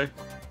yet today.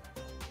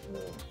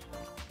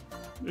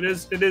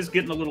 It is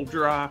getting a little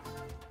dry.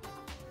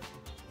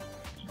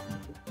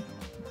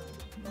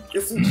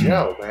 Get some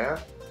gel, man.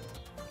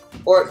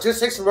 Or just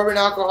take some rubbing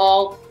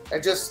alcohol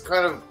and just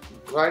kind of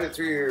glide it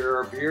through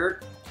your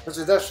beard, because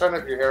it does shine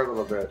up your hair a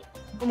little bit.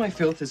 All my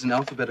filth is in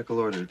alphabetical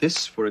order.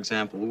 This, for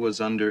example,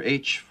 was under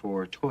H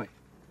for toy.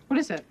 What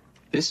is it?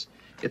 This,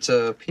 it's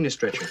a penis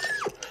stretcher.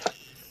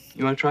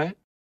 You want to try it?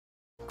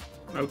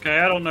 Okay,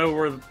 I don't know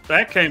where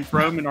that came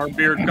from in our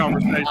beard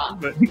conversation,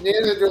 but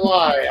Neither do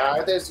I.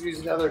 I just use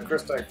another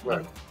crystal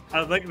flip.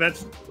 I think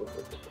that's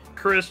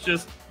Chris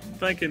just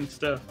thinking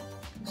stuff.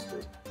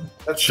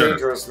 That's Sure.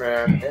 dangerous,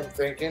 man. I'm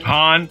thinking.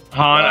 Han,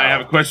 I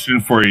have a question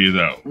for you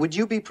though. Would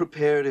you be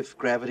prepared if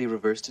gravity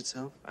reversed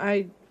itself?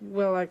 The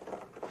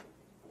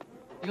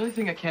only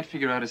thing I can't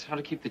figure out is how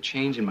to keep the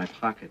change in my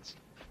pockets.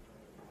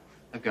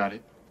 I've got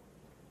it.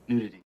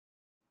 Nudity.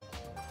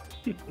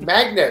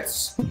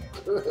 Magnets.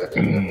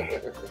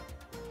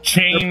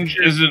 Change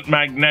isn't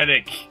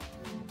magnetic,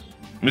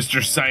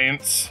 Mr.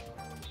 Science.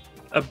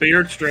 A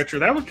beard stretcher,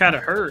 that would kind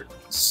of hurt.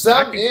 Some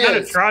I could kind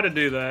of is. try to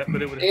do that,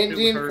 but it would.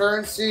 Indian hurt.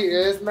 currency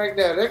is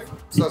magnetic,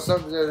 so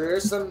there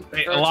is some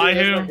Hey, currency that's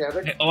Elihu.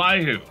 magnetic. Hey,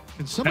 Elihu.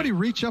 Can somebody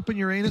reach up in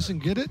your anus and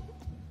get it?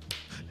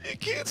 You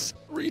can't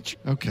reach.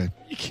 Okay.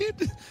 You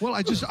can't. Well,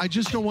 I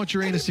just don't want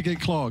your anus to get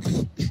clogged,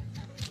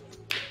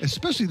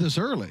 especially this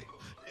early.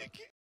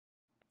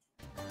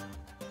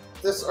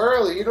 This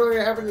early, you don't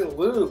even have any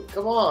lube.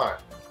 Come on.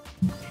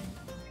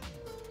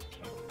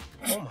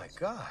 Oh my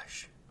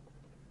gosh.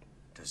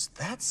 Does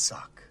that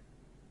suck?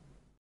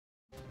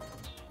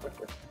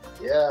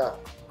 Yeah.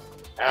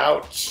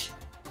 Ouch.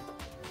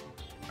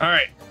 All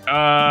right.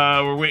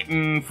 We're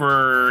waiting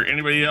for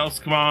anybody else.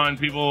 Come on,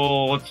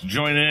 people. Let's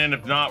join in.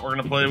 If not, we're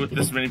gonna play with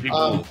this many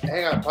people.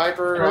 Hang on,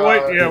 Piper.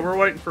 We're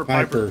waiting for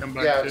Piper to come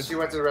back. Yeah, too. she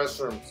went to the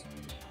restrooms.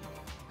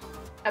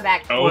 I'm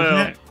back. Oh,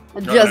 well, I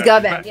just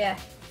got back. Yeah.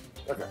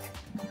 Okay.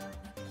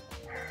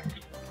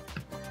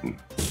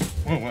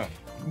 Oh wow.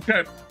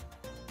 Okay.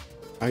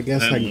 I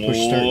guess Then I can push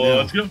start now.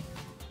 let's go.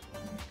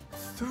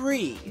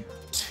 3,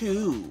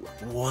 2,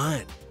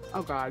 1.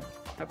 Oh God.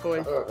 That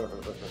boy.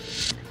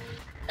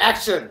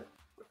 Action.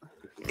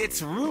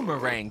 It's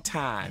Roomerang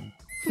time,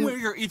 where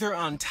you're either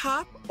on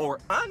top or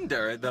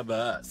under the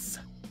bus.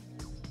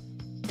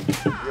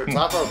 You're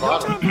top or No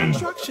bottom. time for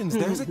instructions.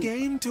 There's a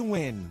game to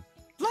win.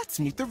 Let's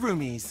meet the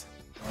roomies.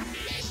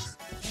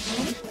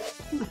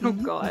 Oh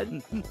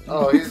God.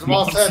 Oh, he's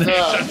all set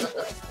up.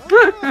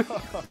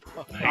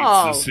 Hates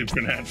the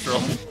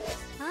supernatural.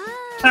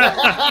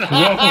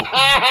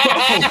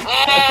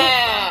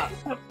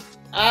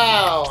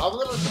 Ow! I'm a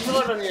little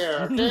short on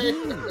here, okay?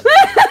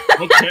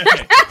 Okay.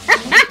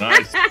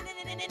 Nice.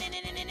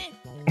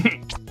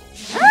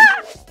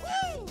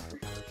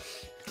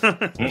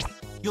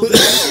 You'll be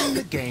entering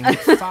the game with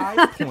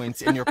 5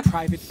 points in your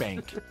private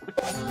bank.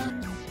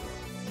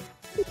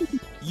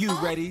 You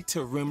ready to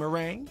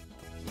Roomerang?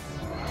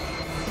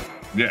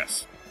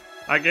 Yes.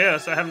 I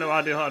guess I have no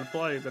idea how to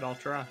play, but I'll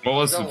try. Well,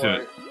 listen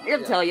to it.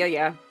 I'll tell you,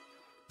 yeah.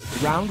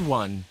 Round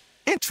 1.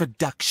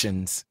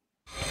 Introductions.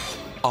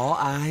 All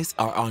eyes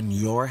are on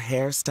your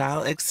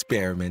hairstyle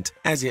experiment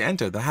as you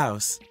enter the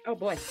house. Oh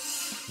boy.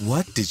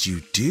 What did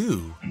you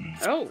do?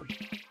 Oh.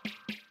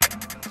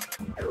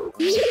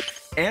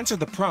 Answer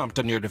the prompt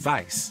on your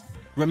device.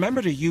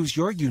 Remember to use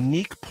your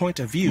unique point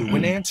of view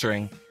when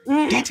answering.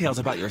 Details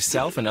about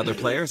yourself and other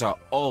players are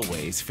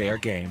always fair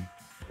game.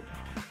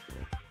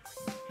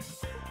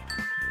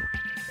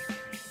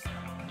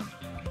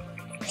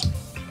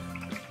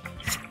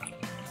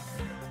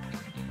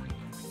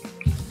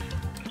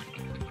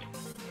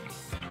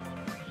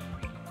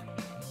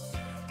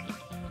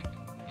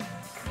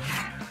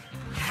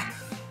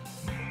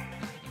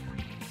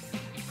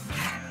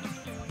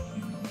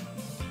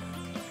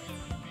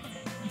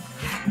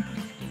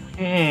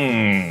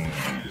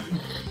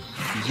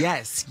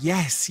 Yes,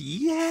 yes,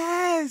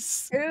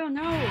 yes. Oh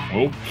no.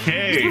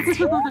 Okay.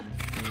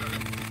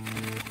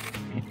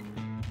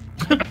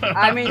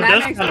 I mean, It that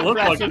does makes kind of look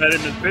like impression. that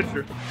in this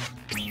picture.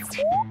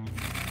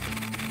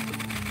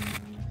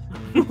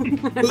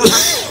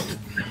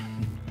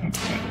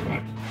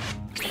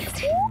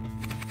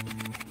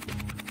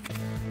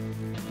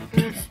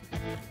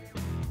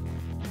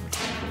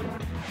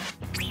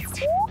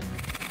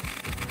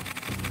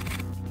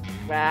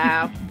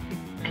 Wow.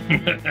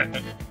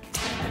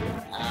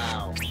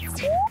 Ow.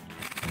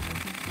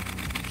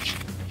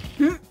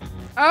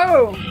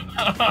 Oh.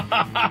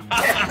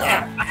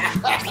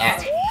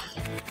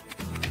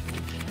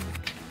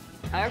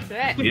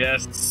 Okay.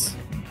 Yes.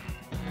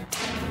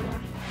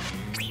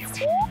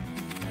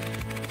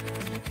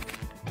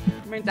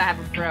 Means I have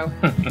a pro.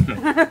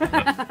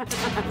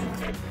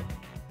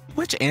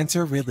 Which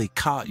answer really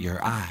caught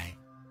your eye?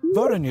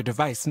 Vote on your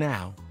device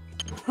now.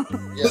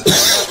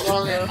 Yes,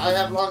 I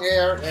have long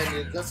hair, and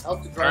it just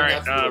helps to All dry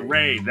right, naturally.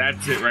 Ray,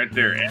 that's it right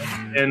there.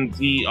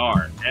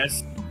 SNDR.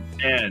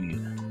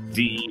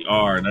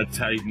 SNDR. That's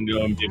how you can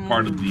go and be a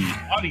part of the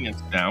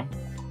audience now.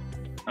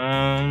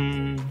 I'll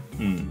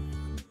use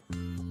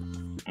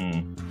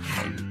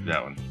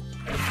that one.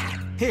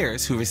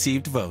 Here's who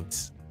received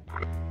votes.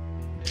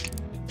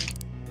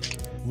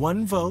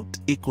 1 vote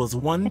equals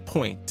 1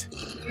 point.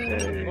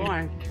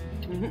 Boy.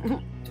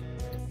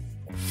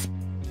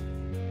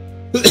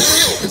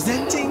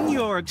 Presenting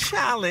your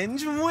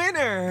challenge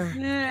winner. The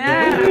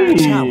winner of the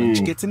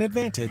challenge gets an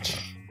advantage.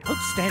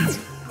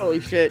 Outstanding. Holy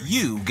shit.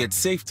 You get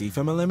safety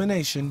from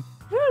elimination.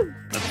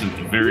 That's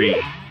a very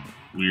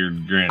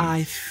weird grin.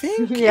 I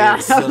think Yeah,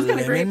 it's that was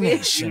kinda creepy.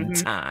 elimination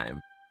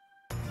time.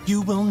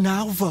 You will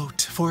now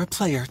vote for a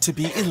player to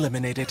be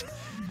eliminated.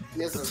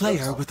 The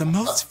player with the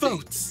most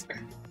votes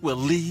will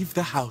leave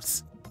the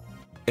house.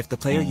 If the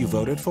player you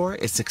voted for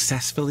is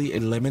successfully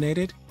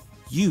eliminated,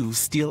 you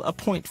steal a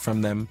point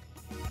from them.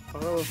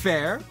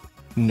 Fair?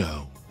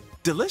 No.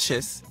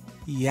 Delicious?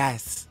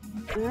 Yes.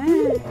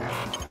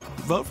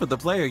 Vote for the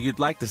player you'd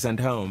like to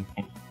send home.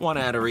 Want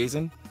to add a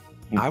reason?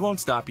 I won't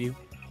stop you.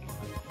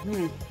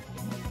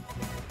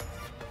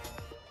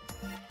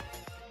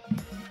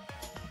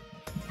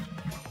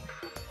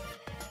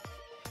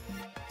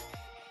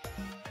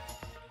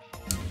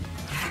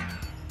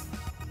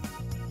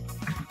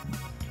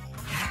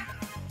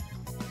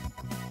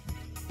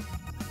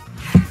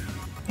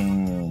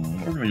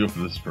 We're gonna go for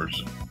this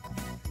person.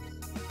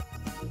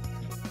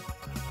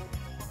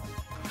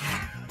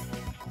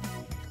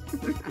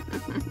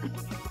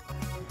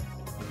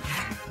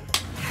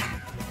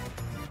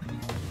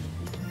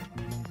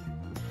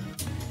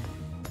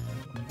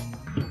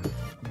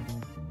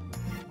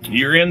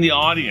 You're in the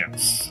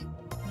audience,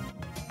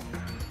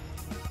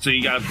 so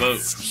you gotta vote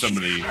for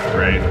somebody,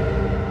 right?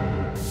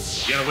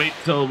 You gotta wait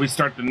till we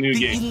start the new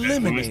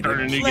game. When we start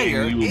a new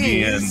game, we will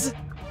be in.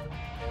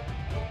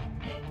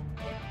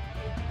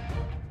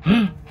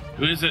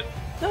 Who is it?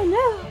 Oh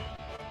no!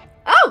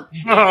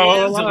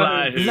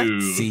 Oh!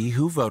 Let's see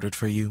who voted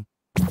for you.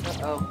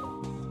 Uh-oh.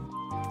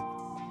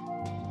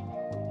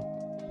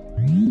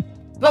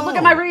 But look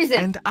at my reason.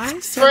 And I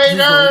said you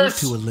voted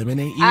to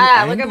eliminate you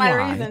and look at my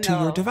lie reason, to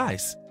your though.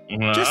 device.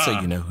 Just so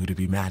you know who to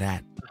be mad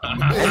at.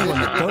 Anyone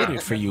that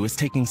voted for you is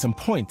taking some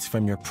points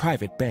from your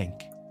private bank.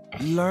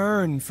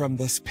 Learn from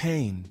this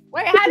pain.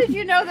 Wait, how did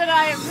you know that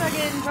I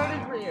fucking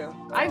voted for you?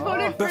 I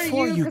voted for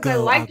Before you you because I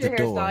go liked out your the hairstyle.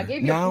 door, I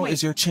gave you a now point.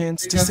 is your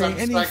chance to Because say I'm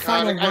any psychotic,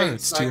 final I mean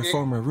words to your psychic.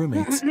 former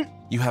roommates.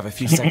 You have a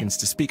few seconds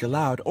to speak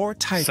aloud or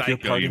type your Psycho, you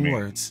parting mean.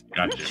 words.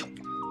 Gotcha.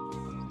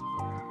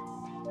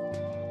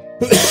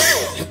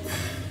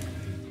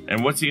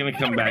 And what's he gonna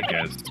come back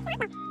as?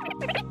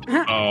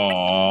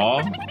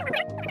 Aww.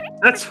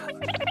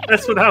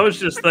 That's what I was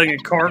just thinking,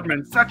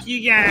 Cartman. Fuck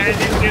you guys.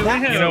 You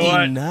know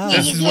what?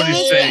 This is what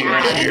he's saying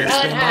right here.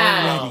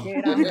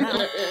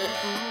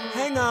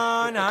 Hang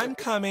on, I'm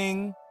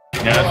coming.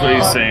 Yeah, that's what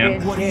he's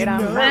saying. What do you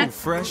know?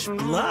 Fresh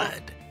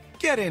blood.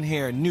 Get in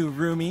here, new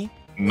roomie.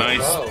 Nice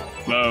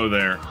bow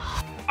there.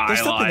 There's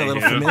I something lie. a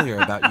little familiar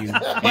about you. You've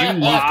got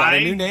lie? a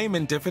new name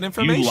and different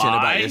information lie?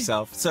 about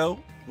yourself. So,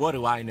 what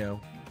do I know?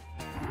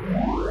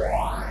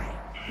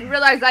 You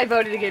realize I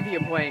voted to give you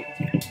a point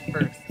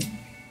first.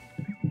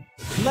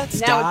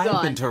 Let's Now it's dive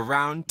gone. into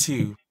round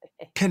 2.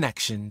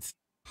 Connections.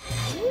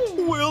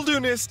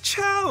 Wilderness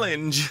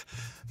Challenge.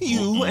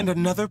 You and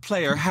another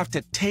player have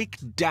to take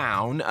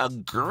down a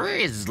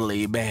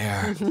grizzly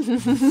bear.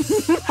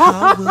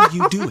 How will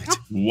you do it?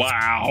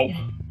 Wow.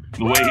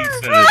 The way he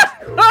said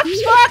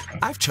it.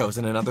 I've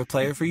chosen another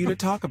player for you to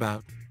talk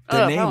about. Oh,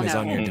 The name hell is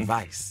no. on your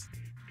device.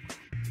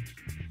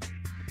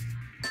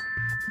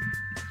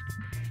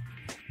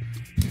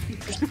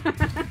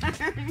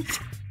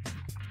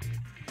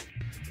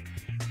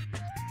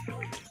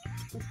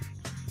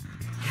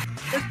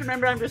 Just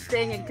remember, I'm just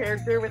staying in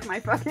character with my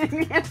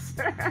fucking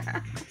answer.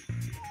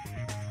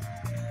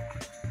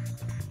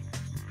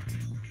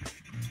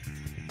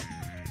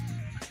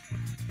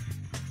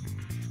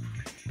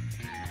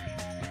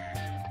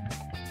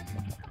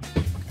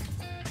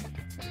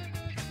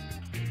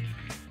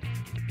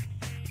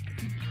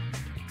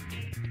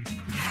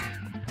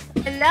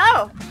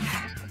 Hello.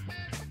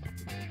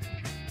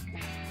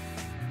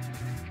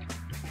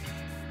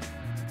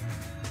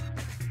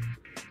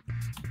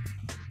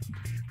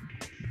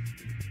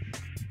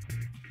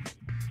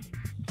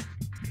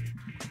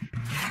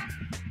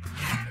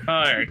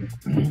 Alright,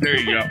 there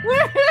you go.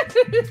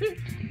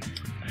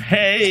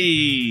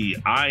 Hey,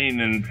 Ein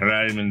and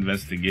Prime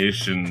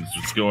Investigations.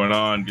 What's going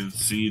on? Good to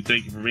see you.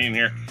 Thank you for being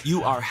here.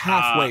 You are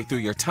halfway through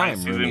your I time,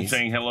 see them roomies.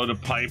 saying hello to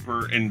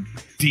Piper and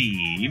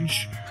Deej.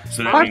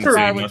 So that Piper, means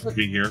they must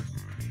be here.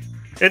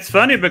 It's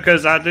funny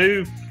because I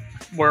do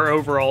wear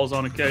overalls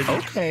on occasion.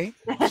 Okay,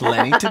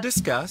 plenty to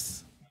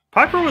discuss.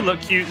 Piper would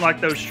look cute in like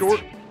those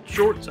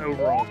shorts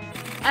overalls.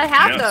 I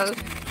have Yeah. those.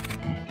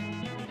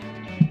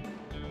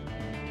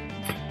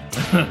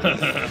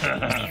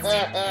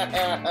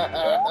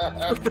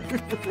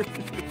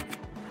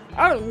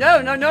 Oh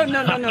no.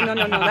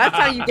 That's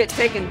how you get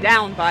taken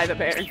down by the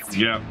bear.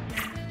 Yeah.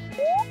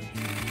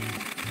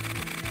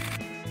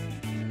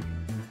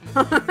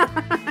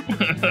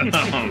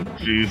 Oh,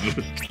 Jesus.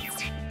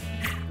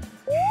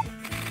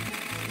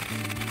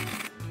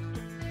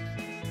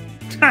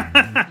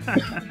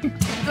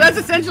 So that's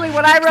essentially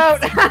what I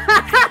wrote.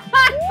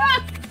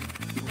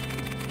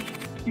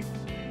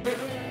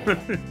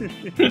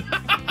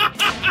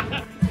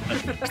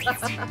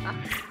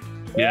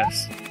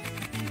 Yes.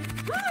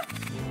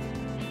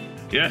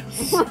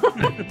 Yes.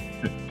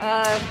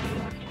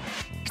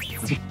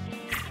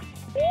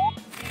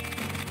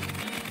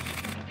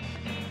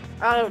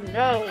 Oh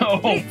no.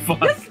 Oh, fuck.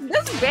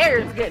 This bear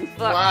is getting fucked.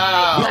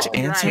 Wow. Which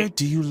answer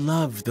do you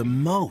love the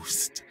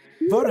most?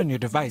 Vote on your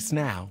device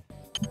now.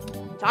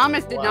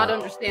 Thomas did not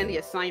understand the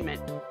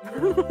assignment.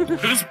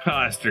 Who's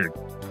plastered?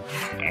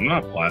 I'm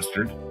not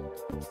plastered.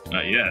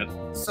 Not yet.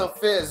 So,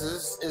 Fizz,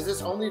 is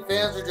this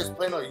OnlyFans or just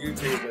playing on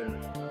YouTube and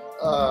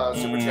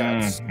Super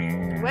Chats?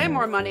 Way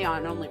more money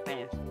on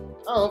OnlyFans.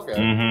 Oh, okay.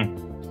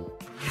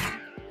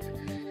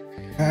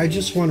 I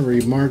just want to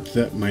remark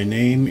that my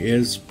name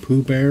is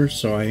Pooh Bear,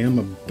 so I am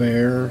a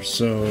bear,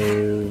 so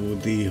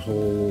the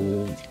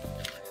whole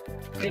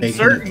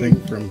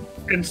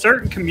In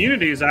certain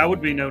communities, I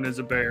would be known as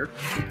a bear.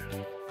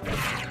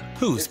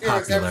 Who's If you're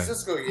in San popular?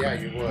 Francisco, yeah,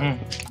 you would.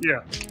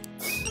 Yeah.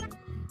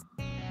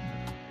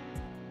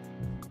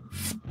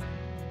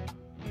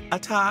 A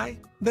tie?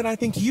 Then I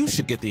think you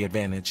should get the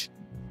advantage.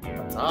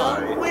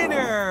 The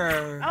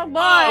winner! Oh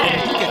boy!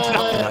 If you get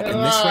top nut in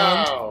this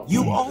round,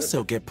 you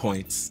also get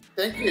points.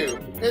 Thank you.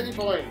 50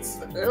 points.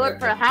 Look,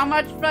 for how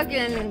much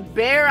fucking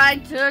bear I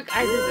took,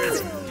 I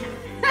deserve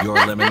it. Your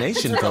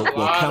elimination vote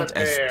will count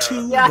as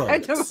 2 Yeah, votes. I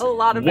took a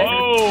lot of bear.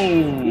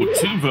 Whoa!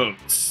 2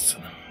 votes.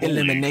 Holy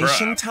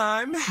Elimination crap.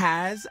 time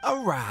has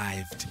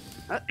arrived.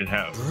 It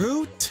has.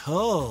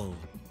 Brutal.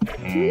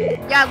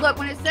 Yeah, look,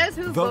 when it says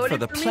who Vote voted for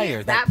the me,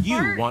 player that you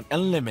part want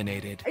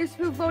eliminated. is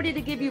who voted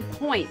to give you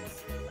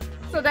points.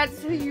 So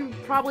that's who you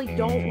probably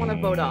don't want to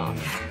vote off.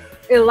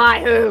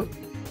 Elihu.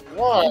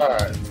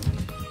 What?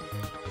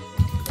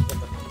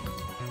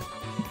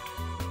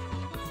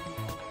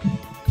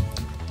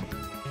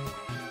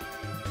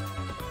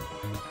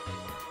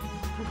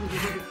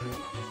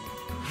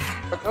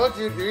 I told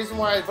you the reason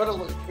why I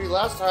voted for you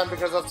last time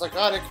because I'm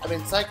psychotic. I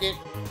mean psychic.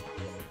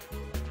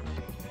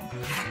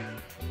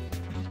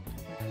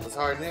 That's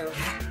how I knew.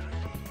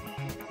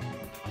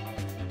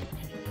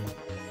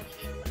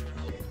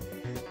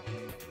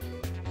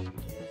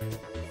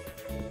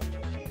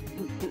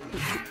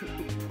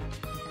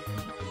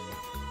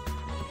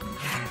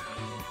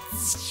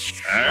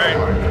 Alright.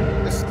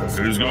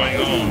 Who's going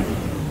home?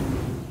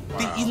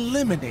 The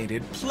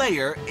eliminated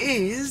player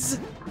is...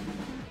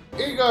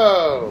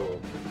 Ego!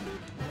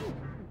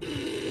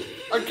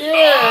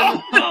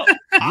 Again!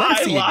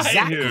 Let's see lied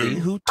exactly to.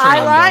 who turned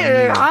I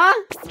lied, on huh?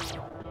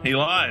 He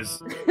lies.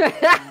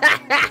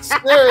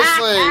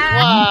 Seriously,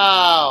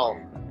 wow!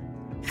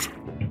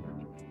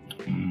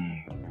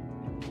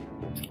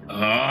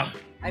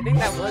 I think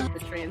that was the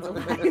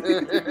translation.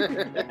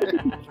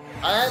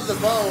 I had the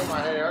bow in my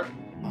hair.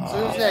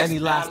 So who's next? Any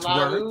last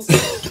Lalu? words?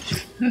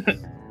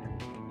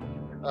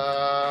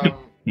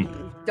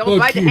 Don't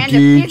bite the you, hand of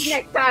Gooch. kids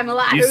next time,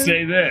 Elihu. You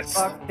say this.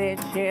 Fuck this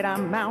shit,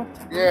 I'm out.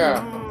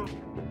 Yeah.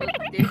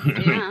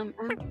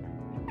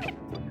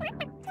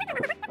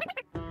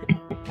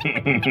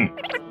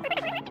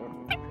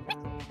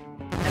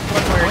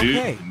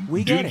 Okay,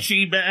 we get it.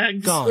 Gucci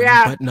bags. Gone,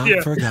 Yeah. but not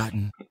Yeah.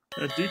 forgotten.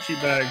 A Gucci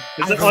bag.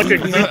 Is I it like a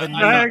believe we have a Gucci new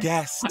bag?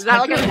 guest. Is that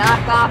like a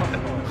knockoff?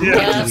 Who Yeah. do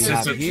Yes, we it's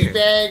have a here?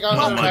 bag on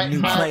Welcome, the right, new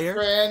my player.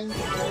 friend.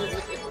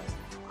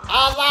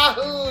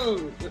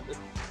 Allahu!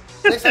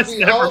 Next time It's be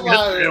never been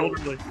Allahu.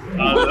 elderly.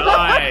 A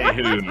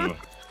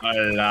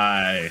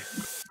lie.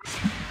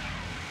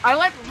 I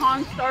like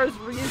HanStar's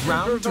reason for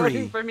Round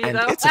voting 3, for me, and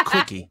though. it's a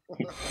quickie.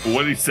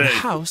 What did he say? The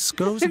house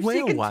goes If she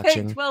whale can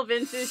watching. take 12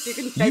 inches, she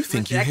can take You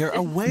think you hear a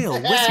projection. whale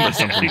whisper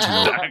something to you.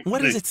 Exactly.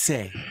 What does it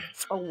say?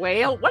 A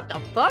whale? What the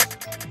fuck?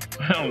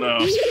 I don't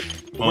know.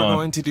 We're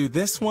going to do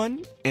this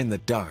one in the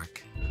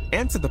dark.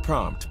 Answer the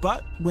prompt,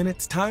 but when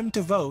it's time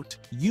to vote,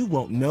 you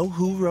won't know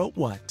who wrote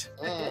what.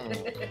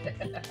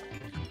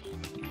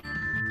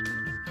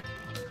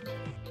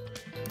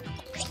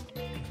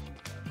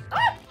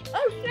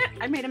 Oh shit!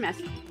 I made a mess.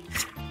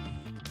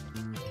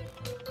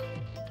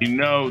 You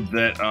know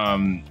that,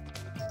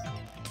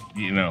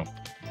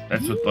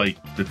 that's what, like,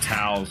 the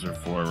towels are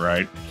for,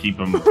 right? Keep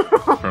them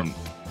from...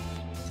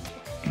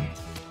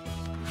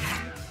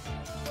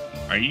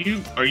 Are you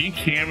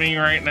camming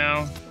right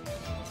now?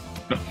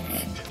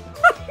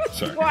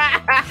 Sorry.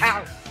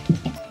 Wow!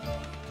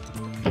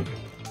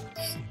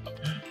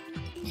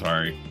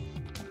 Sorry.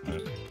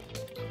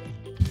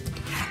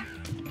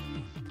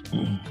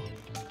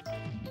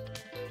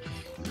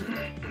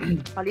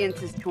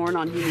 Audience is torn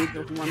on who needs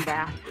a warm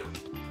bath.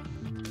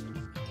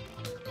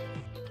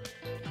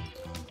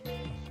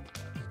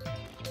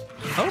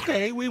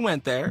 Okay, we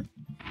went there.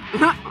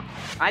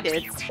 I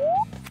did.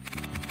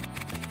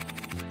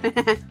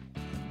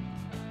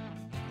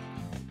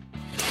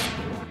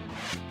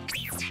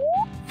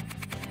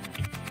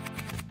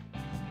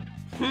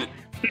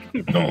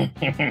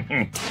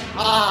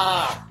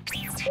 Ah!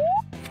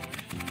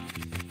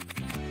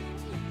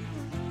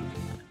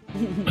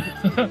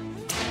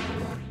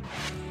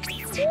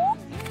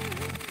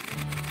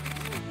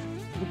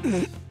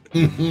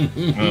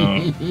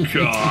 Oh,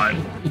 God.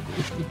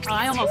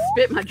 I almost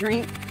spit my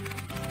drink.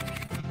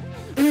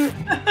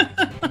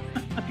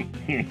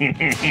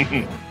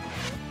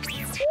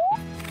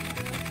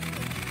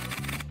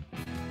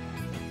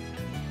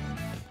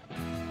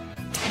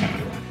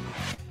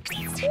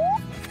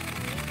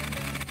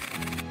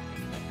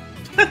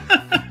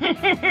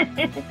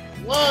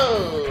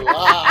 Whoa!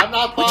 I'm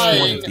not Which buying.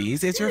 one of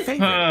these is your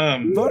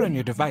favorite? Vote on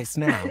your device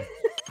now.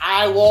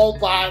 I won't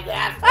buy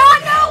that. Oh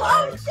no!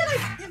 Oh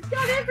shit! It's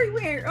got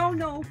everywhere. Oh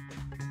no!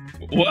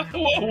 Whoa,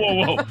 whoa,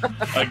 whoa,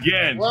 whoa.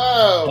 Again.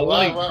 Whoa!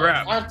 Holy whoa.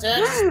 crap.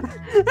 Context.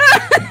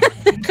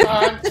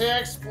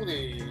 Context,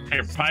 please.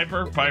 Hey,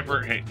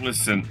 Piper, hey,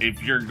 listen,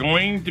 if you're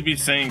going to be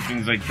saying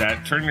things like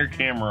that, turn your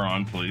camera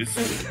on,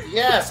 please.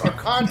 Yes, or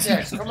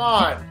context. Come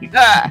on.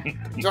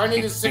 Do I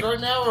need a cigarette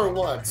now or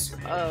what?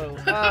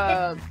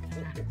 Oh,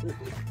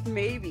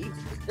 maybe.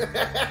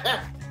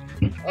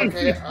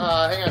 Okay, hang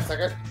on a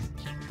second.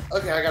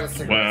 Okay, I got a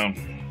cigarette.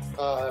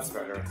 Wow. That's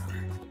better.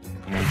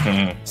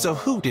 So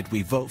who did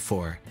we vote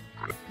for?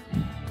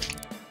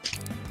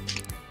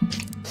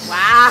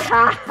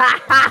 Wow!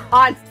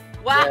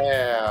 Wow!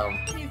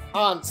 Damn.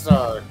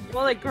 HanStar's.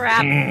 Holy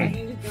crap! I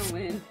need to go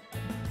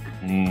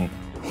in.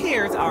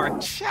 Here's our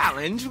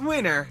challenge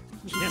winner.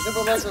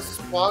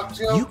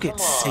 You get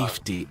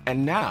safety,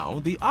 and now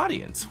the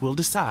audience will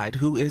decide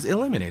who is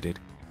eliminated.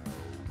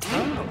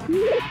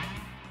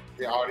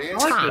 The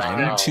audience?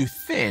 Time to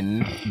thin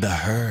the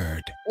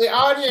herd. The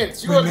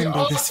audience! You are the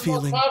Remember this most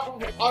feeling?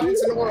 powerful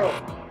audience in the world.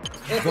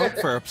 Vote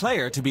for a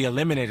player to be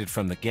eliminated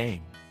from the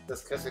game.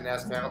 Does kissing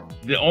ass count?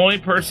 The only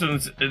person,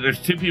 there's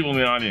two people in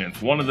the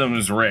audience. One of them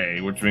is Ray,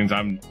 which means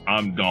I'm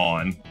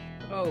gone.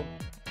 Oh.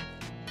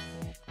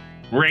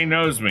 Ray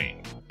knows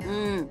me.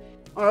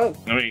 Oh.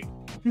 I mean,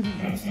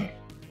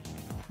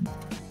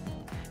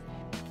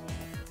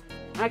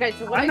 Okay,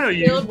 so what I know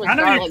you. spilled was I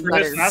know garlic you,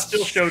 Chris, butter. and I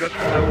still showed up to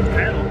that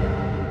panel.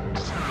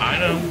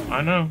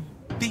 I know.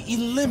 The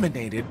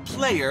eliminated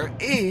player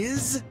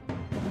is...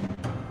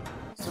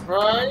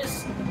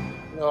 Surprise?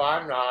 No,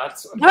 I'm not.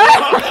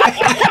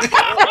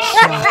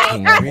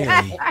 Shocking,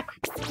 really.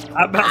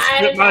 I about to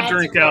spit my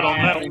drink out on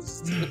that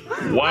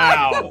one.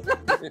 Wow.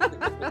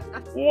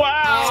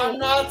 Wow. I'm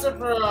not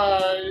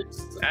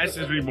surprised.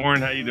 Ashes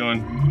Reborn, how you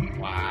doing?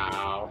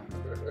 Wow.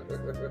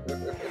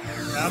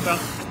 I'm about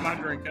to spit my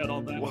drink out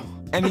on that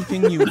one.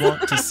 Anything you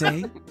want to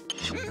say?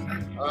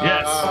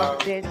 Yes.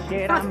 Fuck this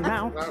shit, I'm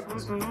out.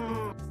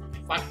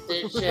 Fuck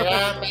this shit,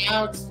 I'm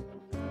out.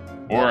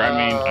 Or, I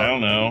mean, I don't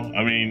know.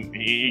 I mean,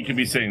 he could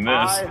be saying this.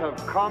 I have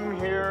come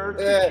here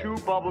to chew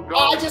bubble gum.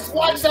 Oh, I just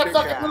watched that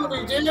fucking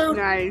movie, dude.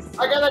 Nice.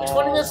 I got like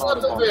 20 minutes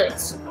left of it.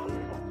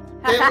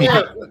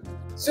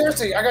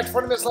 Seriously, I got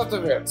 20 minutes left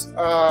of it.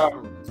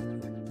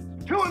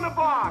 Two in the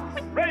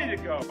box, ready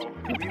to go.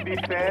 We be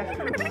fast,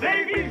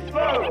 they be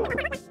slow.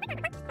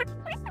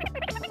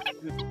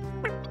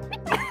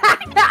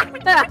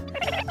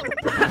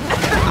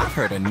 I've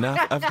heard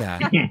enough of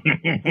that.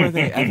 Were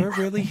they ever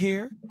really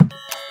here?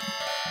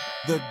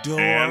 The door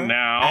And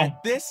now,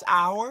 at this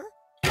hour?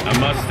 a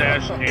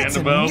mustache and It's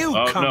a bow. a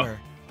newcomer.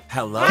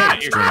 Hello, Hey,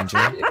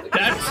 stranger.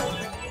 That's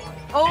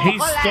Oh, he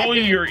hold stole on.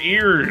 your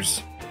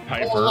ears,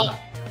 Piper.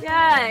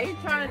 Yeah, he's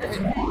trying to.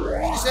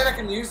 She said I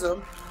can use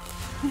them.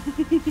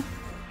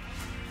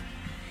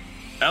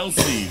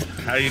 Elsie,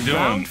 how you doing?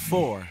 Round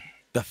 4,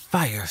 the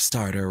fire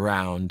starter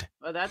round.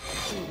 Well, that's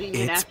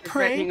convenient It's after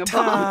threatening prank a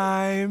bomb.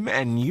 time,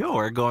 and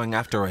you're going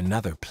after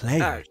another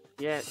player.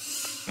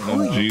 Yes.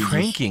 Who are you Jesus.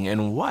 pranking,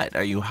 and what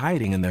are you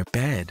hiding in their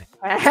bed?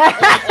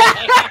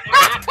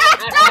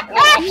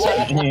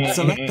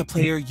 Select the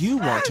player you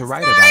want to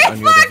write about on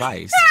your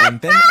device, and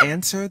then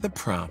answer the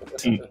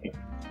prompt.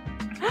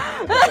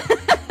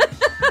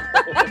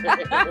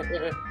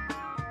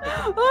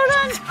 Hold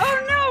on.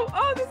 Oh no.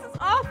 Oh, this is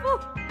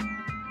awful.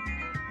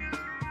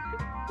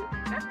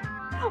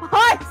 Oh,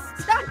 I'm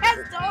stuck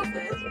as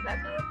dolphins.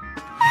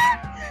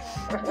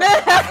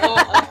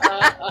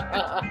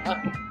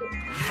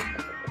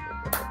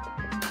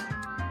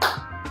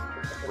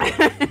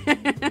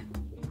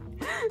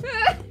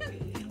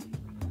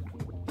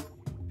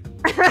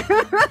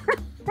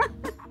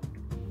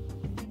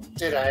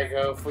 Did I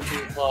go for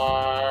too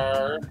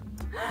far?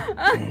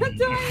 I'm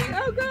dying.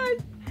 Oh god.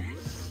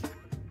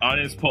 On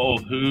his poll,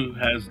 who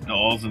has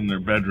dolls in their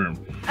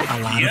bedroom? A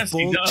lot Yes, of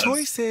he bold does.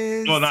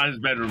 choices. Well, not his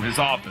bedroom, his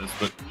office,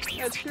 but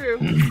That's true.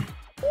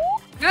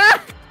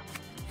 Ah!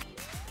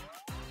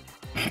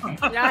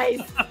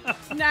 Nice.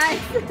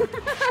 Nice.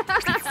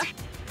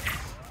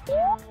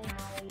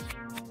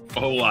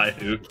 oh, I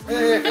who?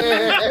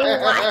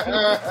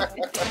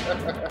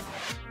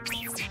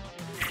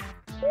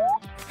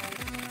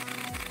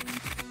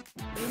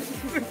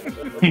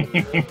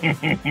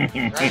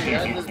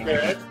 Right in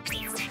bed.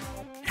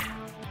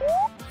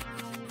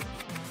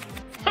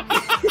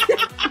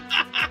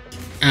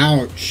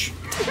 Ouch.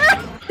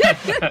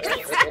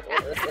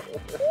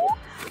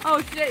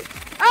 Oh shit.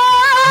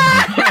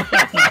 Ah!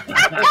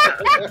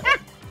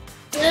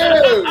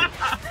 Dude!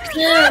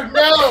 Dude,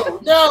 no!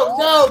 No,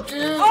 no,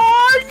 dude!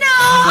 Oh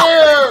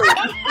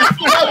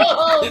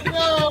Dude! No,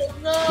 no,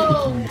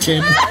 no!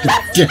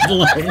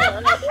 Didlow.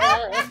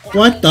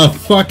 What the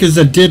fuck is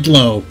a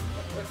didlow?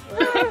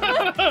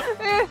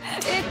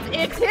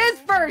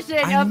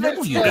 I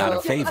know you got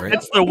a favorite.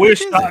 It's the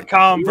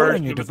Wish.com Go on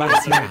version. your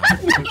device now.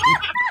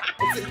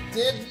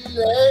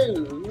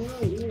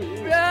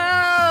 No,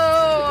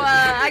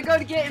 I go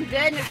to get in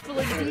bed and it's full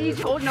of Deej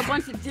holding a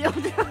bunch of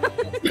dildos.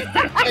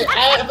 Hey,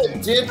 I have a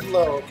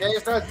Didlo, okay?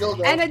 It's not a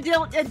dildo. And a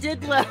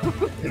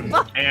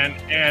Didlo.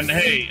 And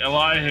hey,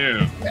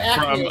 Elihu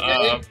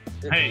from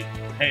hey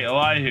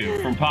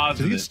Elihu from Did it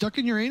Positive. get stuck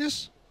in your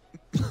anus?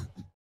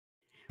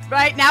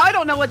 Right now, I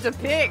don't know what to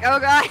pick. Oh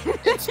god.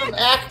 It's from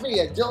Acme,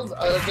 a dildo.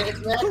 Okay, it's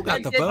an Acme.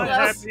 Got the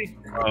Dildo.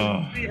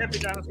 vote. Be happy,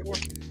 dinosaur.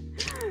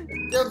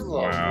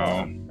 Dildo.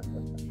 Wow.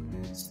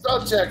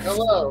 Spell check,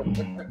 hello.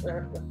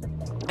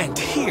 And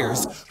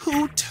here's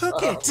who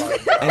took it. Oh,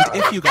 And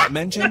if you got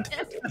mentioned,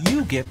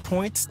 you get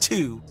points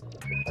too.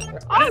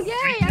 Oh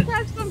yay! I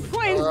got some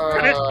points.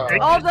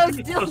 All those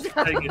dildos.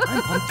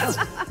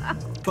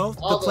 Both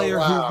the Oh, player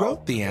wow. who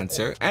wrote the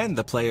answer and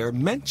the player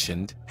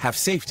mentioned have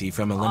safety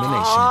from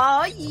elimination.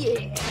 Oh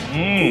yeah.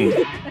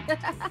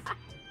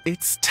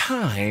 It's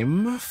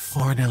time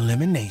for an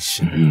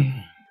elimination.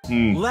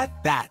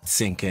 Let that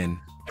sink in.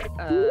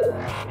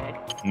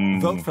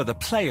 Vote for the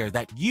player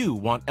that you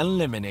want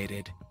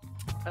eliminated.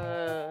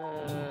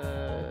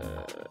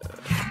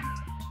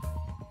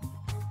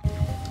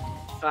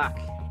 Fuck.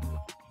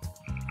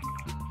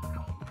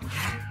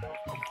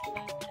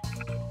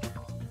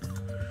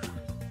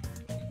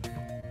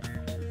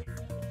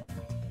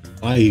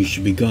 Why you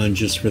should be gone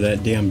just for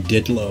that damn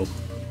Didlo.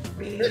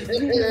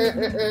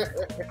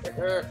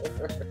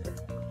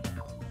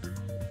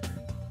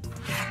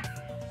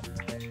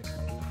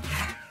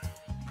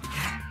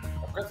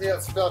 I'm going to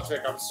have spell check,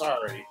 I'm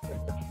sorry.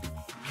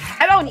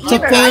 I don't It's a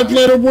either.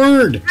 5-letter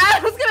word. I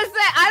was gonna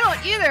say I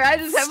don't either. I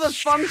just have a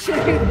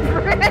functioning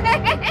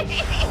brain.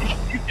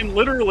 You can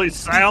literally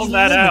sound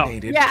that out.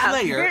 Eliminated Yeah,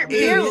 player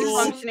barely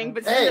is... functioning,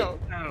 but Hey, still.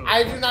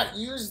 I do not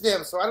use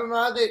them, so I don't know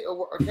how they.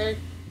 Okay,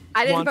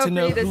 I didn't Want vote to for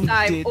know you this who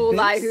time. did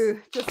Olihu,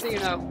 just so you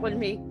know, wasn't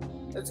me.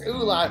 it's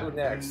Ulahu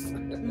next.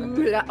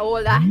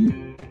 Ola.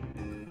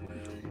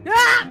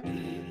 Ah!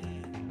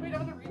 Wait, I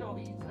want to read all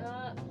these.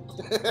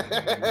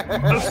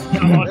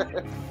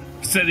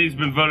 Said he's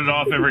been voted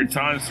off every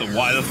time, so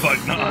why the fuck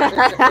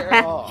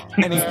not?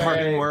 Any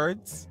parting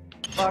words?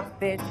 Fuck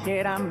this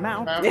shit, I'm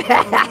out. I mean,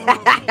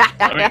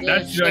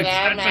 that's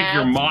like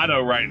your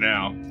motto right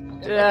now.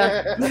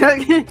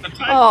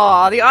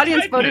 Oh, the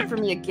audience voted for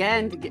me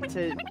again to get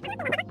to.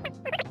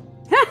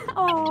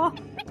 Oh.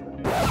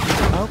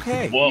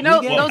 Okay. Well, You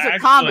know, those are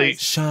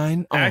comments.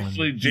 Shine on.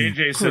 Actually, JJ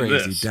you said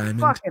crazy this. Diamond.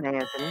 Fucking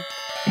Anthony.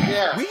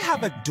 Yeah. We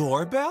have a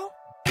doorbell?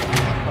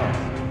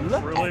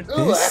 Look Really? at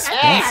Ooh, this a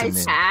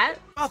specimen. Hat.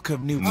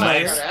 Welcome, new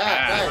Nice player.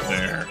 hat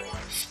there.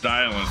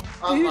 Styling.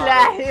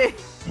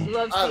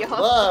 Loves I the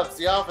love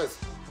The Office.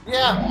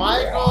 Yeah,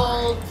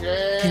 Michael,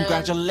 Jen.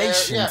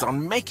 Congratulations yeah.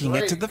 on making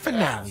it to the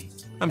finale.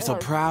 I'm so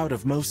proud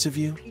of most of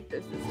you.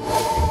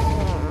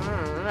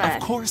 Of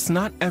course,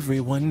 not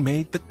everyone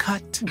made the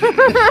cut.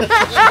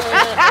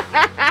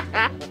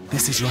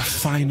 This is your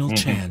final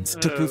chance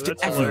to prove to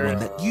that's everyone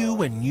hilarious. that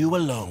you and you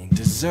alone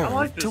deserve I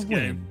like to this win.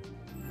 game.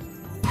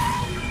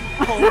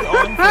 Hold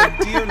on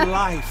for dear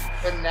life.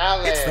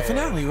 Finale. It's the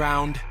finale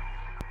round.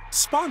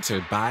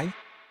 Sponsored by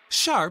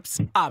Sharps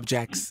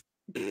Objects.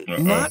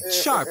 Not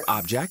Sharp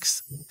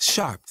Objects,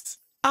 Sharps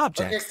Okay,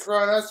 Objects.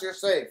 Kronos, you're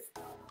safe.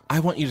 I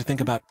want you to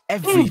think about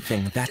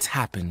everything that's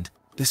happened,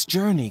 this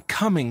journey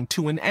coming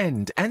to an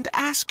end, and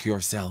ask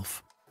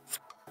yourself,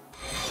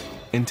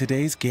 in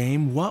today's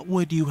game, what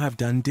would you have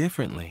done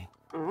differently?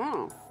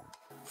 Oh.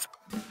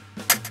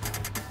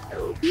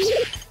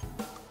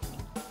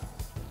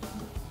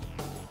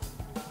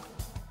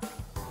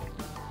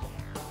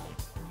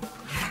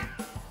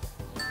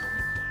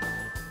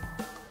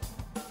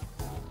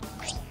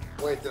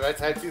 Wait, did I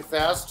type too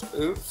fast?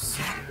 Oops.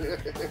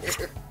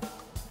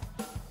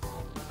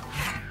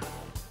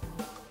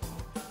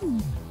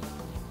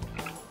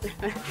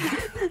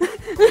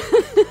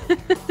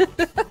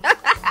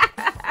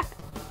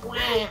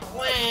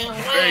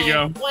 There you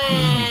go.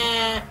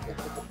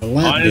 The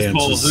lap Honest dance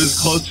poll, is- who's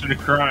closer to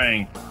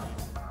crying?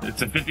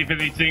 It's a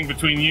 50-50 thing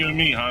between you and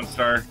me,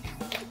 HanStar.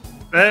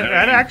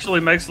 That actually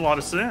makes a lot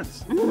of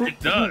sense. It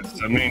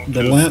does. I mean,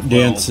 The 'cause, lap well,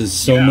 dance is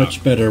so yeah.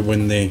 much better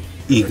when the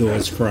ego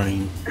is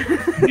crying.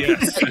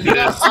 Yes, it You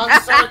know, is.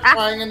 Hanstar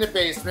crying in the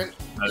basement.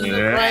 He's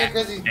Yeah. crying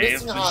because he's missing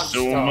It's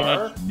so Hanstar.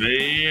 much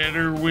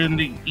better when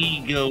the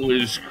ego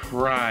is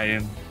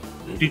crying.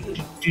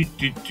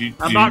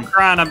 I'm not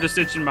crying, I'm just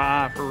itching my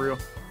eye for real.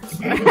 It's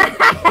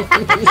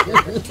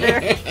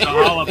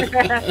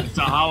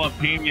a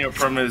jalapeno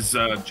from his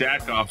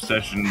jack-off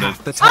session.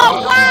 That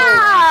Oh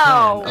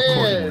wow!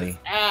 Accordingly.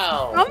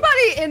 Ow.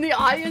 Somebody in the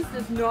audience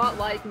does not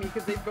like me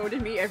because they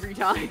voted me every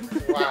time.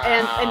 Wow.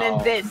 and then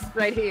this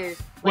right here.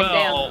 Like,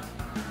 well,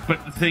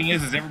 but the thing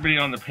is everybody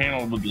on the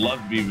panel would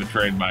love to be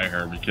betrayed by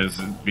her because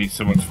it'd be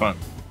so much fun.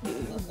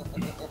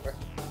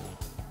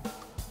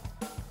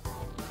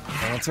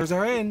 Answers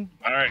are in.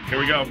 All right, here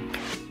we go.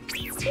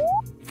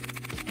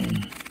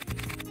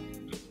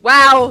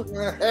 wow!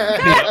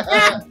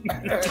 Oh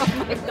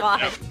my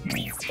god.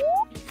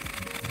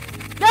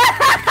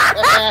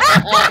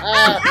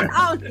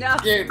 Oh no!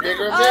 Getting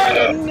bigger and Oh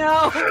bigger.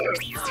 no!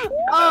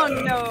 Oh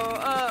no!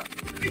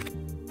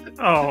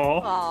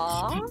 Oh.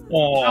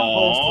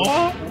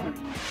 Aww.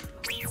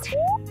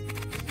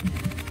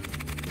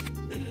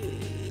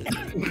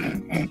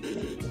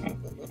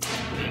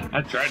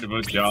 I tried to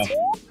vote y'all.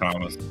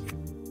 Promise.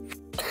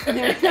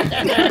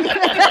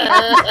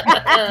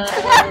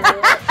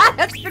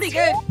 That's pretty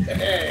good.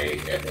 Hey.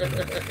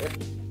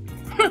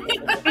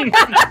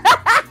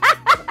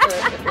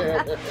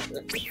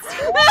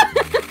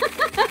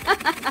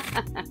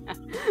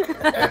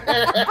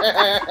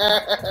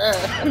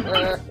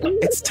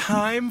 It's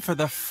time for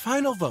the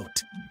final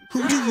vote.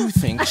 Who do you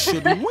think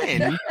should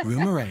win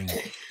Boomerang?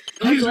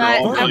 I'm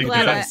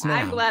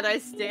glad I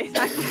stayed.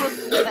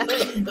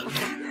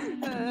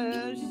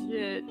 Oh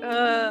shit.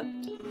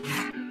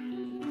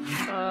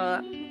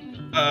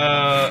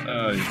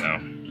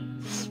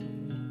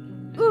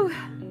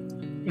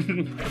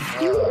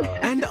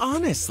 And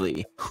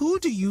honestly, who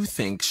do you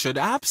think should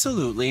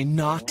absolutely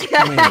not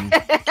win?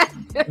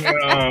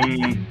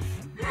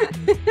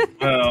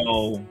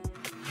 Well,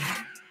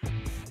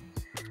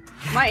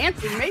 My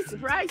answer may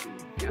surprise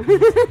you.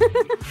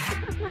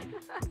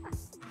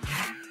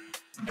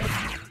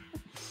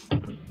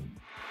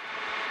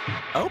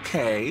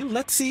 Okay,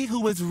 let's see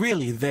who was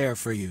really there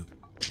for you.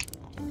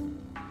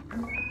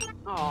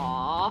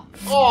 Aww.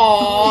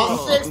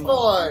 Aww, 6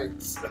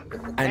 points.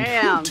 And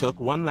Damn. who took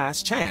one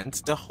last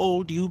chance to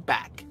hold you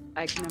back?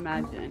 I can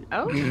imagine.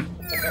 Oh.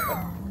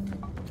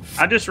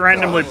 I just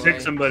randomly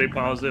picked somebody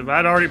positive.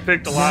 I'd already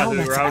picked a lot Now who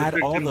let's I add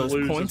picked all him to those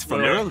lose points as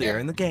from well. earlier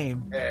in the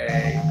game.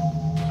 Hey.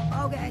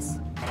 Oh, guys.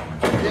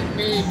 Pick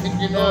me, pick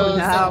your nose.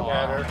 no. Doesn't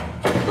matter.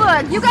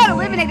 Look, you got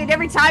eliminated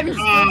every time you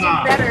still do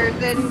better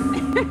than.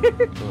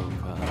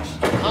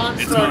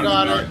 HanStar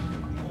got it.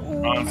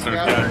 Monster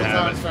Yeah,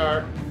 got it's it.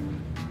 HanStar.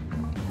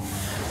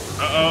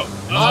 Uh-oh.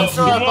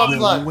 HanStar butt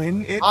plug.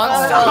 Win it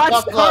HanStar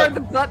butt HanStar plug. the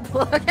butt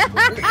plug.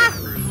 Butt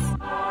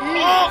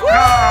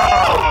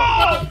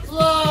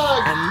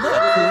plug. And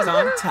look who's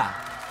on top.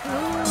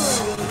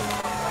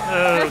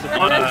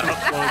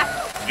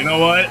 You know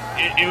what?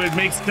 It would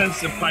make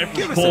sense if Piper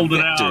Give us pulled a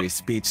it out. victory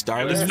speech,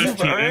 darling. It's You've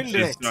 15 earned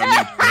inches, it. so I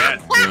mean, for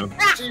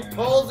that, too. She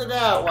pulled it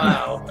out.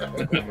 Wow.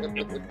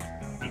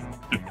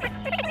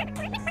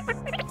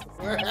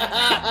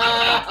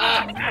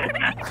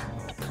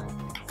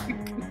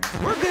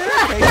 We're good,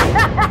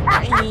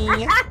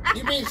 baby.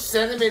 You mean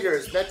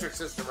centimeters, metric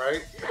system,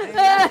 right?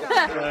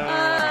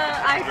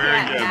 I Very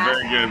can't good, now.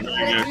 very good,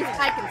 very At good. least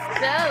I can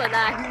spell it.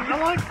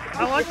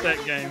 I like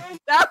that game.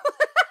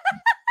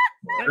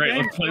 Great,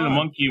 let's play the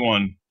monkey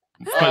one.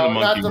 Let's play the Oh,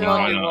 not monkey the one.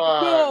 monkey Why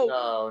one.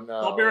 not? No.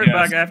 I'll be right Yes.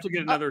 back. I have to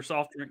get another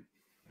soft drink.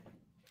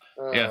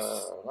 Yes.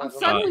 I'm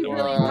suddenly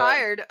really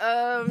tired.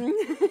 Oh,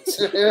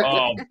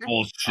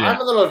 bullshit. I'm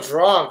a little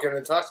drunk and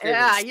intoxicated.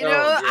 Yeah, and you know,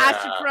 stoned, I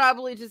yeah. should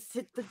probably just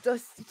hit the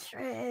dusty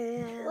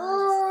trail.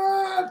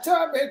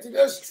 Time to hit the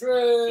dust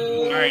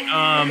trail. All right,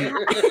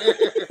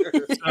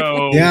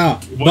 so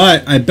Yeah,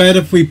 but I bet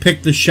if we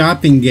picked the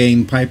shopping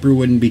game, Piper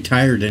wouldn't be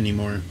tired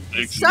anymore.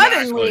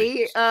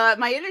 Suddenly,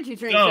 my energy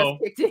drink No.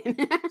 just kicked in.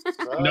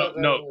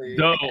 No,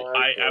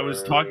 I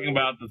was talking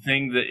about the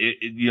thing that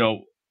you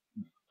know,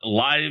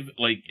 live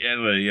like at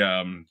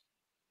the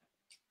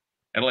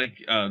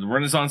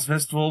Renaissance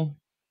Festival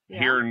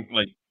here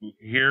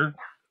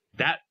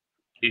that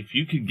if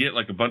you could get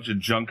like a bunch of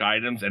junk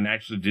items and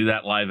actually do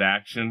that live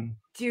action.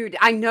 Dude,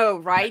 I know,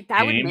 right?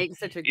 That would game, make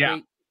such a yeah.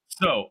 great.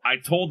 So I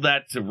told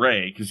that to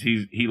Ray because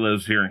he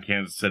lives here in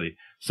Kansas City.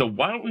 So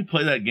why don't we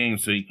play that game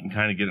so you can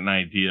kind of get an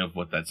idea of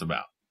what that's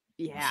about?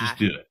 Yeah. Let's just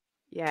do it.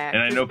 Yeah. And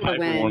I know who's gonna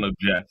Piper win? won't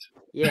object.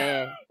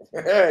 Yeah.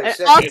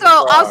 Shit,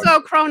 also,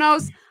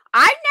 Kronos,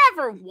 I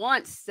never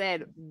once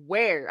said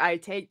where I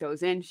take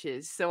those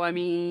inches. So, I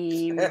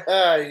mean.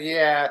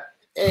 Yeah.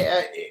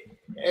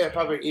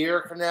 Probably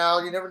ear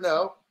canal. You never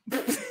know.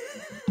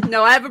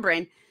 No, I have a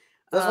brain.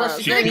 That's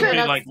why She could be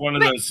like one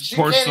of those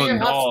porcelain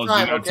dolls,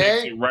 time, you know, okay?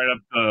 takes you right up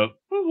the.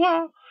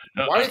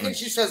 Why do you think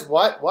she says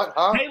what? What?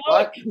 Huh? Hey,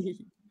 What?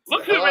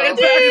 Look who ran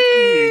back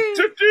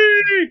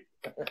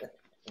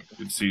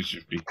Good to see you,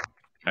 Shippy.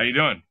 How you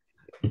doing?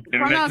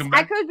 Internet Kronos, come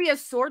I back? could be a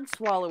sword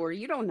swallower.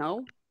 You don't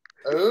know.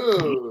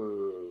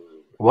 Ooh.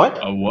 What?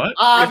 A what?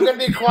 I'm gonna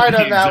be quiet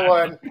on that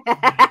one.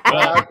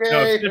 Well, Okay.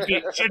 no,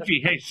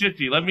 Shippy, hey,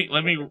 Shippy, let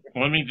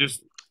me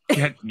just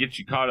get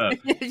you caught up.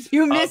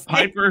 You missed it.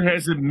 Piper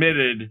has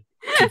admitted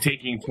to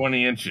taking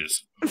 20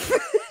 inches.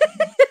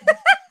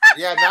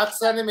 Yeah, not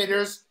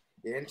centimeters,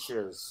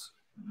 inches.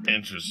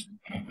 Inches.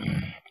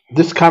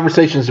 This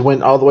conversation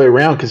went all the way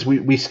around because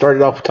we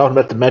started off talking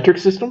about the metric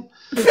system.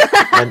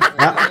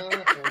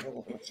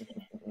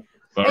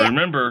 But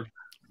remember,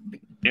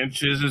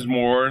 inches is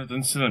more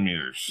than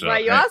centimeters. So,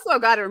 But you hey. also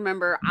got to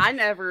remember, I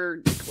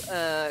never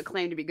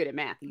claimed to be good at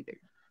math either.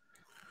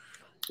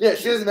 Yeah,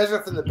 she doesn't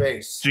measure from the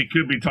base. She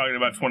could be talking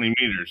about 20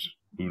 meters.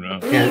 Who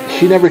knows? And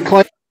she never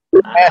claimed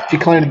math. She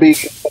claimed to be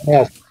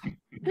math.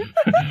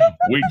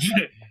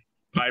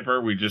 Piper,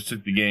 we just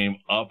took the game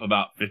up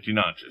about 50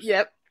 notches.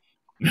 Yep.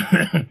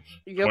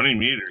 20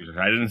 meters.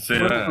 I didn't say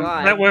that.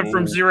 That went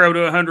from 0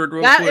 to 100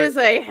 real That quick. is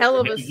a hell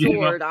of a You know-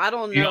 sword. I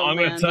don't know, You know, I'm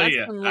man. gonna tell That's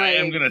you. some, I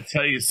am like- gonna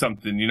tell you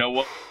something. You know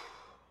what?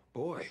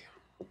 Boy,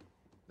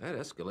 that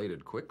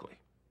escalated quickly.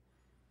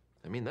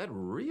 I mean, that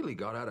really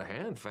got out of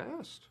hand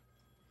fast.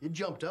 It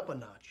jumped up a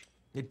notch.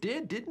 It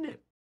did, didn't it?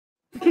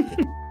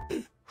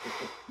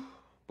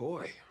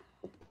 Boy.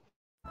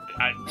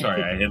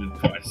 Sorry, I hit it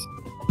twice.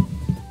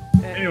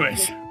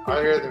 Anyways,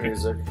 I hear the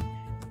music.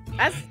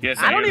 That's, Yes,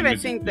 I I don't hear the even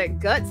music. think that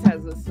Guts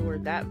has a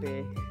sword that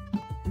big.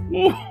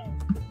 Ooh.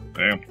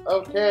 Damn.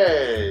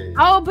 Okay.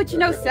 Oh, but you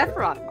know,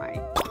 Sephiroth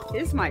might.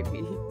 His might be.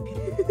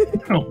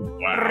 Oh,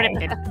 wow.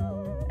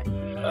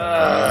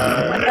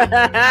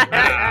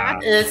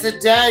 It's a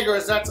dagger.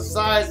 It's not the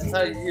size. It's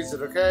how you use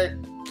it. Okay.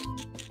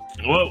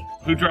 Whoa,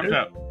 who dropped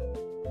out?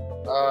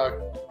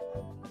 No.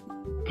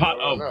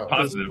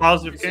 Positive.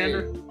 Positive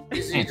candor.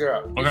 Easy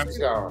drop. Okay.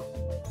 Easy down.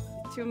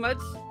 Too much?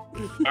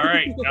 All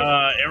right,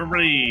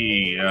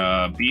 everybody,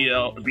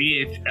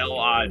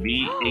 BHLI.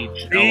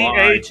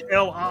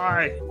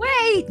 BHLI.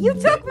 Wait, you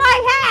took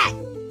my hat!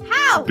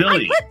 How?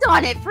 Billy. I clicked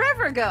on it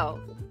forever ago.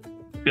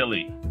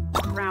 Billy.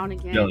 Brown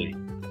again. Billy.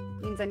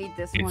 Means I need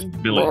this It's one.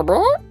 Billy.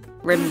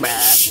 Remember.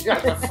 You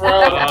got the throw.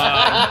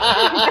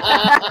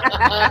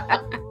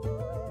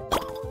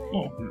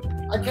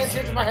 I can't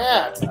change my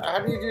hat. How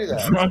do you do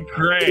that? Drunk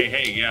Gray.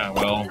 Hey, yeah,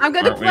 well. I'm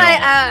gonna aren't we play.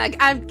 all?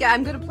 I'm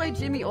gonna play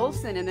Jimmy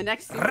Olsen in the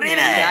next season,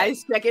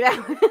 guys. Check it out.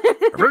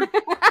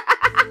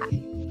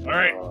 All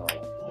right,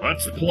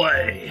 let's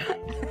play.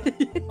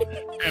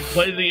 And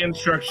play the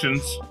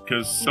instructions,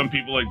 because some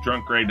people like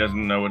Drunk Gray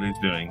doesn't know what he's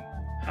doing.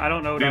 I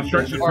don't know what The I'm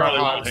instructions doing.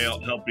 probably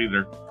won't help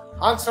either.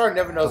 HanStar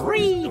never knows what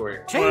he's doing.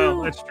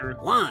 Well, that's true.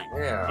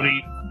 Yeah.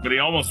 But he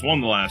almost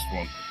won the last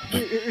one.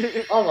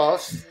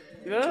 Almost.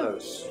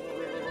 Yes.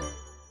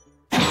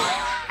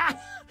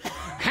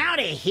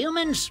 Howdy,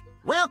 humans.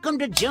 Welcome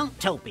to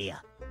Junktopia.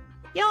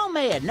 Y'all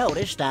may have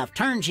noticed I've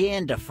turned you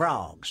into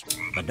frogs.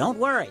 But don't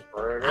worry,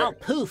 I'll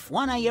poof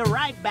one of you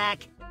right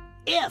back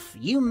if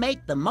you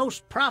make the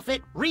most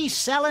profit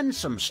reselling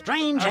some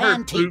strange I heard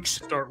antiques.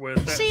 poop start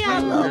with that. See, I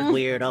love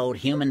weird old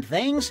human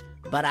things,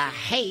 but I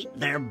hate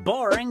their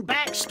boring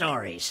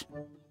backstories.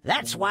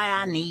 That's why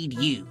I need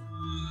you.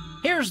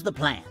 Here's the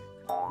plan.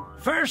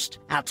 First,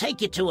 I'll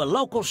take you to a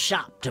local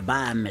shop to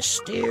buy a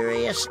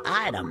mysterious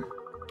item.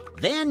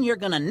 Then you're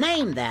gonna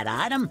name that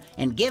item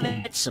and give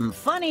it some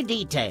funny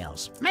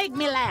details. Make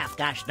me laugh,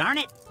 gosh darn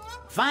it.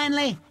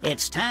 Finally,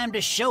 it's time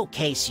to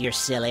showcase your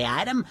silly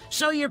item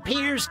so your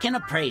peers can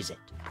appraise it.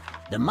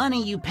 The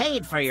money you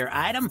paid for your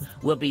item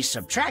will be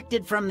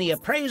subtracted from the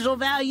appraisal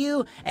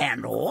value,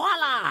 and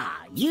voila!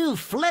 You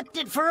flipped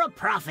it for a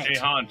profit. Hey,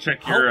 Han,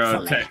 check your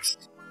Hopefully.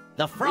 text.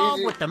 The frog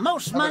with the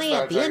most money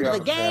at the end of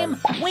the game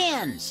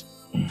wins.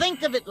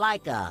 Think of it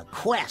like a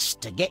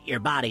quest to get your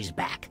bodies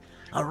back.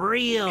 A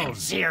real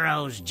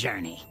Zero's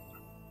journey.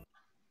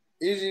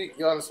 Easy.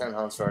 You understand,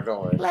 HanStar.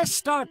 Don't worry. Let's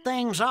start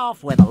things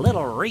off with a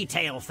little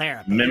retail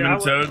therapy.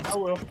 Mementos. I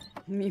will.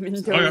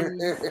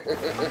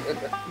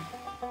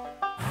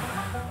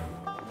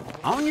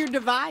 On your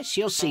device,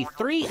 you'll see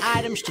 3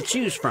 items to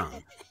choose from.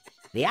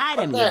 The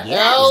item you What the get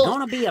hell? is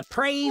going to be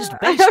appraised I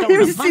based haven't on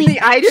the even funny seen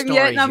the item yet,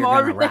 backstories and I'm you're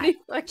gonna already write.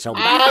 like, So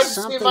I've buy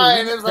seen something my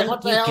you items, like, think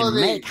what the you hell are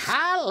can make these?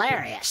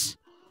 hilarious.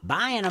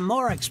 Buying a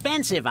more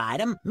expensive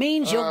item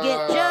means you'll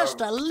get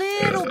just a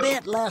little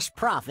bit less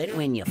profit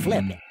when you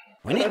flip it.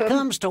 When it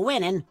comes to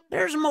winning,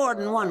 there's more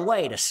than one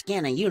way to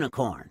skin a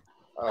unicorn.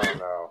 Oh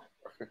no.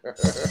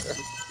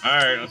 All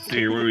right, let's see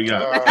here. What do we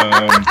got?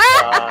 Gosh,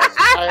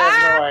 I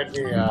have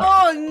no idea.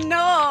 Oh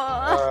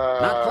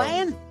no! Not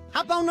playing?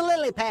 Hop on the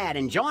lily pad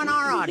and join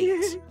our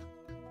audience.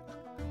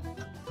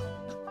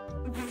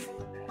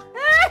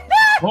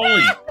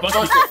 Holy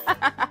fucking!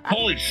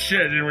 Holy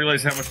shit! I didn't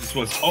realize how much this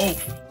was. Oh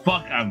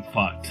fuck! I'm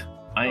fucked.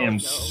 I am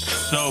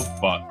so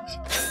fucked.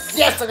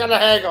 Yes, I got a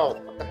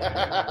haggle.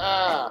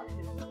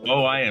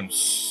 Oh, I am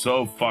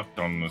so fucked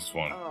on this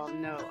one. Oh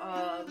no.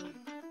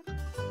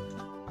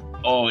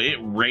 Oh, it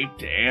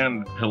raped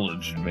and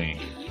pillaged me.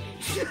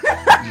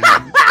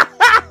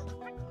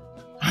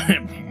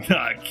 I'm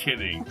not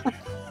kidding.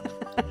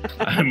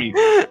 I mean,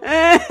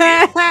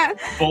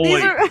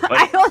 fully,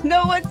 I don't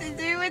know what to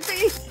do with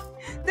these.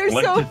 They're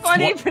Like so the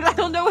funny, but I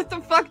don't know what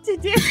the fuck to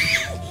do.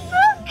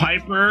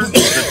 Piper,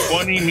 the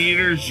 20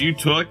 meters you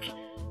took,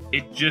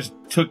 it just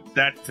took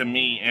that to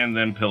me and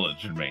then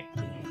pillaged me.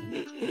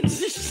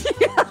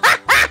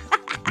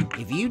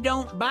 If you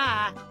don't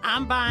buy,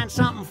 I'm buying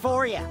something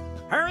for you.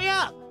 Hurry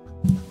up.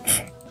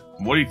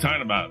 What are you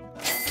talking about?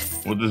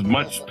 With as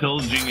much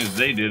pillaging as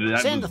they did,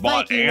 that Send was a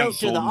bought thank you and note to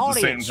sold the at the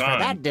same audience for time.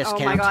 that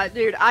discount. Oh my god,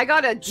 dude, I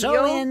got a deal.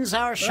 So ends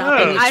our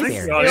shopping I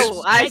experience.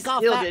 still Take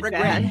off that did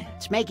regret. bad.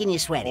 It's making you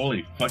sweaty.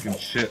 Holy fucking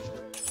shit.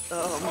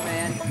 Oh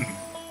man.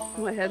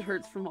 My head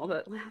hurts from all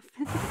that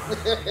laughing.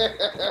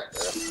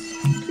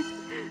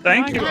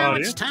 Thank you, Now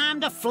audience. it's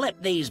time to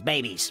flip these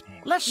babies.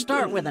 Let's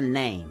start with a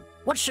name.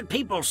 What should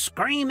people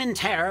scream in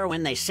terror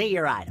when they see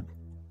your item?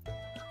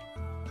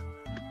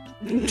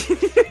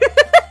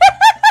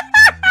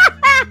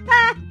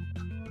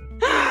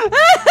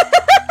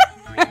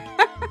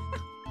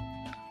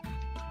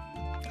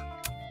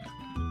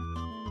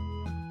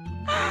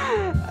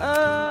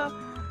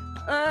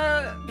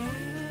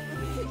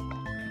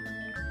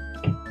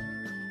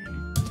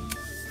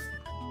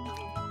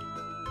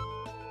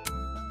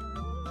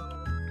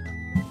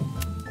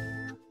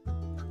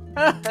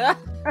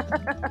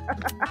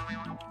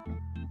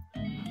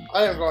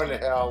 I am going to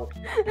hell.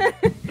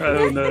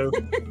 Oh no.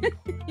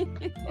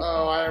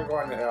 Oh, I am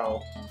going to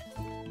hell.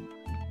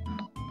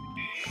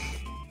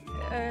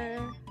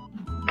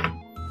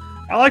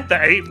 I like the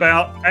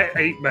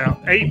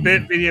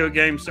 8-bit video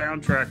game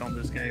soundtrack on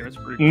this game. It's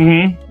pretty cool.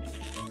 Mm-hmm.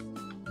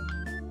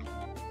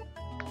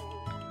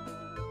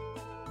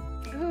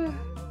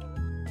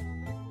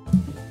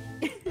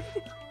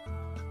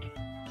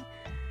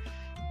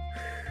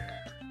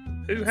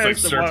 Who has like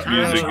the surf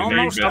music in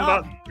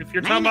 8-bit. If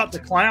you're talking about the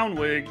clown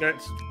wig,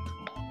 that's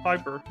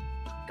Piper.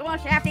 Come on,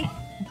 Shafty.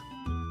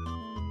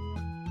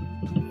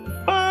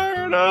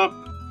 Fired up.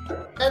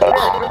 Head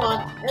back, come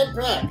on, head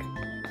back.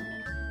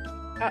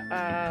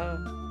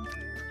 Uh-oh.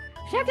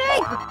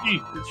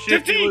 Shifty! Did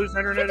Shifty lose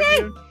internet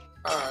again?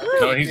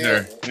 No, he's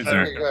there. He's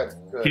there. Good.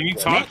 Can you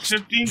talk,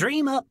 Shifty?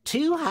 Dream up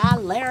 2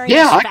 hilarious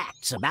Yeah,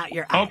 facts about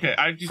your eye. Okay,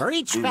 I just For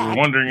each was fact,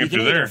 wondering you if can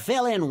you're either there.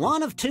 fill in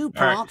one of 2 All right,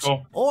 prompts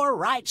cool. or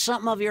write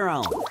something of your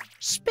own.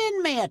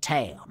 Spin me a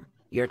tale.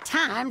 Your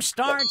time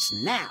starts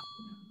now.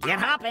 Get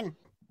hopping.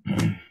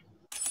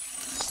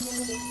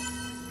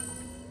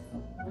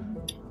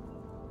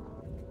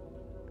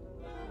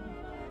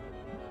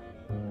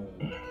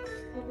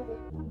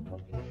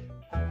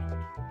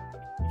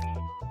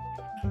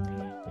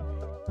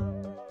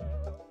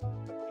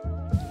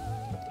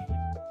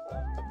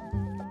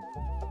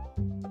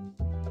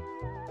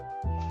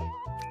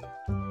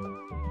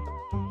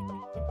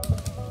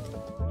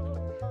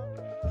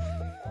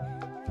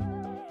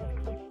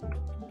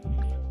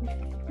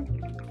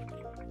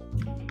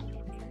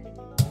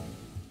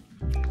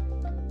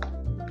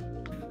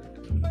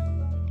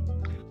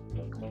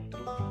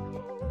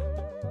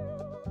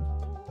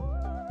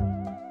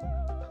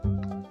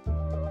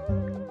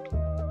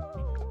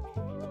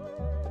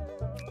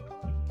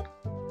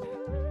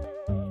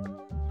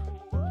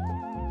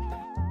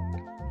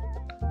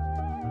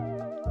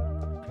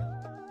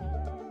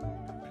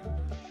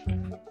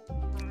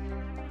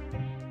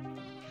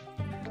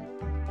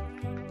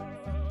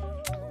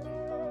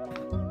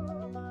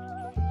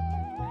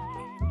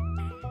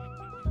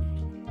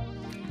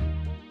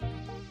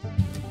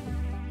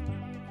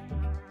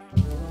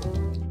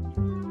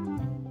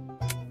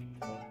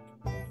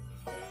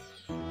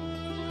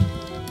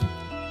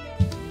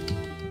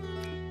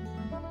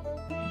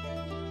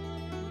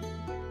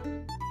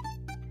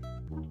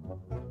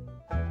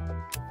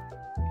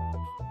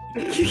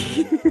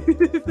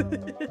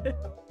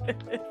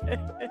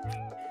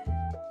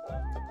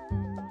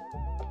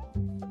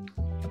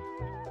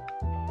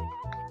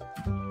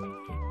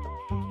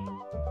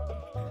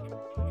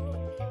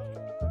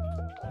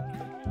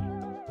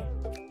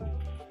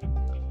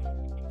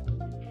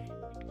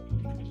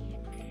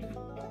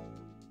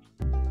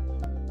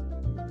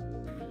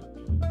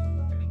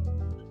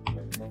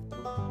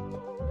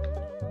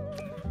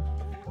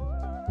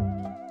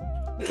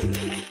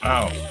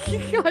 Oh.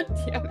 God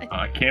damn it.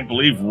 I can't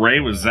believe Ray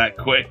was that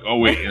quick. Oh,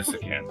 wait, yes, I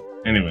can.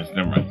 Anyways,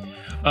 never mind.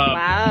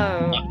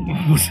 Wow.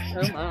 Oh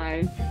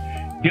my.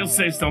 He'll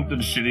say something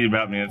shitty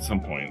about me at some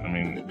point. I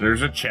mean,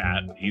 there's a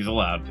chat. He's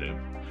allowed to.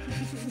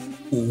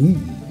 Ooh,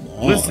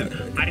 Listen,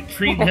 I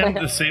treat him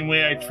the same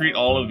way I treat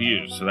all of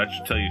you, so that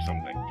should tell you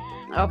something.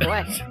 Oh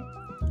boy.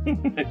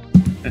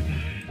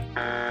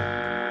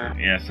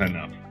 Yes, I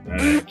know.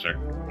 Sure.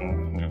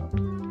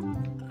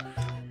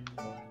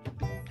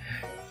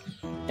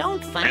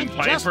 Don't find And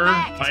just Piper,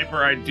 fact.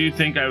 Piper, I do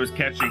think I was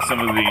catching some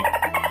of the.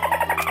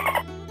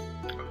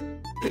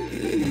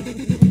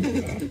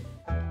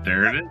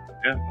 There it is.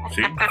 Yeah,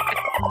 see?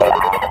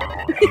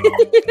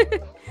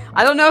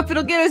 I don't know if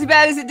it'll get as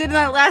bad as it did in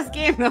that last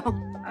game, though.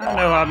 I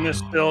know I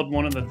misspelled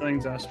one of the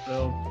things I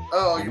spelled.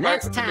 Oh, you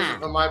might have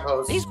from my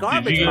post. These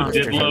Did you go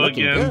Didlo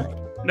again?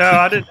 No,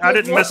 I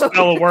didn't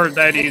misspell a word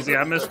that easy.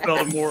 I misspelled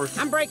a more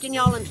I'm breaking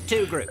y'all into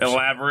 2 groups.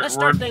 Elaborate Let's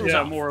start word? things yeah,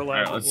 off. more All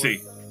elaborate. right, let's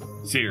see.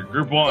 See here.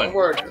 Group 1. What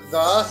word?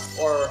 The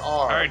or are?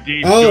 All right,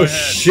 Deej, Oh go ahead.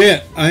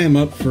 shit! I am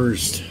up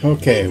first.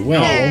 Okay,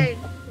 well, Yay.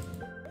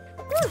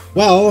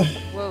 Whoa.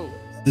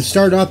 to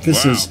start off,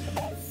 this Wow. is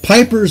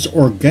Piper's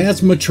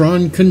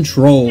Orgasmatron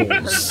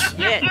controls.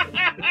 Shit.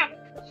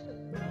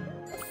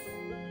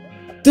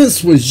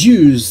 This was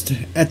used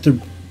at the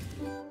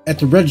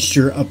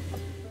register of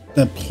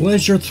the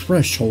pleasure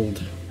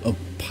threshold of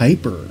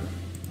Piper.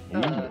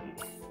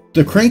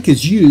 The crank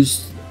is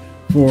used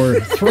for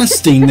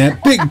thrusting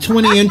that big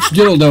 20-inch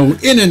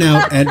dildo in and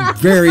out at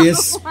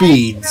various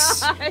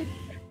speeds.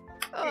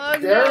 Oh,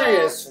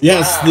 Darius.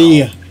 Yes,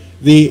 wow.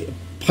 the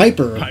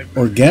Piper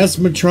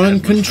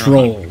Orgasmatron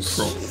controls.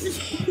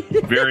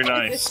 Very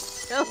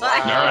nice. All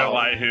right,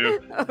 Elihu.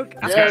 It's got to be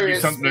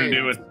Darius something to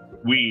do with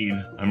weed.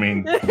 I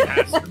mean, it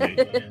has to be.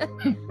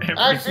 Everything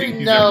Actually,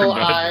 he's no. ever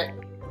done.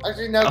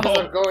 Actually, no, because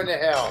I'm going to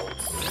hell.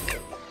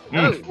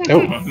 Oh,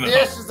 no.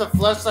 This is the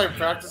fleshlight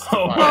practice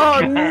device. Oh,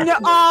 no.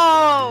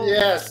 Oh.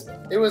 Yes,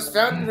 it was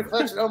found in a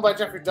collection owned by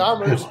Jeffrey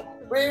Dahmer.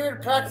 Where he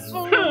would practice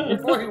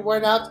before he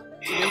went out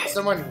to meet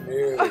someone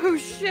new. Oh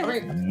shit! I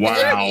mean, Wow.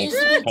 it's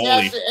easy to be Holy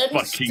attached to any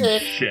fucking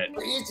stick, shit.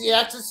 but easy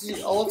access to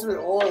the ultimate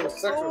oil of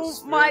sexual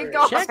experience. My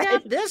God! Check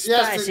out this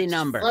spicy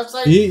number.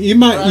 You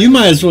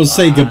might as well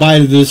say goodbye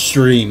to this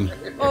stream.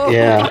 Oh,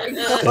 Yeah.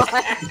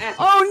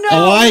 oh no!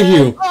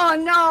 Elihu. Oh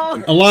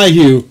no!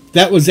 Elihu,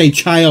 that was a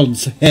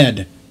child's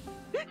head.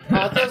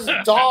 That was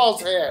a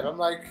doll's head. I'm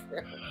like,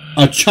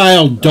 A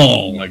child Oh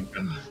doll. my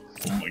god.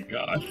 Oh my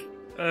god.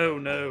 Oh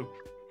no.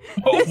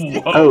 Oh,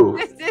 whoa. Oh.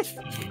 This is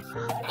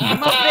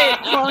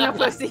Muppet Clone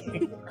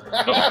Pussy.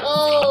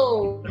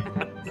 oh.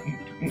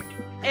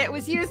 It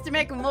was used to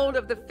make a mold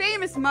of the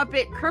famous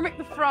Muppet Kermit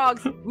the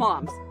Frog's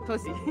mom's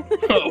pussy.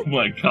 Oh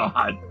my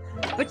god.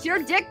 But your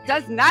dick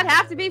does not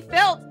have to be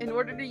felt in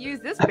order to use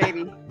this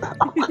baby.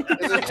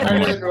 Is it Oh tighter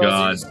my than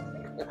god. Rosie's?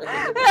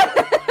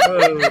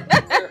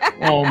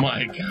 Oh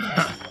my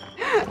god.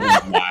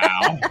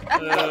 Wow.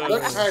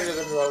 Looks tighter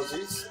than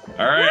Rosie's.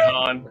 All right,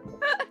 Han.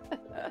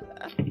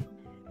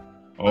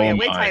 Oh, yeah,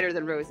 way my. tighter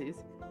than Rosie's.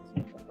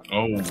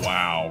 Oh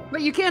wow.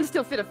 But you can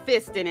still fit a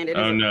fist in it. It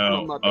Oh is a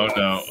no. Muppet. Oh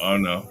no. Oh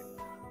no.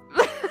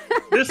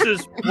 This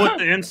is what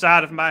the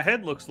inside of my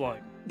head looks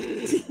like.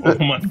 Oh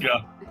my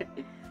god.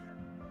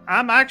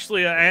 I'm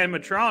actually an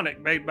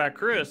animatronic made by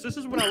Chris. This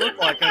is what I look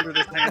like under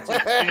this handsome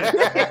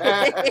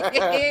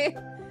skin.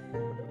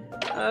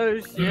 Oh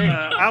shit!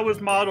 I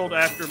was modeled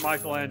after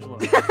Michelangelo.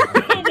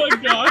 Oh my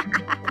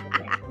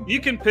god. You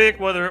can pick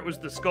whether it was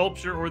the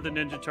sculpture or the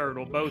Ninja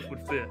Turtle. Both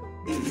would fit.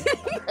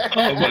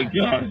 Oh my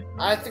god.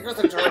 I think it's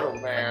a turtle,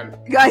 man.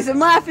 Guys, I'm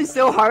laughing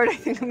so hard I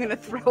think I'm gonna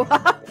throw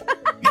up.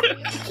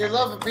 Your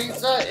love of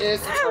pizza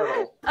is a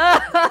turtle.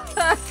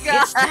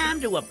 It's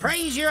time to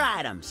appraise your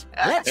items.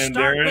 Let's And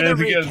start there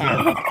with it a is again.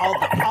 recap of all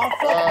the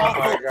awful,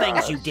 awful things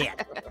gosh. you did.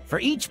 For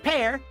each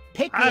pair,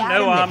 pick the I item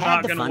know that I'm had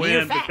not the going to funnier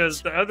win facts.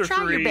 because the other Try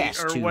your three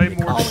best are to way more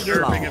recall your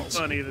disturbing and laws.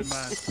 funny than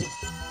mine.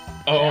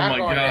 Oh I'm my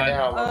going to god.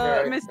 hell,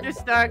 okay? Mr.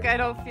 Stark, I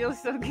don't feel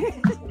so good.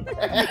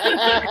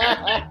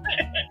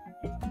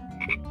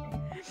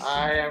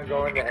 I am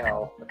going to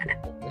hell.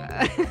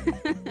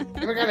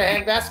 You got a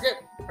handbasket?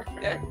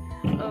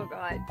 Oh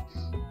god.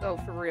 Oh,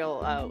 for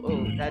real.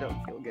 Oh, I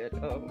don't feel good.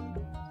 Oh.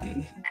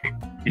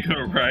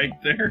 You're right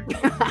there.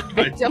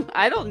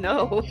 I don't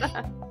know.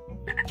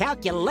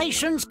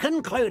 Calculations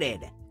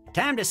concluded.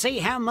 Time to see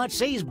how much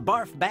these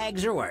barf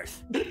bags are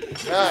worth.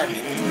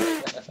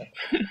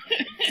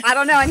 I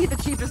don't know. I need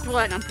the cheapest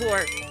one. I'm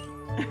poor.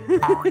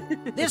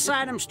 This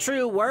item's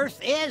true worth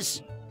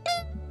is...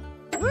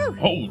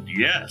 Oh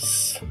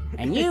yes.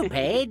 And you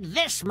paid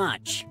this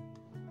much.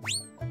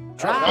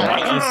 Try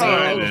Alright, and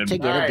alright, to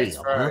get a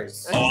deal. Huh?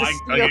 Oh,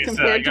 like I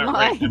said, I got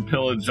raped and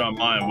pillaged on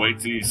mine. Wait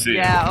till you see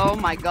Yeah. it. Oh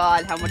my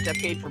god, how much I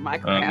paid for my Oh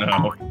crap.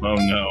 no. Oh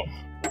no.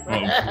 Oh,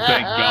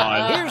 thank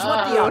God. Here's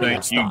what the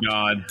audience Thank you,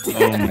 God.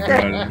 Oh my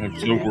God. I'm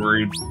so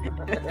worried.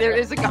 There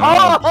is a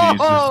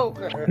Oh,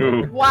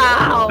 Jesus.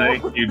 Wow.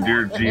 Thank you,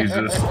 dear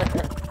Jesus.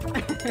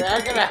 Yeah,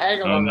 I'm gonna hang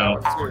him Oh, on no.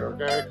 that one too,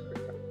 okay?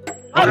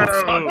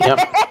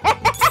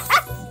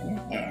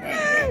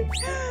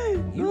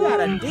 You got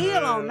a deal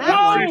on that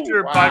I'm one. pretty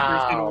sure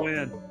Piper's going to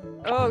win.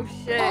 Oh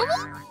shit.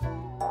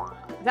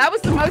 That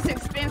was the most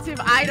expensive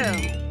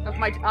item of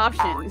my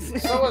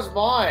options. So was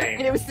mine.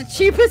 And it was the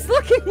cheapest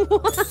looking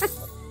one.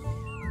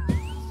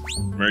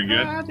 Very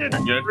good. I did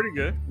Good. pretty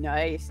good.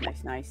 Nice,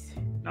 nice, nice.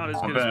 Not as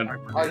Not good as bad.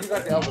 Piper. Oh, you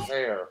got the Elvis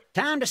hair.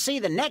 Time to see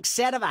the next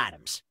set of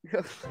items.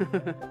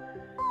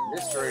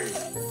 Mystery.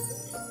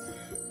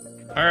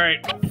 All right.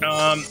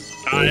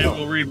 I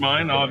will read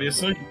mine,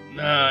 obviously.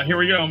 Here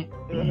we go.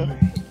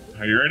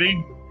 Are you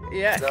ready?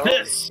 Yeah.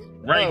 This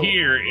right Oh.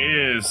 here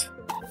is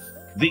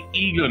the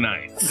Ego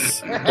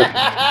Knights.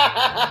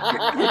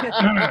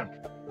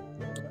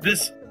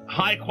 This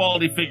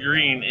high-quality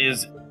figurine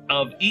is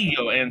of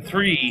Ego and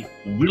 3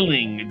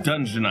 willing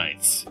Dungeon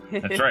Knights.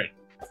 That's right.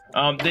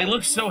 They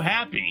look so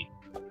happy.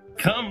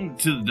 Come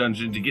to the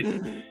dungeon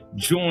to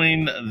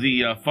join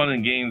the fun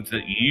and games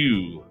that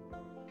you,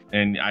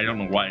 and I don't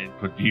know why it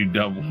put you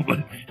double,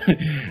 but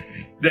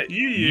that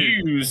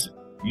use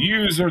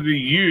or the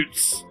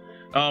Utes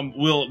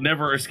will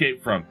never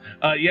escape from.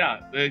 Yeah,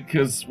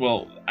 because,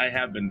 well, I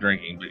have been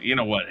drinking, but you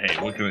know what? Hey,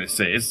 what can I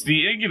say? It's the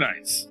Ego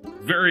Knights.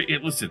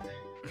 Listen,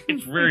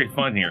 it's very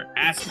fun here.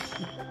 Ask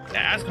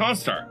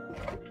HanStar.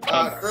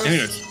 Chris,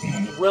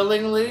 Anyways.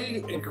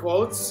 willingly, in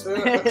quotes. I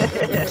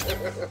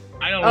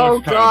don't know Oh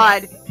what you're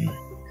talking god.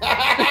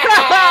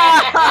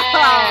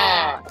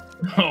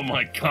 about. Oh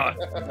my god.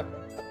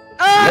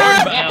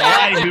 Learned by a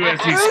guy who has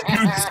these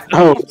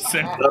scoops.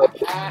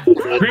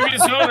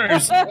 Previous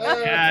owners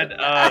had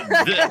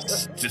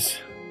this.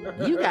 Just.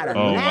 You got a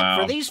Oh, knack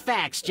wow. for these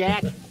facts,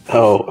 Jack.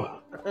 Oh.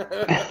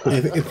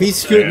 If he's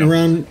scooting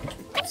around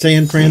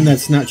San Fran,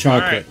 that's not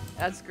chocolate.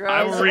 That's gross.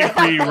 I will read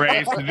for you,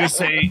 Ray. So just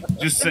say.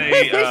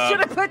 They should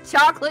have put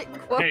chocolate in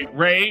quotes. Hey,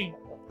 Ray,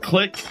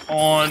 click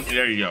on.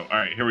 There you go. All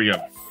right, here we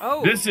go.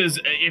 Oh. This is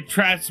it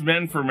traps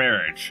men for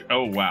marriage.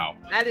 Oh wow.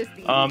 That is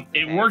the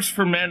It works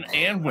for men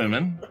and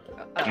women.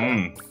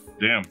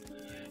 Damn.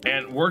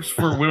 and works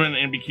for women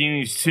in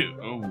bikinis too.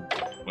 Oh,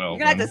 well. You're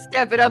gonna have to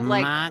step it up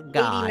like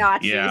 80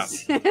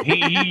 notches. Yeah.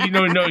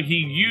 He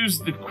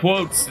used the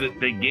quotes that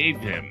they gave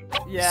him.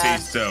 Yeah.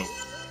 See, so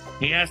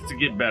he has to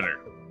get better.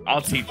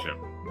 I'll teach him.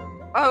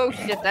 Oh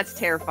shit, that's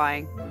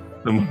terrifying.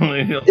 The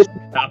millennial.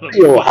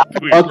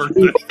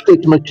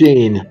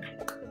 Machine.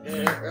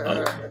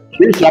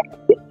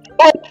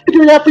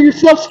 Figure it out for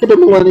yourself, stupid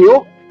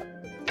millennial.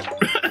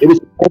 It was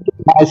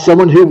by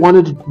someone who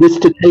wanted this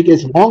to take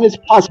as long as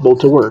possible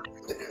to work.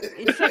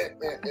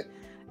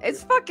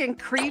 It's fucking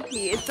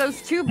creepy. It's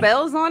those two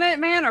bells on it,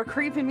 man, are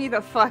creeping me the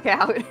fuck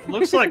out.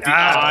 Looks like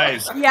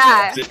eyes.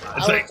 Yeah. It's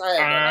like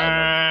Start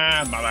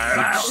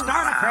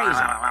crazy.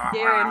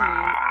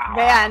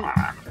 Man,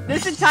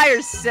 this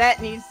entire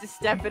set needs to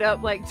step it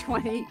up like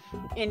 20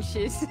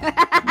 inches.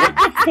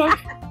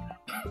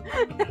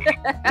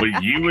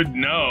 Well, you would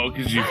know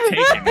because you've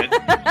taken it.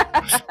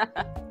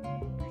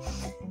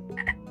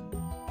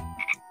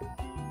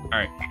 All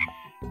right.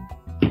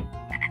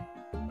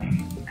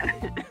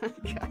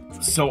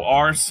 So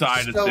our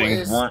side of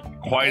things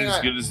weren't quite as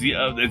good as the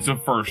other. It's the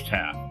first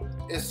half.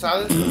 Is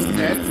silence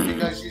consent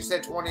because you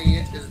said 20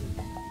 inches?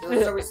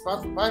 There's a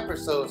response from Piper,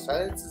 so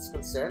silence is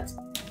consent.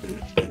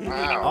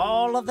 Wow.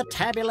 All of the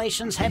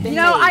tabulations have been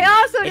You know, made.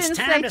 I also It's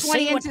didn't time say to 20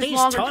 see what inches these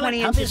long or toilet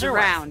 20 puppies inches are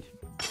around.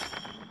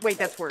 Wait,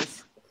 that's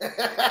worse. Never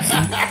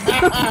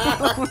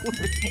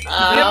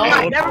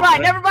mind.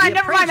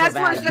 That's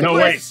worse. That's No,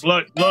 worse.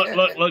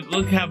 wait.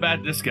 Look how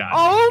bad this got.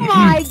 Oh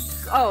my.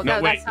 Oh, No,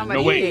 no, wait. that's how much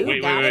No, wait.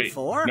 you got it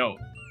for. No.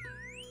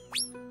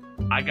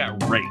 I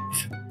got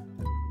raped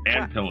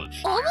and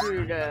pillaged.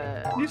 Dude,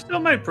 You still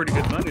made pretty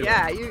good money.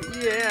 yeah,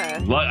 yeah.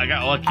 I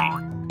got lucky.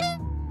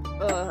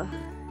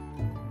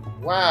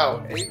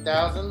 Wow,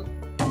 8,000?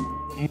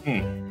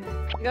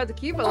 You got to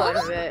keep a lot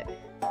of it.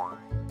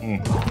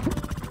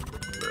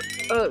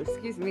 Oh,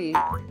 excuse me.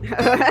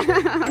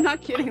 I'm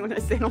not kidding when I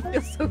say I don't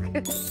feel so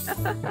good.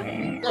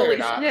 Holy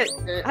shit.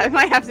 I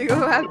might have to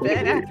go have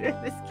bed after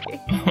this game.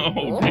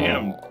 Oh,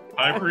 damn.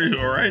 Piper, you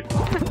alright?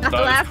 That was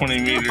laughed 20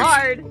 too meters.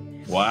 hard.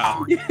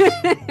 Wow.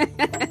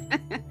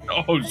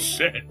 Oh,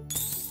 shit.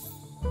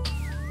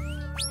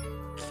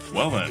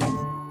 Well, then.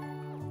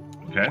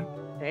 Okay.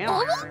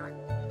 Damn.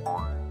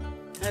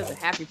 That was a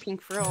happy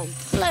pink frog.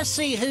 Let's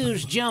see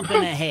who's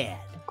jumping ahead.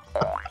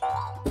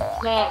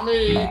 Not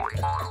me.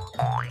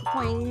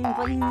 Boing,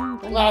 boing,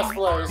 boing. Last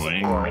place.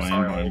 Boing,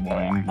 boing,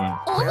 boing,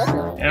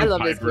 boing. I And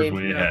love this Piper's game.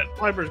 way ahead.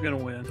 Piper's gonna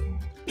win.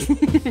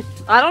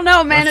 I don't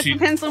know, man. Oh, It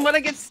depends on what I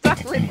get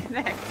stuck with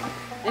next.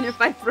 And if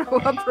I throw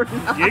up or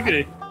not.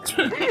 Giggity.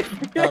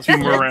 Two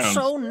more rounds.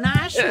 So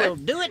nice, we'll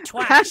do it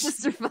I have to twice.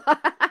 survive.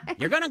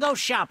 You're gonna go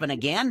shopping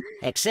again,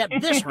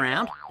 except this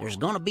round, there's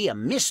gonna be a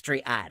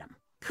mystery item.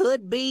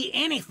 Could be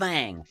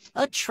anything.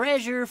 A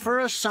treasure for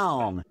a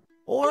song.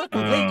 Or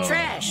complete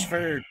trash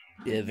for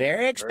a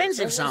very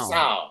expensive song.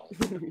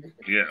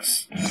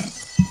 Yes.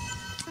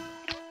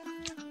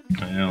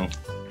 I know.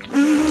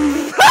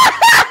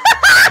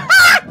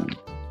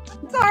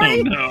 Sorry.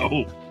 Oh,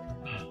 no.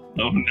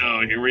 Oh,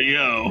 no. Here we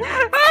go.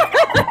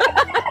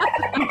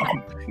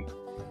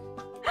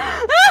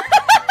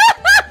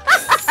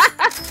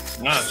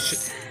 Oh,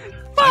 shit.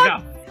 I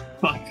got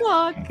fucked.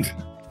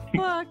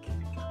 Fuck.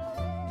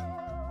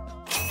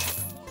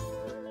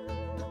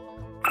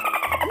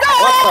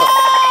 What the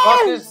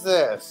fuck is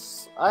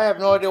this? I have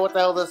no idea what the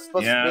hell this is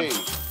supposed to be.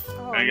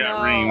 Oh, I got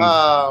no. rings.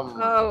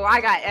 Oh, I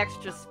got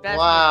extra special.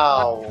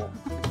 Wow.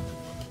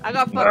 I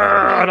got fucking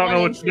I don't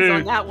know what to 1 inches do.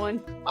 on that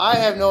one. I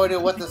have no idea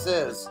what this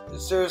is.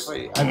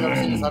 Seriously, I've never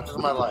seen this object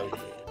in my life.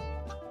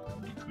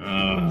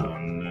 Oh,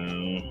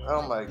 no.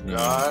 Oh my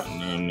gosh.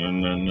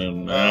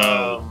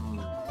 No.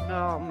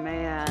 Oh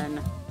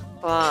man.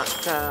 Fuck.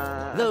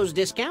 Those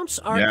discounts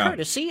are Yeah.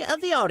 courtesy of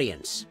the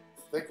audience.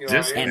 Thank you,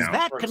 Discount. And audience,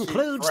 that for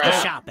concludes cheap the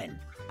crap. shopping.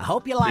 I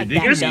hope you like The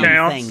that dumb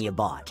discounts. thing you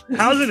bought.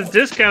 How's it a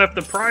discount if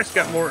the price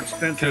got more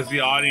expensive? Because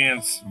the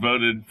audience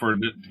voted to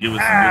give us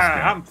a Ah,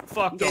 discount. I'm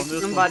fucked Give on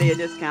this somebody a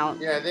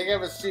discount. Yeah, they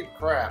gave us cheap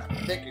crap.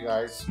 Thank you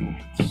guys.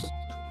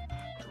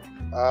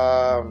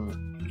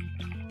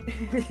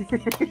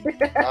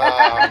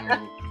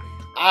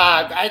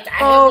 I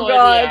Oh, have no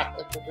God.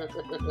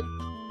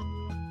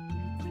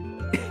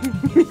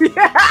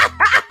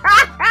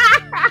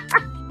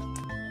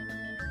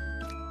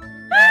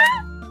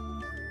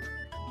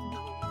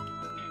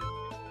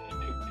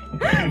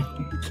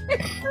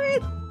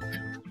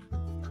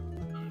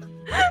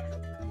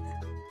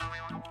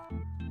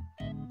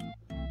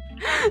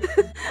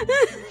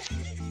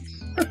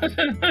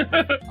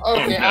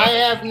 Okay, I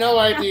have no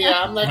idea.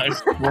 I'm like, I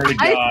swear to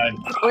God,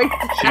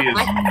 she is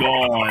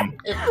gone.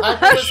 if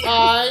Piper was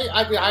high,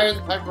 I'd be higher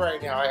than Piper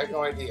right now. I have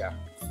no idea.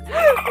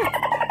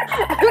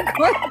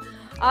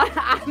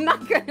 I'm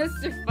not gonna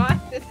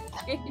survive this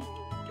game.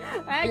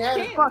 I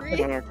can't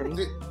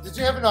breathe. Did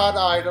you have an odd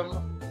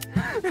item?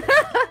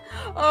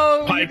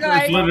 Oh, you Piper's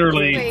guys.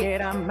 literally- Wait.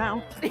 Get 'em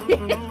out.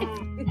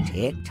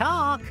 Tick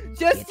tock.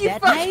 Just Get you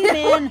that fucking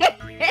name in.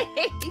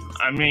 wait.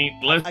 I mean,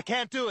 let's. I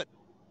can't do it.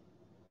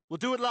 We'll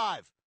do it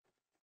live.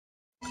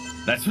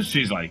 That's what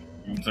she's like.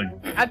 It's like,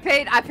 I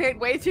paid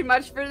way too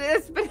much for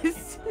this, but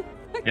it's.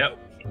 Yep.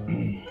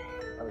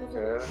 Okay,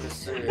 let me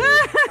see.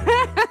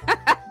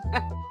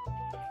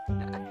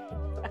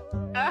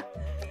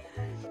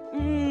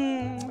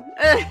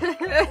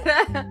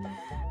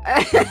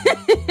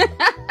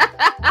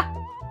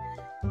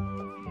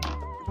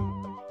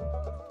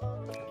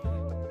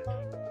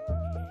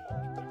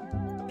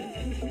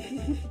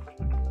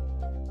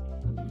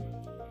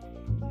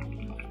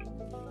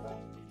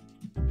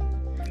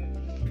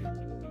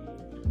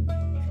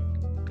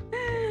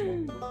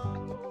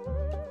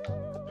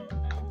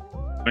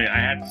 Wait, I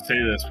had to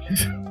say this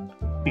because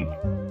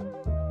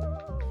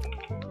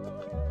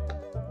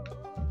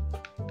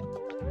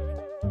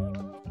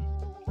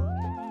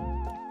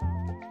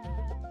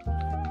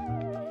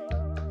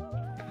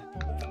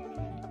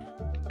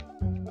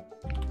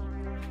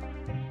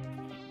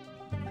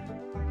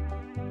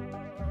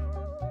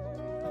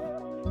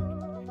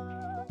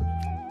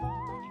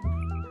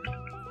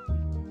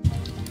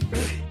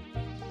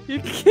You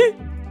can't.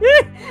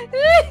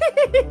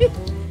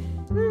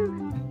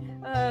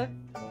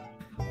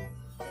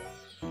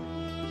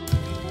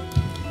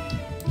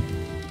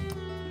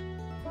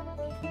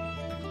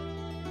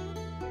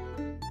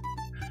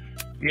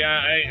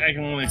 yeah, I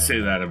can only say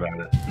that about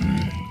it.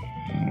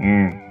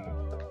 Mm.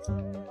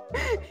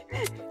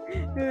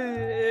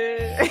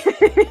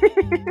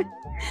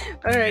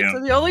 All right. Yeah. So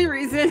the only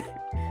reason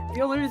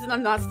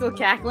I'm not still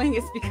cackling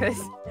is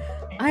because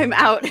I'm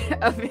out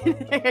of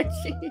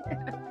energy.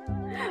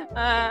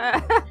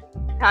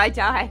 I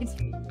died.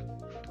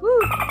 Woo.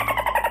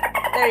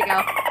 There you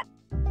go.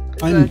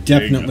 I'm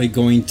definitely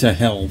going to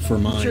hell for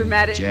mine.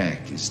 Dramatic.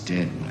 Jack is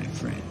dead, my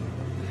friend.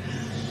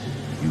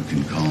 You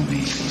can call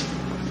me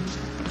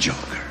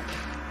Joker.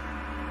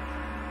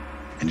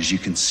 And as you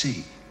can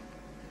see,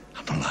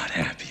 I'm a lot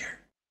happier.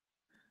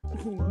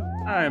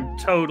 I am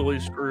totally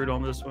screwed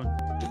on this one.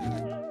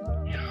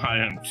 I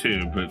am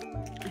too, but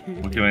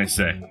what can I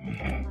say?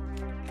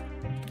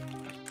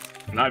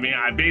 I mean,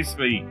 I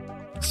basically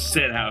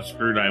said how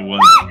screwed I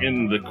was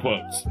in the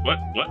quotes. What?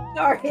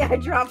 Sorry, I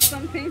dropped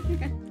something.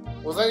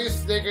 Was that your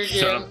stick again?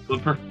 Shut up,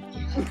 Flipper.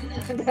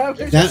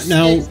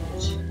 Now,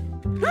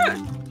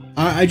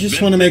 I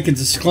just want to make a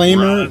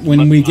disclaimer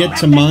when we get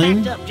to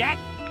mine.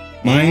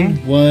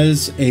 Mine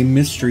was a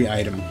mystery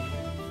item.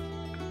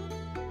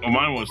 Oh,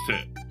 mine was too.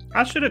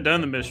 I should have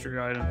done the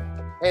mystery item.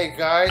 Hey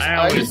guys, I I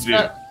always just do.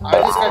 got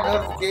a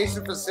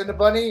notification from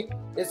Cinnabunny.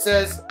 It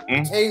says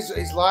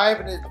he's live,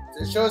 and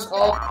the show's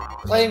called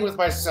 "Playing with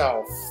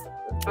Myself."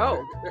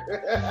 Oh.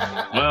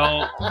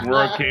 Well,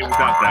 we're okay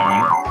without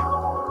that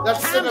one.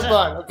 That's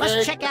Cinnabun. Okay.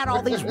 Let's check out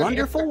all these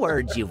wonderful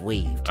words you've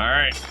weaved. All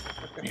right,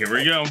 here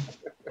we go.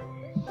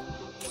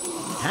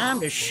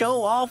 Time to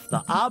show off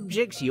the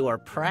objects you are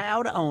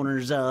proud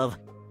owners of.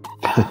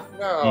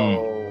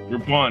 No.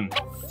 Group one.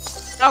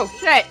 Oh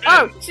shit!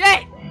 Oh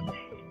shit!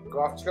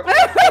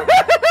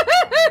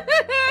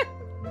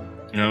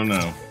 No,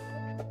 no.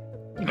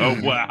 Oh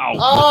wow.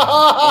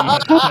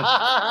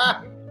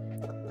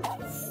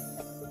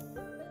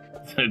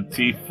 The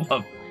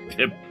T-Fluff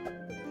tip.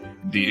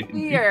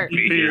 Beer.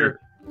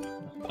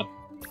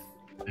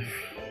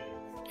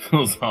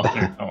 Fills all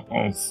their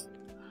holes.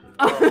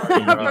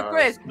 But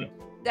Chris,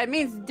 that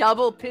means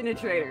double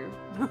penetrator.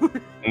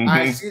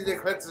 I see the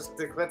cleanser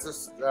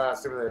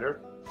simulator.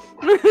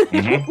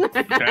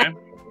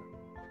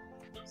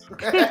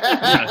 Okay.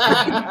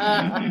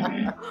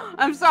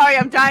 I'm sorry,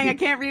 I'm dying. I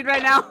can't read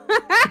right now.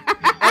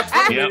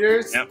 Yep.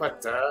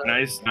 But,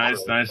 Nice. Very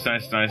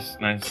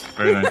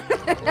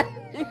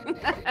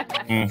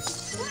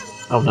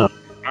nice. Oh no. All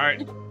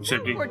right,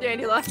 Chippy. Poor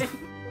Dandelion.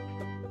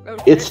 Oh,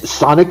 It's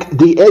Sonic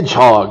the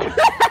Hedgehog.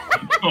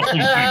 Oh my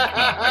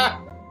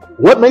God.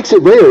 What makes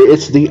it rare?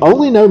 It's the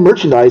only known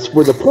merchandise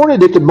for the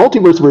porn-addicted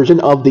multiverse version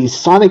of the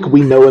Sonic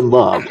we know and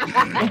love.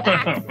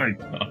 Oh my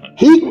God.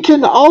 He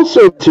can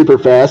also be super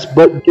fast,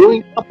 but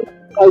doing something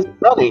as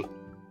running.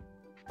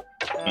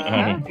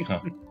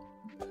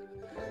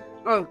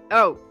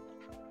 Oh.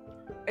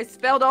 It's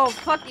spelled all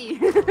fucky.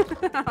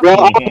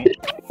 Well, I'll take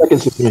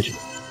seconds to finish it.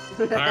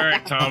 All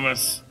right,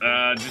 Thomas.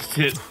 Just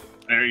hit.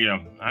 There you go.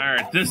 All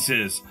right, this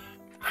is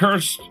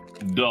Cursed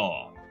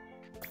Doll.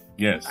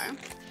 Yes.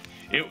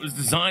 It was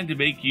designed to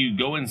make you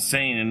go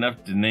insane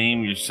enough to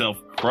name yourself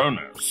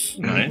Kronos.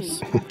 Nice.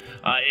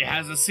 It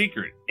has a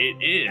secret.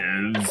 It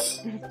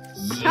is. It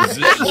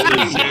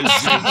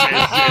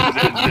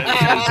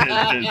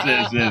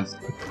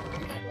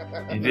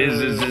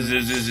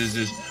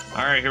is.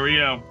 All right, here we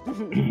go.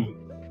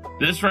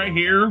 This right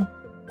here.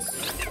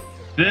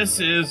 This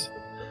is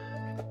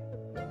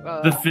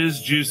the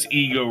Fizz Juice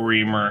Ego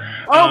Reamer.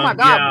 Oh my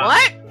God! Yeah.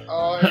 What?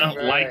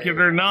 Like it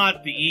or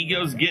not, the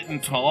ego's getting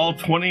tall.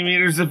 20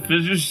 meters of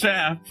fissure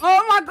shaft.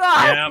 Oh my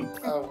God! Yeah.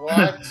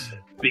 What?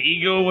 The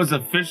ego was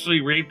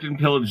officially raped and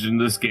pillaged in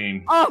this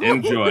game. Oh.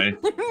 Enjoy.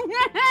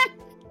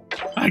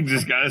 I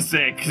just gotta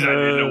say it because I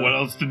didn't know what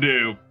else to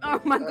do.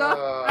 Oh my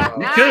God!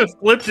 You could have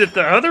flipped it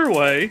the other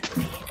way.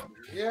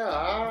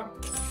 Yeah.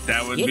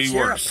 That would Get be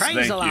your worse. praise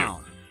Thank along. you.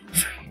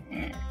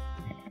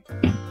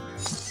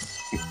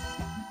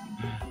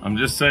 I'm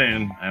just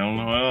saying. I don't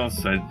know what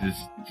else.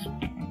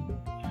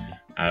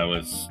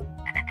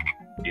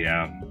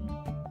 Yeah.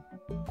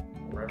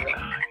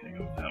 I think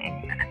of that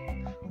one.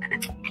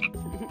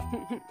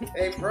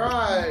 Hey,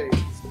 prize!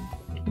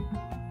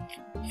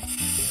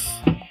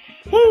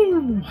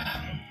 Woo!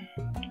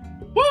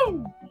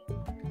 Woo!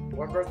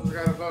 One person's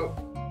got to vote.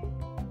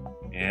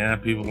 Yeah,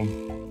 people.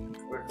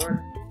 Quick.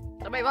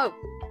 Somebody vote.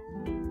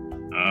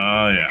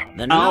 Oh, yeah.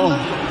 The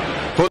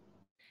number.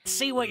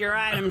 See what your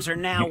items are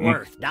now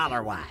worth,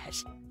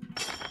 dollar-wise.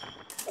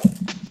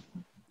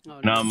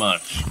 Not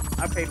much.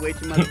 I paid way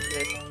too much for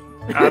this.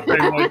 I paid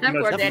way too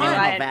much. The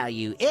final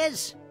value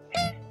is...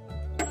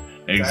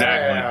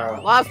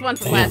 Exactly. Lost one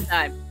from last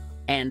time.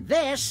 And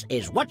this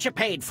is what you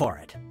paid for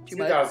it.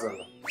 2,000.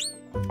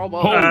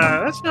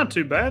 That's not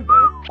too bad,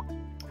 though.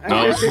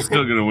 No, she's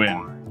still gonna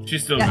win.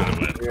 She's still gonna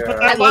win. Yeah.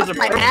 I lost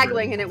my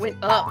haggling and it went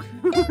up.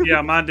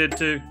 Yeah, mine did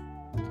too.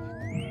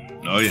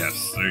 Oh,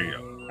 yes. There you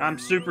go. I'm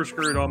super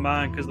screwed on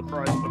mine because the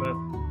price went up.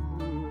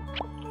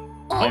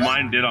 Oh,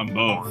 mine did on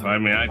both. I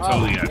mean, I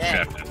totally got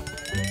shafted.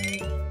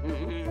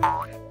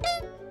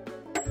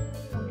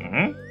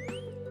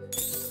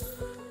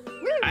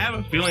 I have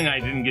a feeling I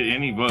didn't get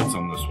any votes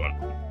on this one.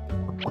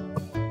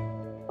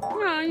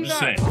 You Just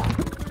saying.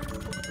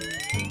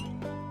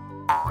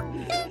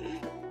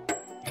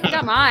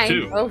 got mine.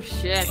 2. Oh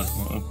shit.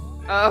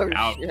 Oh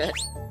Ouch. shit.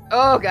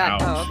 Oh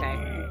god. Ouch. Oh okay.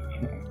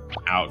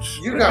 Ouch.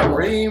 You got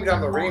reamed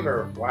on the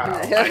reamer.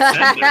 Wow.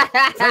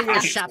 For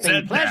your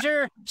shopping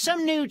pleasure,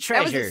 some new That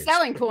treasures. was a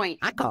selling point.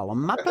 I call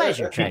them my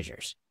pleasure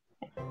treasures.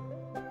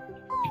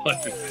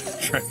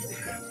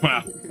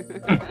 Wow.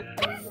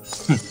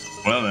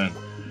 Well then.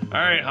 All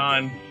right,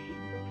 Han.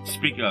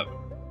 Speak up.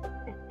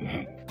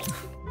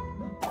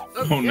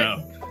 Oh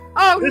no.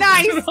 Oh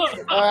nice.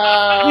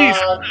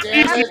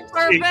 Damn it.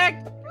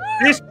 Perfect.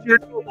 This is your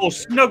little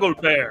snuggle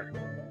bear.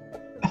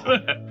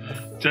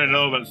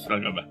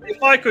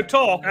 If I could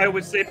talk, I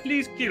would say,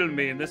 please kill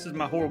me. And this is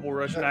my horrible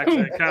Russian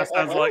accent. It kind of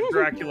sounds like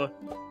Dracula.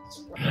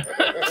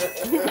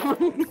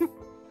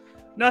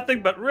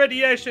 Nothing but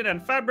radiation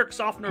and fabric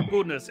softener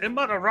goodness. In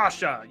Mother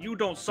Russia, you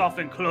don't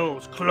soften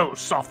clothes, clothes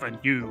soften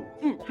you.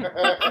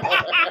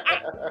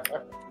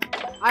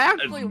 I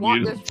actually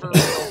want this for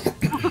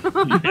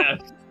real.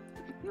 Yes.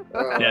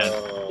 Yes.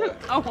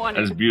 I want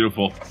That's it.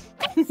 beautiful.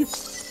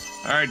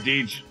 All right,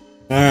 Deej.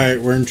 All right,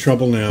 we're in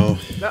trouble now.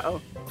 Uh-oh.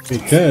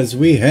 Because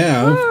we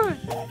have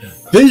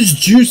Fizz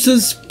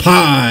Juice's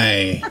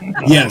pie.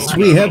 Yes,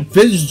 we have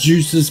Fizz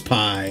Juice's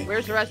pie.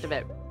 Where's the rest of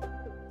it?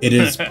 It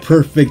is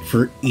perfect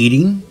for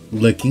eating,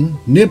 licking,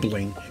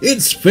 nibbling.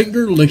 It's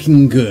finger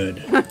licking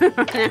good.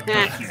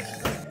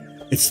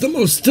 It's the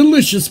most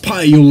delicious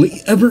pie you'll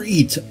ever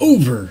eat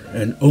over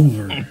and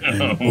over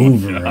and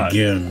over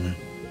again.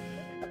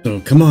 So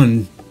come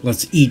on,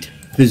 let's eat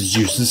Fizz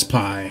Juice's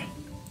pie.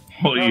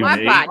 Well, you've my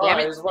ate, pot, damn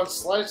it. There's one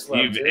slice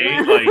left. you've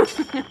ate like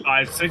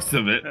 5/6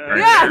 of it. Right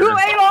Yeah, there. who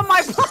ate all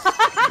my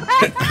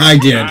pie? I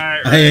did.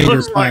 Alright, I ate her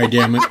looks pie, like-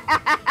 damn it.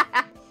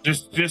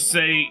 Just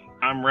say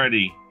I'm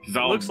ready.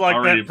 Looks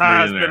like that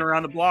pie's been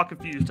around the block a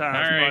few times. All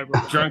right,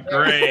 Barbara. Drunk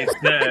Gray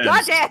says,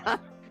 Goddamn.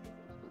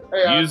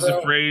 use the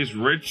phrase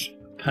rich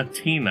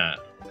patina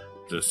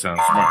to sound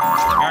smart.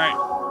 All right,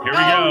 here we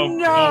go.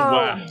 No. Oh,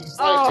 wow.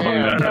 Oh, Oh,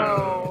 no.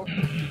 no.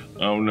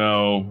 Oh,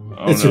 no.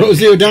 Oh, It's no.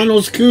 Rosie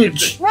O'Donnell's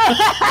cooch. Hit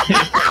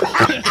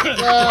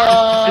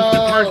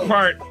the first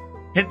part.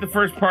 Hit the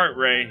first part,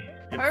 Ray. Hit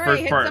the Hurry,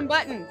 first hit part. some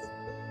buttons.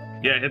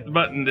 Yeah, hit the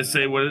button to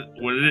say what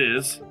it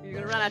is. You're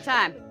gonna run out of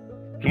time.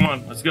 Come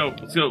on, let's go.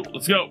 Let's go.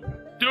 Let's go.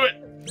 Do it.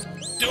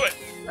 Do it.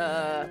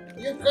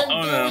 You couldn't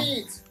Oh, do no.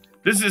 it.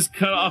 This is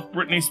cut off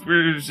Britney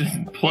Spears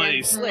in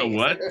place. Please.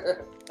 What?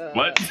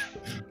 What?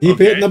 Keep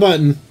hitting the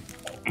button.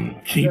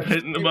 Keep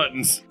hitting the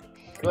buttons.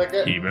 Click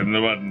it. Keep hitting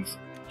the buttons.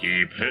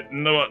 Keep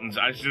hitting the buttons.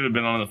 I should have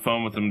been on the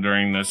phone with him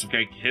during this.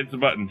 Okay, hit the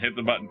button. Hit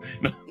the button.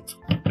 No.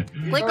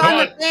 Click Come on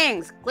on. the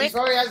things. He Click.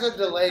 probably has a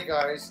delay,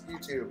 guys.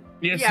 YouTube.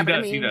 Yes, Yeah, he but I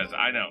does. He mean- does.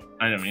 I know.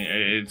 I mean,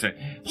 it's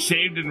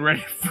shaved and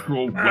ready for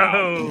a wow.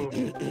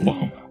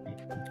 Oh.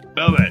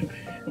 Velvet.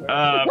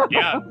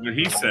 Yeah, what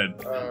he said.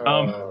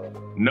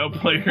 No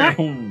player.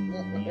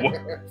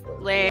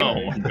 Lame.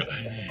 Oh my god.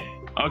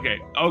 Okay.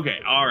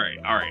 All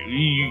right.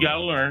 You gotta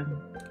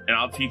learn, and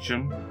I'll teach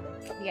him.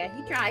 Yeah,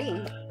 he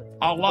trying.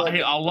 I'll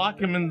lock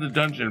him in the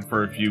dungeon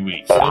for a few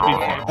weeks. It'll be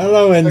fun.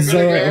 Hello, Click it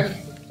Enzo. again.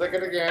 Click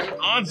it again.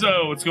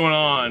 Anzo, what's going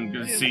on?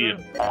 Good to see you.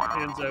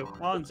 Enzo.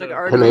 Like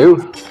Hello.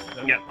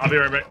 Yeah, I'll be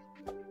right back.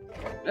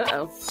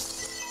 Uh-oh.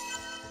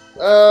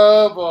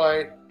 Oh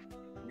boy.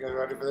 You guys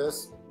ready for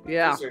this?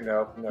 Yeah. Yes or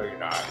no? No, you're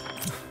not.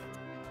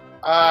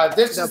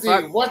 This The is the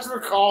fuck?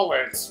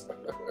 whatchamacallit.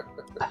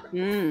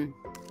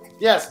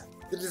 Yes,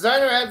 the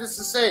designer had this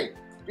to say.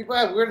 People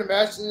have weird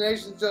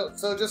imaginations,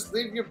 so just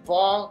leave your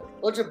bong,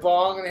 hold your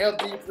bong, and inhale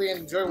deeply and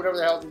enjoy whatever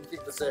the hell you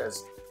think this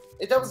is.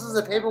 It doubles as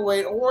a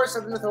paperweight or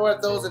something to throw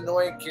at those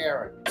annoying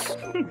Karens.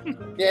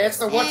 Yeah, it's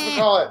the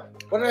whatchamacallit.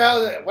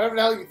 Whatever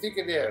the hell you think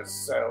it is.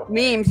 So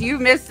Memes, you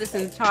missed this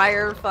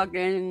entire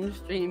fucking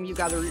stream. You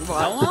gotta rewatch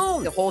Go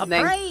on. the whole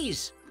thing.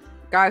 Praise.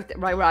 Guys,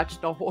 I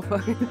watched the whole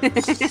fucking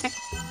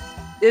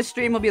This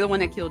stream will be the one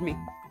that killed me.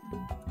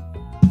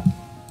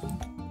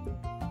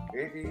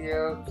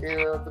 Radio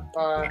killed the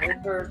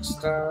Firebird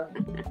star.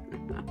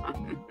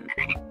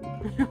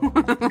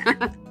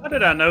 How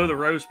did I know the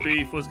roast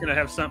beef was going to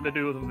have something to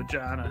do with a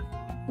vagina?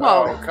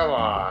 Well, Oh, come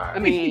on. I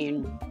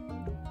mean,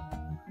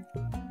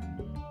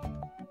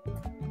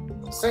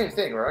 Same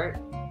thing, right?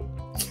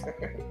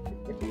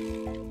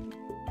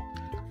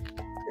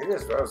 It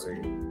is rosy.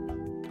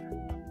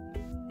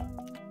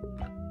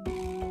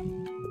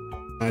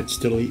 I'd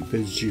still eat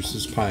Fizz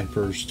Juice's pie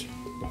first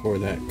before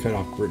that cut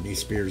off Britney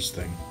Spears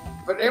thing.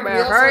 But everybody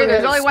else hurry, already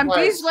there's had only a one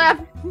slice. piece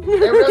left.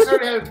 Everybody else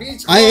already had a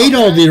piece. I ate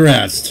all the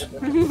rest.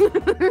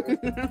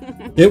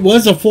 It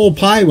was a full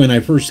pie when I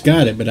first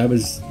got it, but I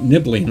was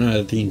nibbling on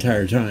it the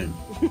entire time.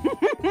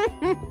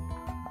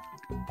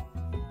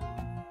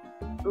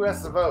 Who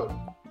has to vote?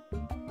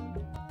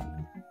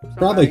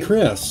 Probably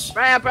Chris.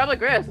 Yeah, probably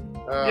Chris.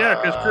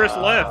 Yeah, because Chris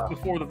left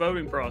before the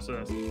voting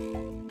process.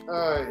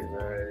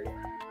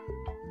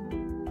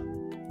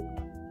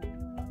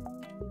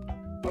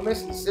 I'm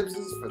missing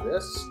Simpsons for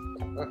this.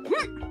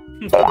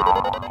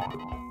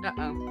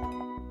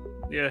 Uh-oh.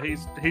 Yeah,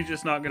 he's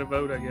just not going to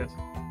vote, I guess.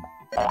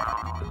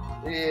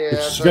 Yeah.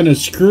 It's gonna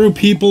screw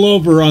people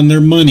over on their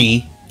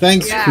money.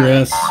 Thanks,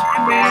 Chris.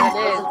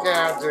 Doesn't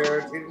count,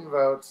 dude. He didn't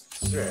vote.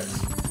 Shit.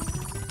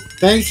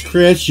 Thanks,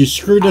 Chris. You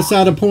screwed us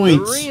out of The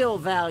points. real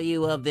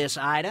value of this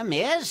item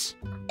is...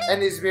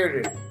 And he's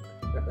muted.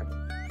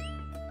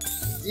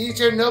 Eat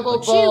your noble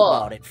What you ball.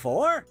 bought it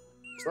for?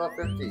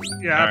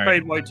 $12.50. Yeah, I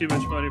paid way too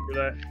much money for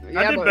that. Yeah,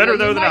 I did but better, you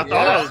though, than I might-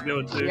 thought yeah. I was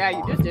going to. Yeah,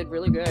 you just did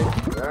really good.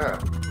 Yeah.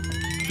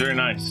 Very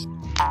nice.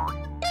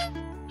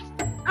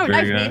 Oh,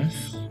 Very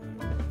nice. nice.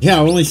 Yeah,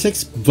 only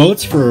 6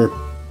 votes for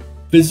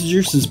Fizz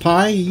Juice's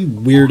pie. You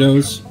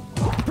weirdos.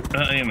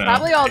 You know,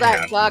 Probably all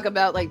that yeah. talk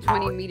about like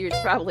 20 meters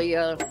probably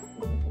Yeah.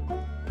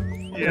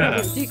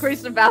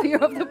 decrease the value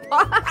of the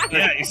pie.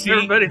 Yeah, you see,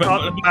 Everybody but-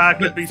 thought the pie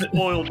could be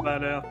spoiled by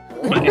now.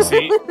 But you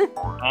see,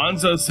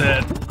 Hanzo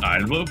said,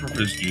 I'd vote for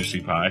Fizz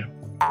Juicy Pie.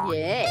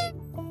 Yeah.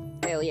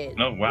 Hell yeah.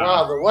 Oh, Wow,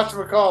 wow. the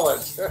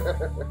whatchamacallit.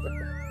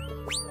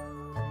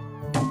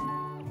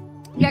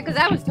 Yeah, because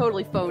that was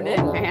totally phoned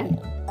in, man.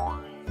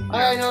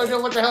 I know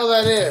what the hell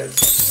that is.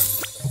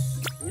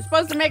 You're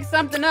supposed to make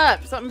something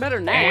up, something better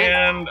than that.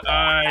 And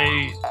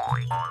I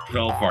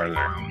fell farther.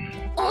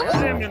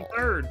 I'm in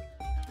third.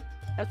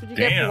 That's what you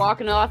get Damn. for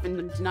walking off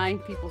and denying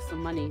people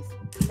some monies.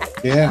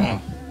 Yeah.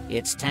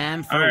 It's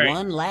time for All right.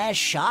 one last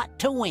shot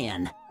to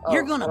win. Oh,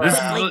 You're gonna This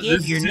probably is- give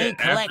this your is new it.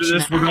 After collection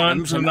this, of we're done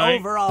items an tonight.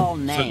 overall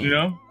So, name. you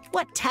know?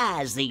 What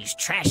ties these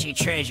trashy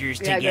treasures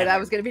Yeah, together? good. I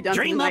was going to be done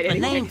for Dream the up night a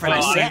anyway. name for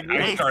Well, the set.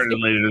 I started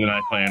later than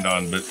I planned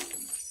on,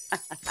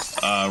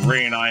 but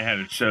Ray and I had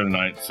a show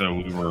tonight, so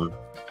we were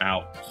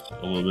out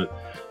a little bit.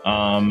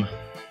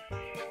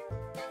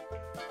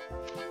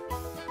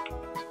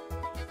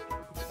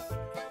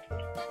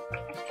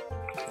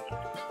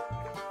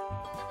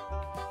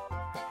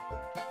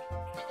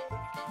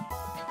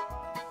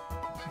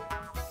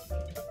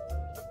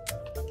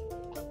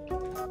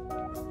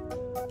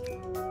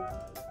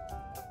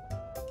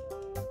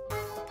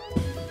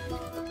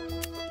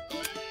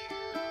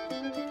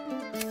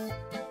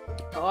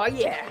 Oh,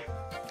 yeah.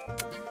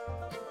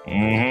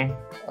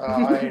 Mm-hmm.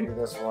 I hated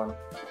this one.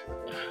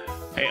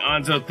 Hey,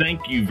 Anzo,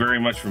 thank you very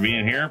much for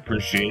being here.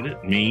 Appreciate it.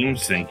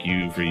 Memes, thank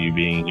you for you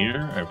being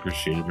here. I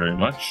appreciate it very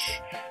much.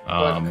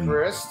 But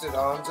Chris, did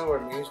Anzo or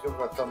Memes give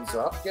him a thumbs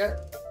up yet?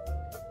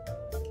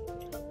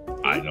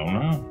 I don't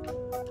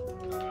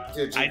know.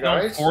 Did you I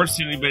don't guys? force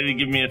anybody to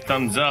give me a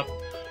thumbs up.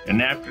 And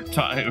after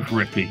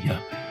ripping,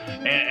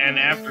 and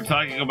after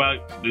talking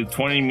about the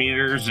 20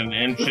 meters and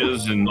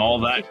inches and all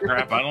that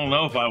crap, I don't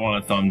know if I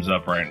want a thumbs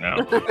up right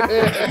now.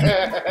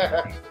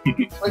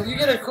 But you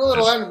get a cool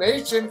little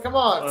animation. Come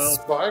on, Well,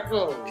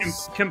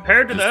 Sparkles.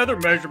 Compared to the other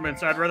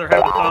measurements, I'd rather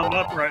have a thumb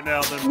up right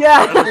now than.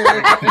 Yeah.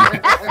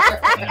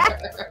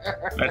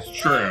 That's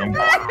true.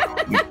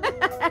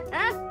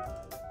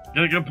 You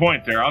got a good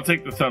point there. I'll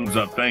take the thumbs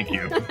up. Thank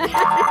you.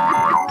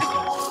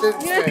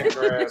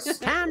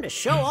 Time to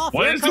show off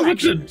What your is it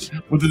collection.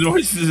 with the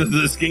noises of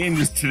this game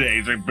today?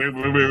 It's like boom,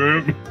 boom,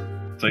 boom,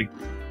 boom. It's like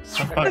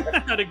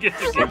How to get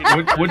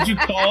the what'd you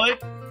call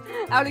it?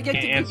 How to get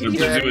Can't to answer Giggity.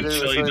 because it was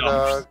chili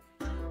dogs.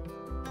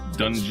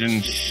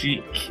 Dungeon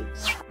chic.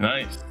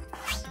 Nice.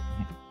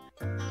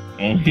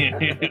 Oh,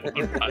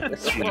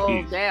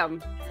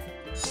 damn.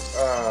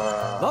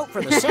 Vote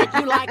for the set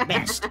you like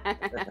best.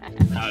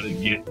 How to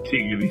get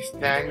tiggity.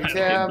 Can you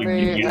tell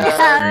me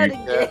How to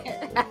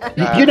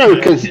get? You know,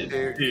 because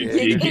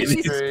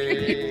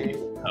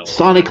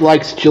Sonic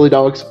likes chili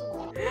dogs.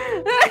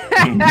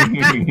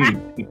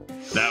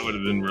 That would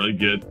have been really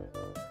good.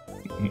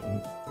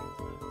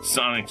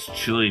 Sonic's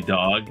chili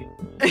dog.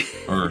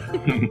 Or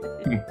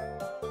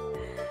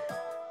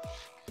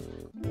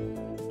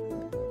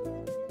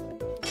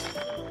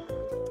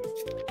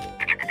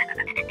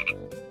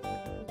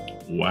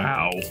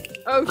wow.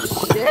 Oh,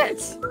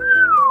 shit.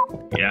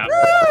 Yeah.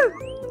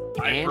 And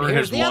Piper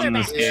here's has the other won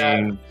this match.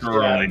 game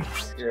thoroughly.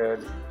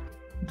 Good.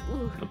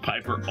 The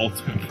Piper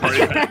Ultimate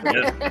Party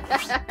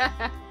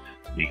Pack.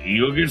 The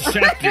eagle gets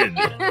shafted.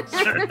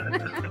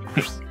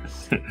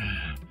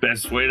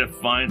 Best way to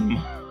find him.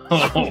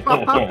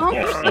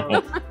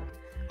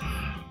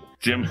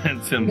 Jim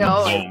Henson.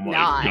 No, oh it's my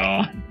not.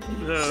 god.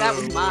 That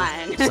was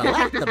mine.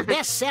 Select the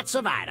best sets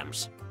of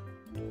items.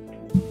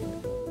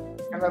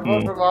 Can I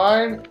vote for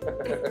mine?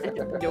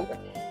 Nope.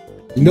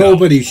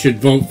 Nobody should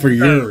vote for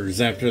yours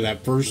after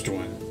that first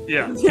one.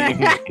 Yeah.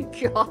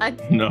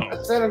 God. No.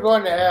 Instead of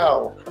going to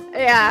hell.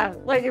 Yeah,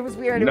 like it was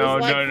weird. It No,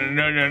 was like,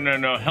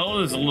 no. Hell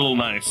is a little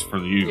nice for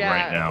you Yeah.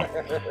 right now.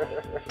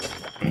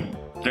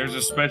 There's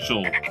a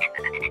special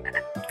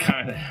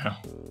kind of hell.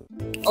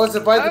 Oh, is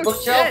it by the Oh,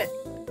 bookshelf? shit.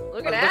 Look Or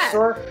at the that.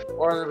 bookstore?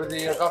 Or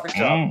the coffee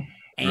shop?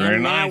 Very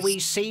And now nice. we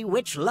see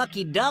which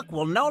lucky duck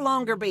will no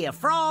longer be a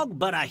frog,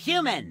 but a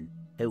human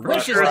who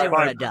Correct. wishes they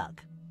were a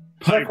duck.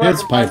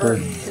 That's Piper.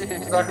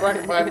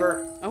 Dr.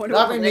 Piper. I wonder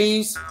Not what me the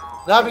knees.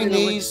 Not me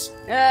knees.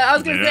 I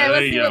was gonna say, There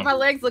let's you see go. what my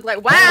legs look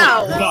like.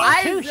 Wow, Oh,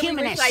 I too really wish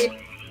humanist. I.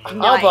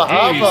 Hubba,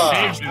 Hey, you hubba.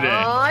 changed it.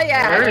 Oh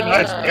yeah. Very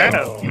nice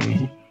piano.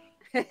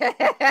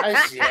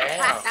 Nice,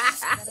 yeah.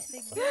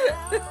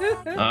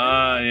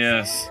 Ah,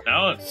 yes.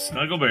 Alex,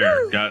 Snuggle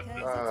Bear. Got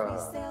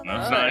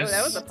that's nice.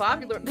 That was a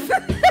popular.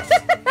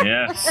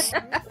 Yes.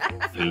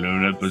 Hello,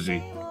 that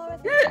pussy.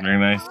 Very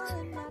nice.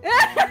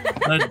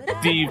 A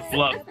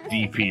D-fluff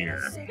deep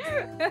here.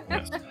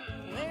 Yes.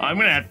 I'm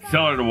gonna have to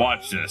tell her to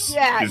watch this.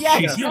 Yeah, 'cause yeah.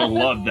 she's gonna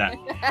love that.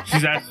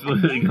 She's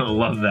absolutely gonna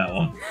love that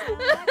one.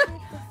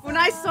 When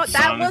I saw that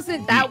Sonic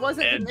wasn't the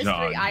the mystery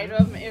Hedgehog.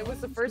 item. It was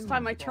the first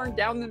time I turned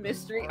down the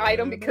mystery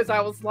item because I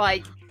was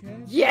like,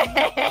 yes.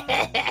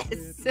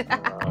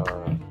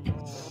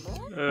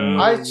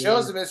 I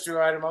chose the mystery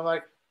item. I'm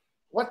like,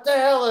 what the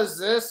hell is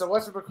this? So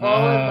what's it called?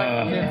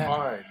 Like, yeah,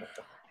 fine.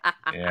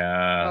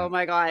 Yeah. Oh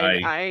my god,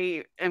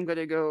 I am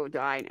gonna go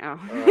die now.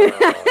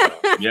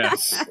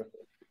 Yes.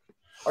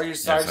 Are your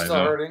sides I still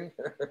know. hurting?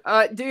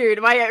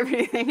 Dude, my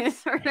everything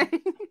is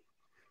hurting.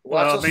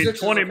 Well, those I mean,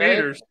 stitches, 20 okay?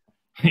 meters.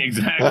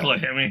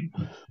 Exactly. I mean,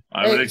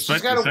 I Hey, would she's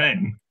expect gotta- the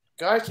same.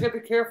 Guys, you gotta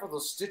be careful.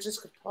 Those stitches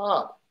could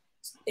pop.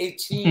 It's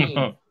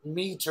 18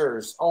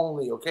 meters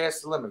only. Okay,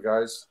 that's the limit,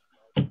 guys.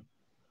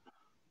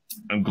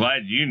 I'm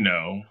glad you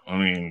know. I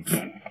mean,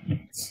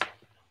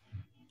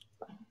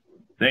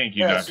 thank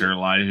you, Yes. Dr.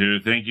 Elihu.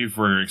 Thank you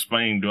for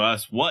explaining to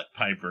us what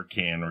Piper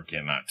can or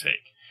cannot take.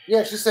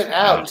 Yeah, she said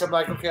ouch. I'm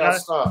like, okay, I'll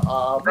stop.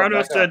 I'll go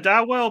Chrono back said, up.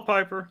 die well,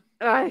 Piper.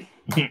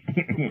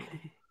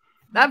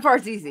 That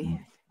part's easy.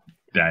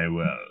 Die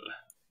well.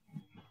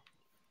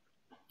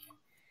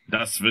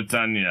 Das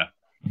Vitania,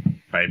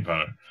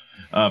 Piper.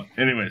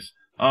 Anyways,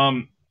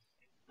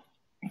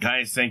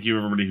 guys, thank you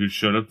everybody who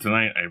showed up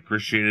tonight. I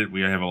appreciate it.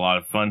 We have a lot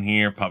of fun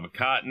here. Papa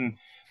Cotton,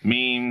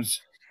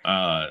 memes,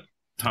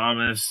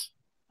 Thomas,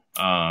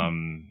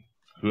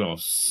 who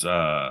else?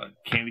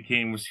 Candy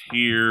Cane was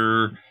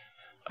here.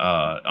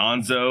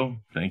 Anzo,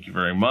 thank you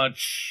very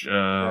much.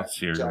 Let's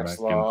see here. I Jack's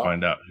can Law.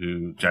 find out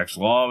who Jack's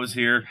Law was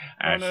here.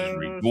 Ashes no,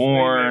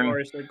 Reborn.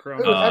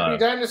 Ooh, Happy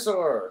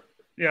Dinosaur.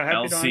 Yeah,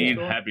 Happy Elseed,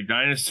 Dinosaur. Happy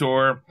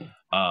Dinosaur,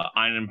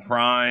 Einen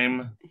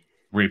Prime,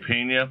 Ray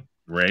Pena.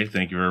 Ray,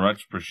 thank you very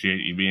much. Appreciate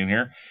you being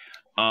here.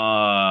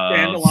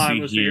 Dandelion let's see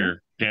was here.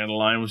 here.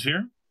 Dandelion was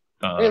here.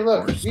 Hey, Of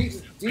look, course.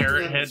 Jesus, in the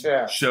Parrothead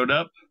chat. showed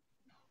up.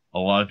 A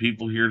lot of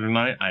people here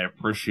tonight. I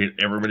appreciate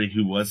everybody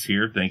who was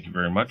here. Thank you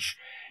very much.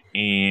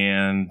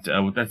 And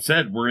with that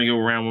said, we're going to go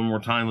around one more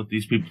time, let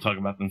these people talk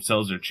about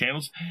themselves, their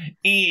channels.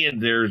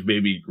 And there's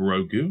baby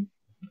Grogu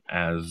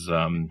as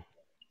Den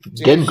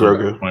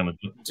Grogu.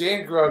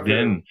 Dan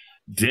Grogu.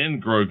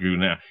 Den Grogu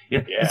now.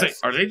 Yeah, Yes.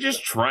 it's like, are they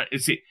just trying?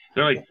 See,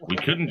 they're like, we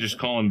couldn't just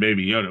call him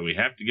Baby Yoda. We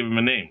have to give him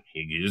a name.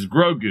 He is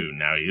Grogu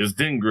now. He is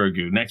Den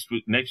Grogu. Next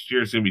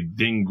year it's gonna be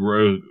Den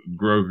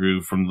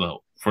Grogu from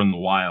the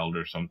wild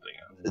or something.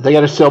 They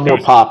got to sell more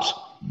pops.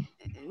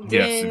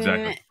 Yes,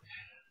 exactly.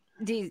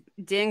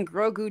 Den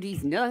Grogu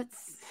these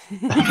nuts.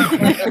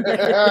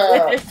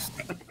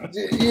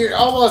 You're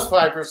almost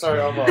Piper. Sorry,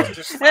 almost.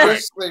 Just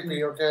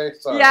sleepy, okay?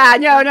 Sorry. Yeah,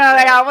 no,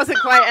 I wasn't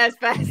quite as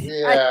fast.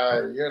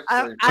 Yeah, you're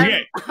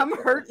sleepy. I'm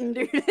hurting,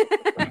 dude.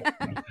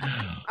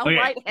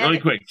 Okay, really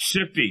quick,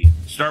 Shifty,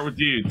 start with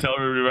you. Tell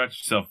everybody about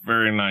yourself.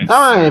 Very nice.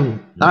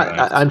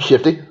 I'm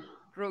Shifty.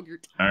 All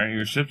right,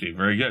 you're Shifty.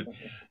 Very good.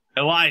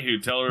 Elihu,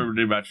 tell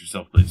everybody about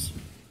yourself, please.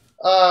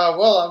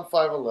 Well, I'm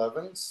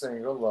 5'11",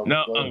 single, love.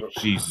 No, oh,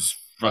 Jesus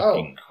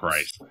fucking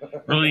Christ.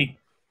 Really?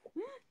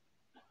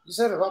 You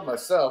said it about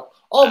myself.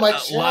 Oh, my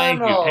Elihu,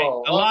 channel.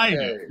 hey, Elihu,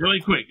 Okay. really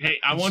quick. Hey,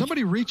 I Can want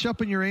somebody reach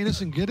up in your anus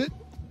and get it?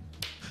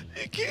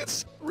 You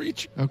can't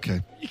reach.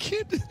 Okay. You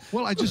can't.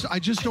 Well, I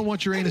just don't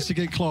want your anus to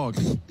get clogged,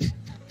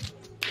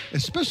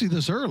 especially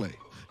this early.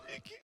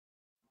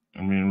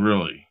 I mean,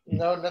 really.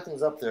 No,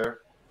 nothing's up there.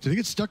 Did it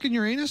get stuck in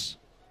your anus?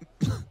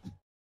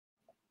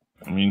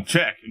 I mean,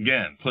 check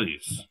again,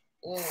 please.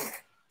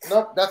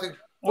 Nope, nothing.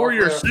 Or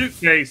your Okay.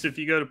 suitcase if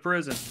you go to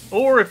prison.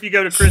 Or if you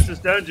go to Chris's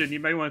dungeon, you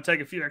may want to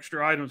take a few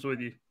extra items with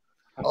you.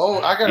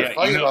 Oh, I gotta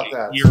tell you about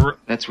that. You're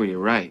That's where you're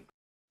right.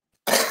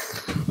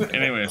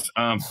 anyways,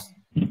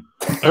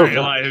 All right,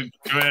 Eli,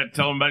 go ahead.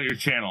 Tell them about your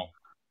channel.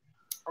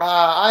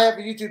 I have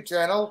a YouTube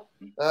channel,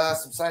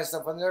 some science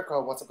stuff on there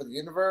called What's Up with the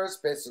Universe,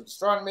 basic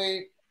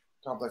astronomy,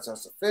 complex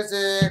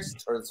astrophysics,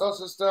 Earth solar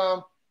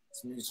system,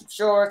 some YouTube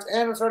shorts,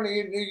 and I'm starting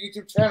a new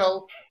YouTube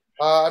channel,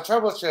 a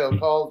travel show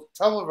called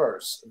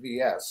Travelverse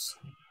VS.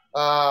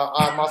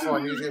 I'm also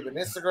on YouTube and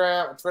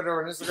Instagram,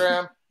 Twitter and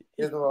Instagram.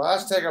 There's a little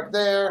hashtag up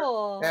there,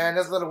 and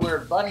there's a little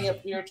weird bunny up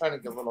here trying to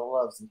get little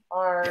loves and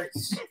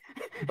hearts,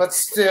 but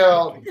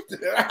still.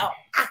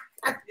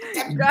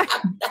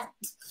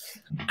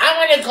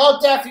 I'm gonna call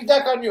Daffy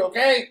Duck on you,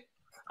 okay?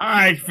 All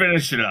right,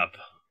 finish it up.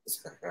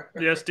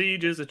 Yes,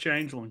 Deej is a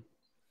changeling.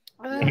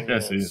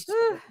 Yes, he is.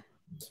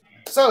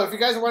 So, if you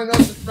guys want to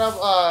know to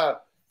travel,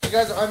 if you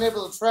guys are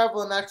unable to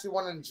travel and actually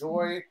want to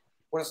enjoy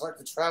what it's like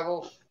to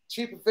travel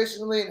cheap,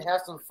 efficiently, and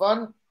have some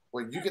fun,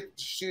 well, you get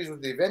to choose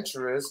what the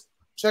adventure is.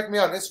 Check me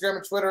out on Instagram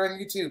and Twitter and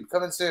YouTube.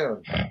 Coming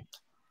soon.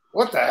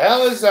 What the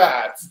hell is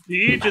that?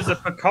 Deej is a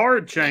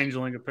Picard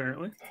changeling,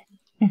 apparently.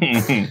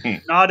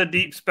 Not a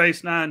Deep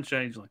Space Nine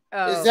changeling.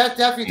 Is that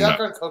Daffy Duck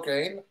on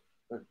cocaine?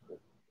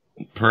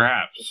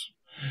 Perhaps.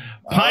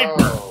 Piper.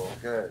 Oh,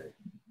 okay.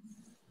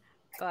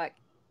 Fuck.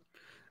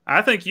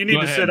 I think you need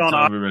to sit on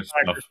an ice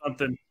pack or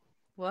something.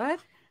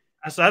 What?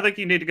 I think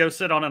you need to go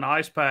sit on an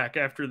ice pack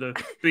after the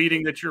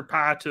beating that your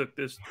pie took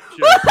this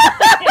show.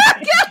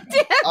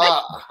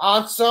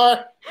 I'm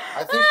sorry.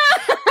 I think.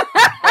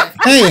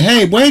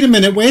 Hey, wait a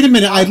minute.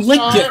 I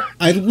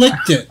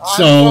licked it.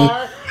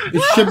 So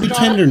it should be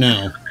tender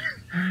now.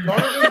 The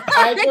only thing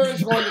Piper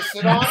is going to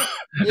sit on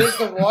is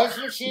the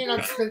washing machine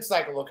on spin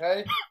cycle,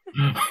 okay?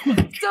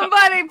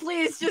 Somebody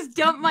please just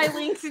dump my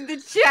links in the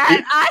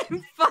chat.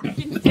 I'm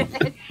fucking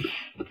dead.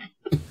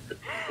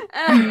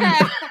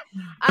 I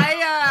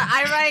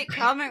write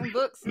comic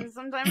books and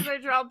sometimes I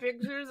draw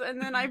pictures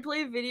and then I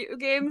play video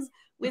games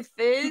with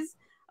Fizz.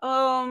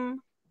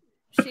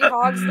 She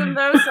hogs them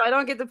though, so I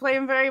don't get to play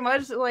them very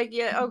much. Like,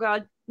 yeah, oh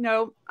god,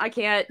 no, I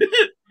can't.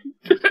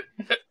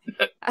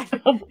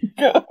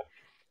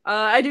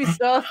 I do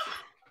stuff.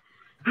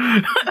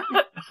 20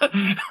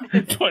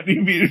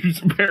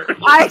 meters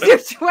apparently. I do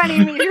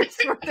 20 meters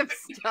worth of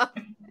stuff.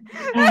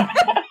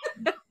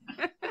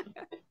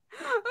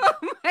 Oh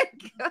my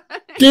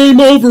god.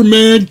 Game over,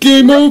 man.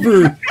 Game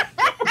over.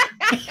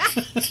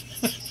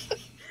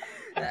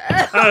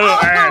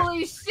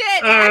 Holy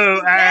shit.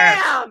 Oh,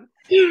 damn.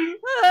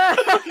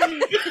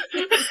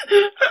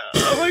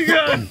 Oh my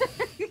god.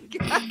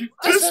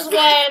 This is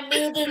why I'm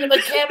muting and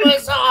the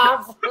camera's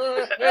off.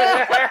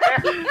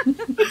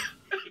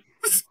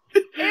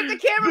 If the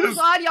camera was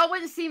on, y'all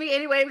wouldn't see me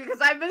anyway because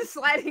I've been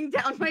sliding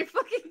down my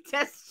fucking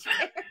desk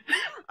chair.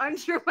 I'm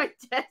sure my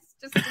desk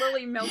just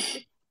slowly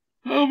melted.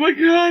 Oh my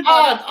god!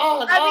 I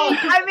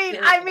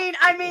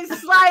mean,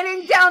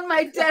 sliding down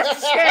my desk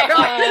chair.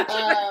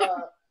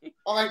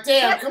 Oh my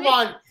damn! Come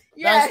on,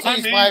 yes.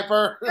 Nice tease,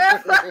 Piper.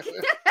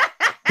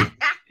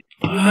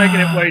 You're making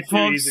it way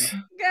too easy.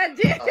 God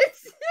damn it!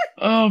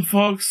 Oh,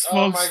 folks!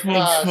 Oh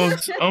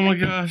my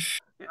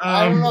gosh!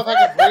 I don't know if I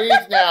can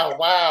breathe now.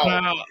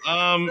 Wow.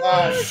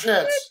 Oh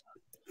shit.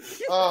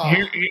 Oh.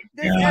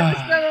 This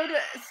episode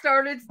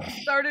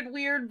started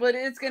weird, but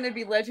it's gonna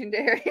be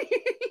legendary.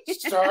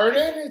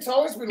 Started? It's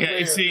always been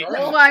weird.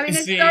 Well, I mean,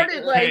 it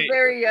started like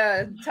very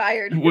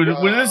tired.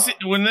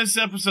 When this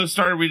episode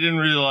started, we didn't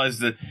realize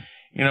that,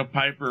 you know,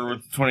 Piper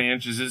with 20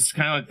 inches. It's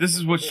kind of like this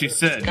is what she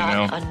said. You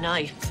know, a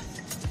knife.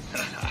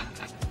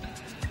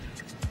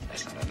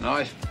 That's not a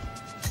knife.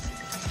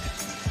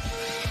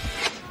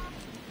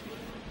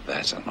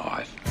 That's a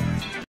knife.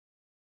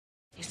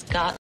 He's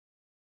got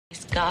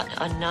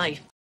a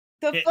knife.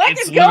 The fuck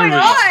is going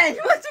on?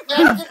 What the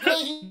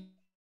fuck?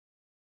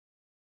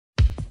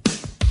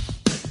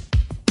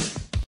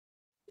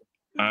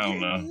 I don't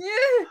know.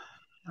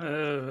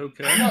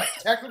 Okay. No,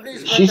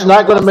 technically, She's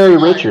not going to marry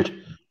Richard.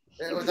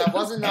 That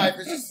wasn't a knife.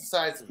 It's just the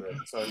size of it.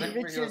 So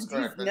technically, it was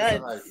correct.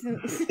 Nuts.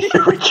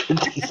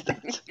 Richard's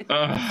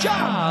nuts.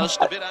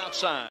 Just a bit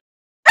outside.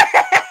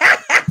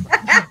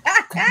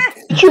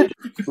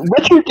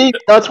 Richard D.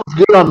 Nuts was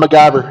good on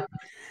MacGyver.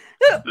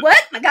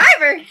 What?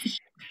 MacGyver?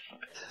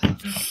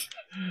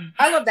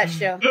 I love that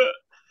show.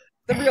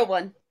 The real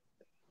one.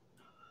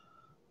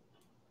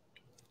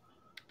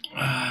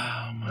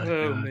 Oh my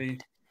god. Me.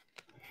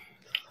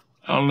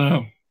 I don't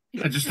know.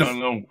 I just don't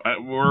know.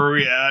 Where are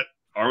we at?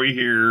 Are we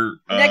here?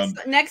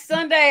 Next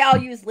Sunday, I'll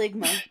use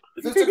Ligma.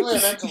 Physically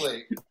and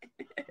mentally.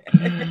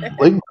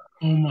 Ligma.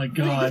 Oh my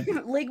god.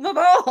 Ligma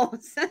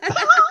balls.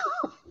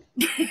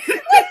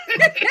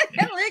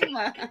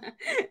 Ligma.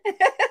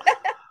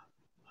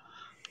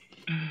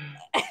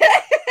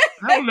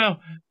 I don't know.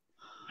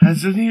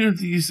 Has any of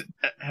these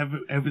have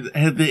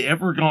they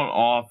ever gone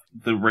off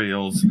the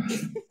rails?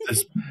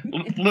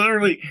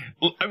 Literally,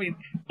 I mean,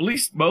 at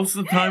least most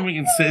of the time we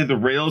can say the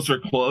rails are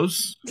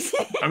close.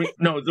 I mean,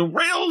 no, the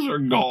rails are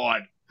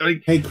gone. I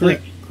mean, Hey,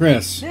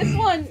 Chris. This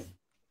one.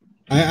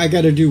 I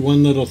got to do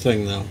one little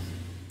thing though.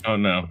 Oh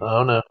no!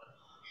 Oh no!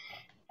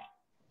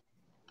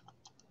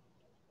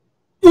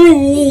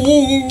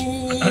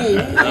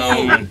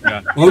 Oh my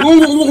god.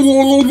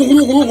 Oh,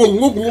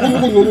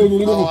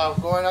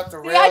 I'm going up the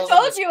rails. See, I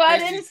told of you this I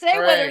crazy didn't say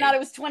whether or train. not it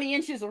was 20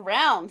 inches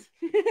around.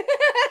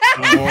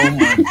 Oh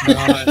my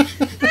god.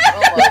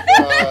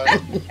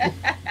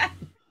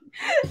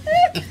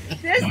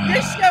 This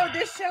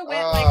show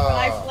went like when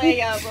I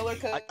play roller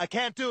coaster. I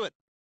can't do it.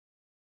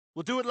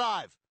 We'll do it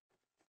live.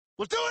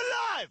 We'll do it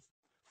live.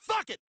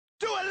 Fuck it.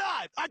 Do it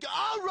live.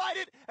 I'll write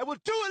it and we'll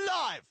do it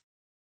live.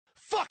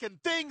 Fucking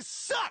thing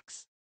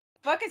sucks.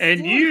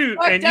 And you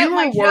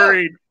were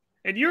worried.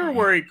 And you were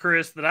worried,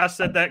 Chris, that I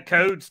said that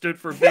code stood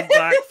for big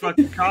black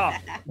fucking cop.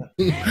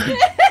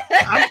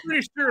 I'm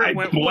pretty sure it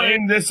went.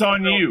 Blame this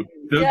on you.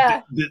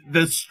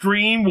 The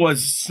stream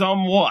was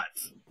somewhat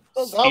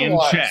in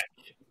check.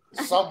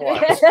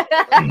 Somewhat.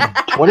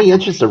 20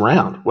 inches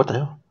around. What the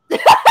hell?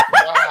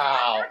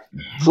 Wow.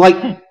 It's like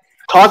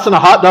tossing a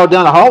hot dog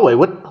down a hallway.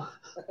 What? No,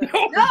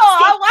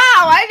 oh,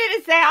 wow. I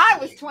didn't say I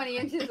was 20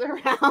 inches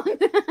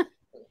around.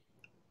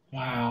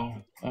 Wow.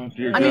 Oh,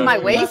 dear I mean, God. my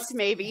waist,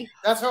 maybe.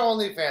 That's her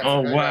OnlyFans. Oh,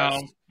 okay,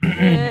 wow.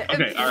 guys?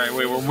 Okay, all right,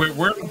 wait,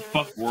 where the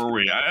fuck were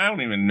we? I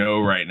don't even know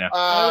right now.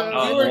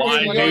 You were Why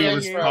giving Dave your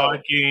was intro.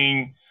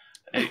 talking.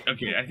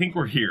 Okay, I think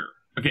we're here.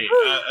 Okay,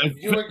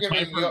 You were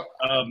giving your...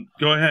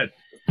 go ahead.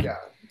 Yeah.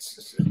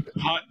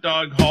 Hot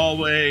dog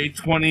hallway,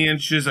 20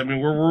 inches. I mean,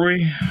 where were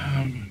we?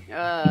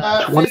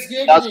 Fizz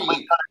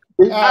Giggity.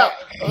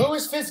 Who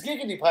is Fizz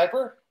Giggity,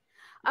 Piper?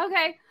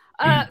 Okay.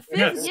 Fizz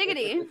Yes.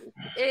 Giggity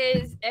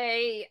is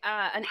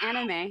an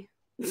anime.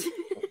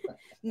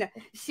 No,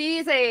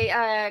 she's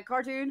a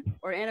cartoon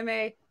or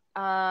anime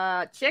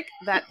chick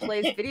that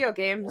plays video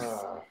games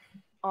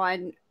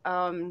on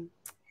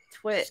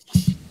Twitch.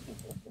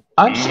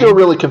 I'm still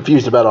really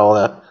confused about all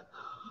that.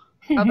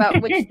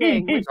 About which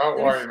thing? Don't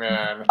worry,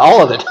 man.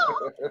 All of it.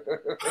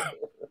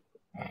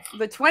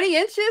 The 20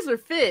 inches or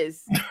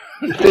Fizz?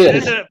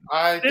 Fizz.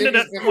 I think Ended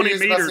he's up 20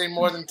 confused about meters. saying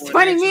more than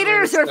 20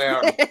 meters or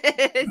down.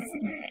 Fizz?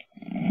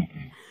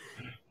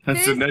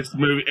 That's the next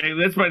movie. Hey,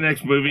 that's my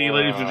next movie,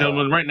 ladies and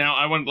gentlemen. Right now,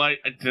 I would like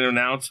to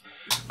announce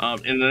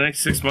in the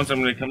next 6 months,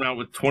 I'm going to come out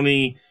with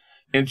 20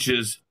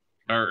 inches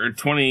or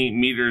 20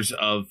 meters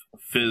of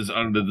Fizz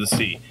Under the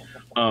Sea.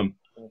 Under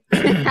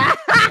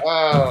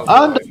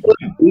the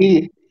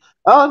sea.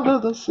 Under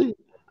the sea.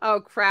 Oh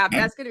crap!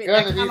 That's gonna be Gonna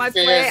next be time I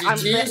play.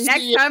 Fizzy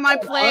Next time I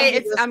play,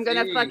 Under the I'm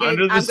gonna sea. fucking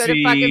Under the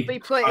sea. be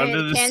putting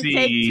Under the can sea.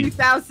 take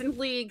 2,000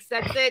 leagues.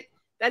 That's it.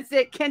 That's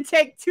it. Can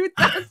take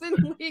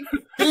 2,000 leagues.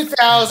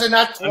 2,000,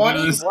 not 20.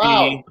 Under the sea,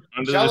 Wow.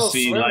 under the Jealous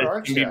sea, swimmer, life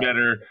aren't can be ya?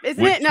 better.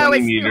 Isn't with it? No, 20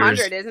 it's meters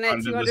 200, isn't it?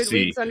 under the 200 sea.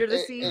 leagues under the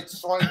sea.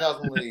 It's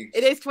 20,000 leagues.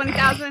 It is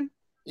 20,000.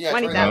 Yeah,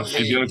 20,000.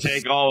 She's going to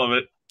take all of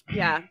it.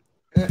 Yeah.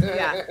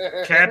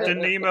 Yeah. Captain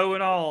Nemo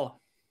and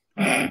all.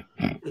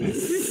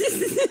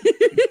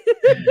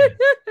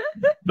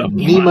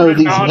 Nemo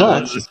these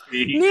nuts.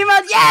 Nemo,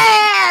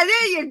 yeah,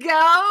 there you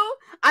go.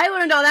 I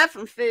learned all that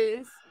from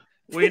Fizz.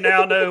 We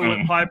now know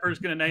what Piper's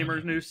going to name her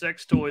new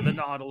sex toy, the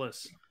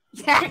Nautilus.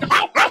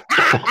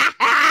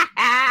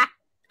 I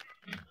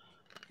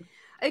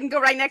can go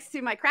right next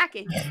to my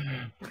Kraken.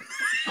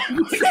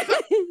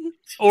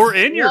 Or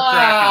in your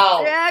wow.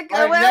 Kraken. Yeah, go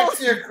Right well. next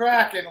to your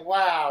Kraken.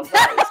 Wow.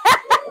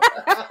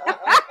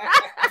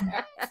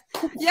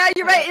 Yeah,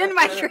 you're right in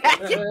my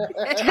Kraken.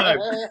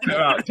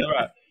 Come out.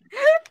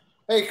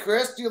 Hey,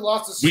 Chris, you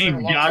lost a stream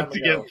We've a long got time to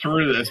ago. get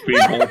through this,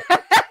 people.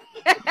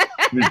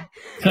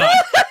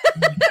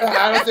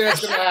 I don't think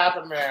it's gonna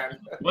happen, man.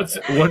 What's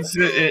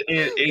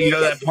it, you know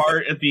that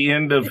part at the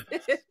end of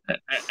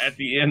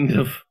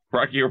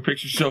Rocky Horror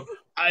Picture Show?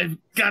 I've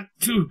got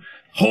to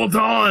hold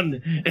on.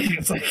 And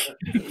it's like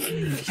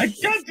I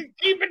got to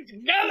keep it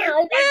together.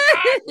 Oh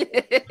my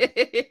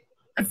god!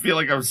 I feel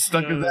like I was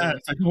stuck in that.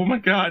 It's like, oh my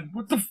god,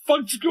 what the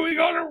fuck's going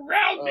on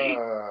around me?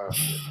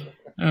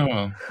 Oh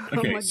well.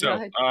 Okay,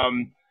 so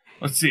God.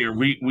 let's see here.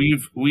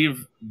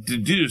 We've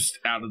deduced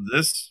out of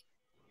this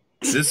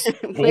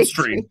whole Way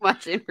stream too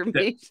much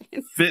information.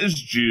 that Fizz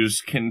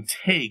Juice can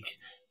take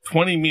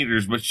 20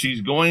 meters, but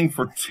she's going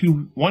for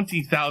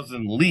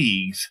 20,000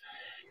 leagues,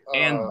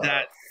 and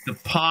that the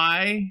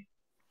pie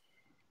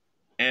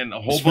and a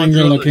whole bunch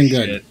Springer of looking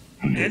other good. shit.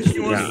 And she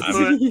wants to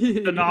put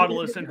the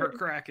Nautilus in her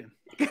Kraken.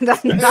 They're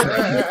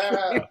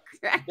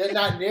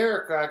not near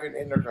a Kraken,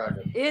 in their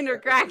Kraken. In her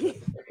Kraken.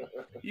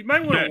 You may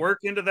want to work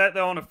into that,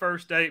 though, on a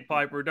first date,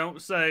 Piper.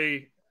 Don't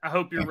say, I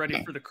hope you're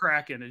ready for the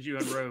Kraken as you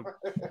unrobe.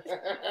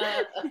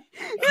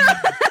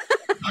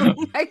 Oh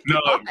my No,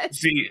 God.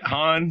 see,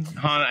 Han,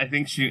 I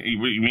think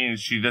what you mean is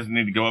she doesn't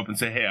need to go up and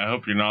say, hey, I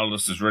hope your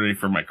Nautilus is ready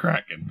for my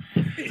Kraken.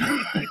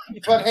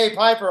 But hey,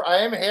 Piper, I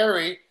am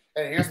Harry,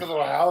 and here's the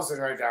little housing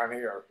right down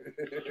here.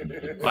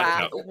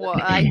 Wow. Well,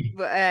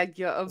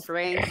 your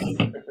brain.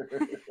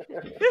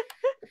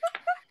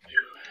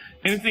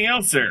 Anything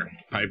else there,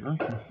 Piper?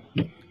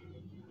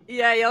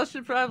 Yeah, y'all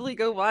should probably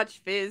go watch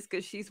Fizz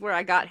because she's where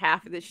I got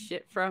half of this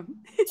shit from.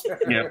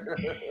 Yeah.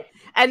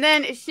 And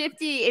then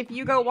Shifty, if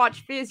you go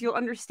watch Fizz, you'll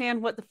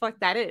understand what the fuck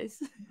that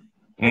is.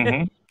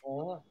 Mm-hmm.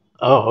 Oh,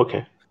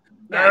 okay.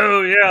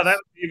 Oh, yeah, that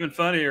would be even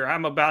funnier.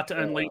 I'm about to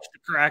unleash the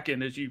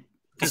Kraken as you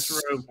this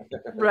room.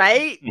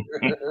 Right?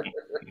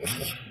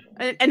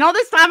 And all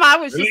this time I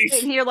was just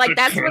sitting here like,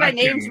 that's what I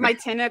named my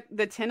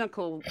the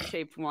tentacle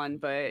shaped one,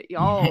 but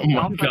y'all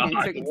fucking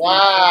took it to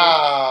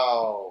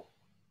Wow.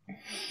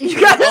 You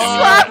gotta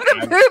slap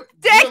the poop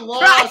dick. You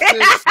lost it,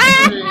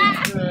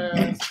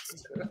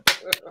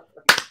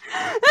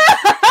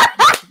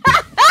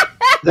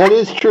 That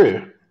is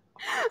true.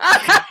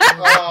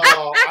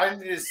 Oh, I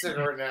need a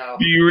cigarette now.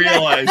 Do you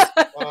realize?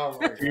 Oh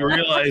my Do you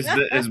realize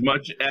that as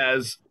much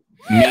as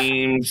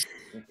memes,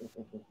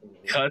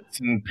 cuts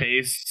and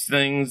pastes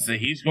things,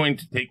 that he's going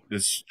to take the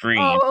stream?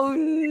 Oh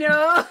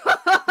no!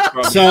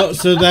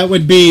 So that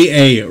would be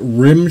a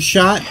rim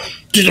shot.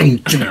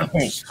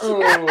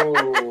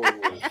 Oh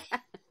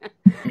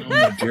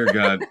my dear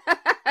God!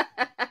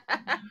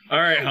 All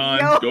right, Han,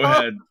 No. go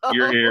ahead.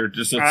 You're here.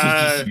 Just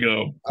let's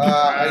go.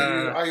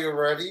 Are you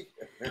ready?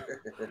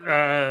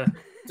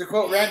 To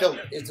quote Randall,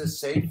 is it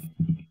safe?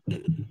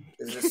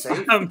 Is it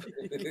safe? I'm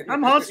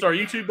HanStar,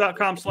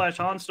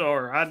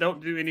 youtube.com/HanStar. I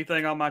don't do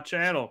anything on my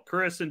channel.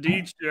 Chris and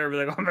Deej do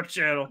everything on my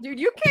channel. Dude,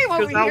 you came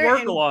over I here work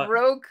and a lot.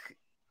 broke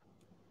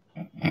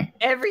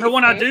everything. But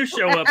when I do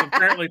show up,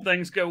 apparently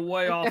things go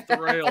way off the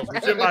rails.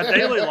 Which in my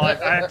daily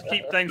life, I have to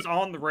keep things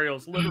on the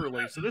rails,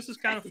 literally. So this is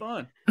kind of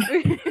fun.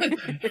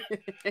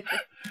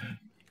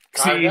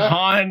 See,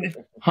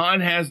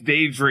 Han has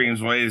daydreams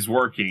while he's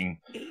working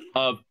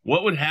of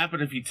what would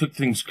happen if he took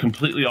things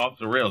completely off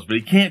the rails, but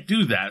he can't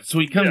do that. So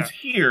he comes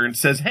here and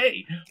says,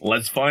 "Hey,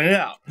 let's find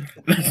out."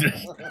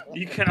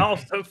 You can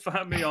also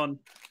find me on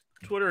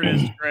Twitter and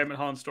Instagram at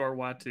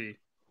HanStarYT.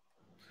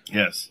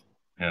 Yes.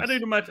 I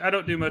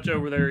don't do much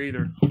over there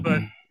either, but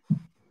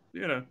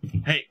you know,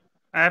 hey,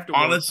 I have to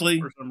work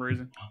honestly for some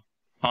reason.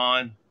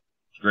 Han,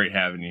 it's great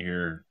having you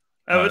here.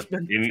 Oh, it's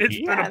been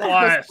a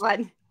blast.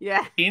 Fun.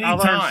 Yeah.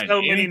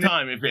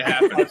 Anytime if it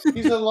happens.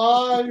 He's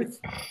alive.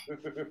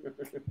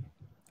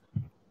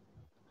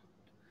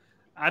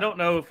 I don't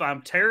know if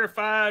I'm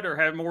terrified or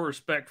have more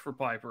respect for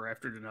Piper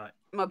after tonight.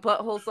 My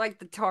butthole's like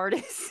the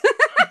TARDIS.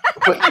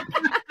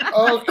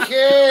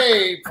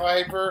 Okay,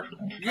 Piper.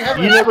 You have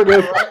never go.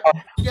 right?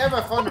 You have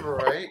a fun,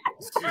 right?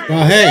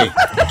 Well, hey.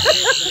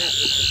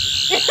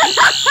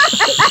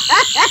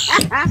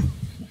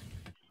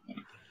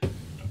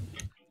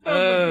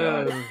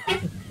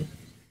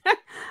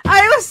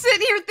 I was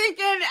sitting here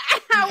thinking,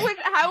 how would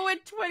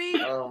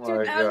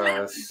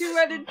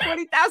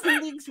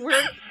 220,000 leagues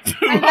work?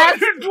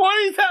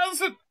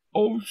 220,000.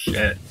 Oh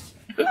shit!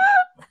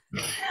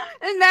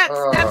 And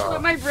that's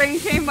what my brain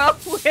came up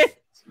with.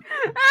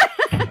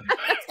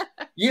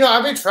 You know,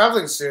 I'll be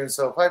traveling soon,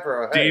 so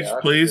Piper, hey,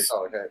 Deej, please,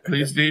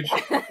 please, Deej,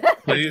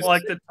 please. It's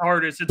like the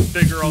TARDIS, it's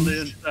bigger on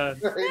the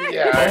inside.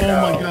 Yeah.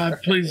 Oh my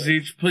God! Please,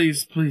 Deej,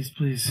 please, please,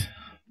 please.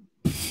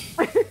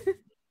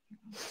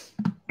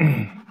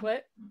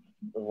 What?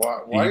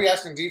 Why are you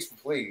asking Deej for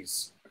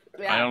please?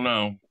 I don't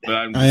know,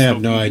 but I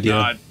have no idea.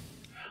 God,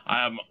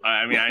 I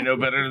mean, I know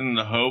better than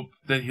the hope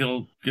that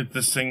he'll get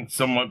this thing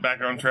somewhat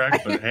back on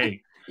track. But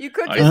hey, you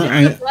could just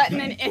hit the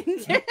button and end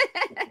it.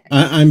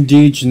 I'm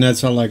Deej, and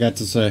that's all I got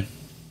to say.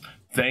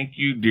 Thank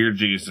you, dear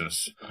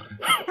Jesus.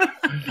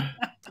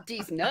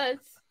 Deej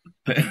nuts.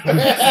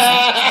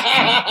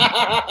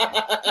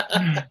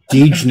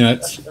 Deej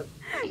nuts.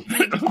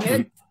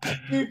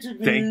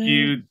 Thank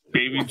you,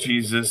 baby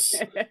Jesus,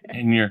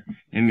 and your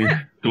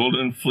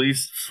golden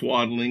fleece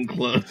swaddling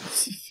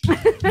clothes.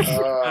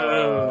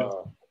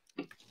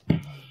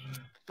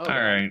 All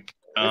right.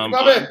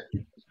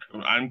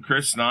 I'm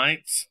Chris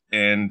Knight,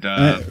 and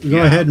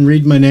go ahead and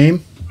read my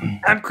name.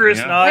 I'm Chris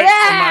Knight.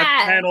 On my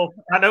channel,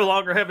 I no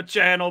longer have a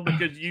channel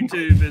because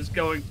YouTube is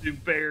going to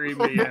bury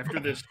me after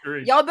this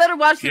stream. Y'all better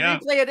watch the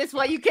replay of this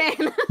while you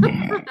can.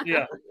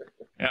 Yeah.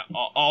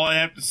 All I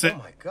have to say. Oh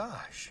my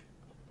gosh.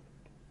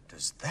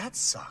 Does that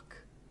suck?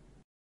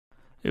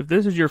 If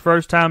this is your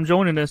first time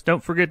joining us,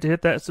 don't forget to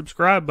hit that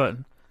subscribe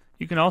button.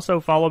 You can also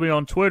follow me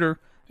on Twitter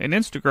and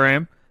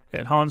Instagram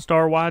at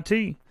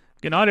HanStarYT.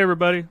 Good night,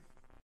 everybody.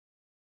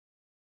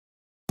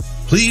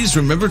 Please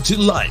remember to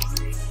like,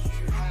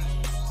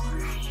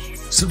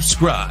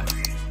 subscribe,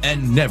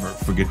 and never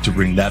forget to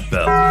ring that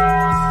bell.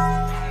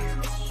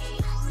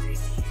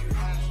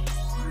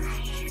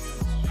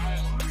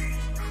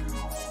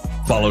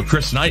 Follow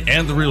Chris Knight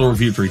and The Real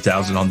Review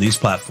 3000 on these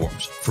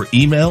platforms. For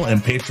email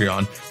and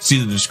Patreon, see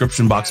the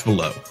description box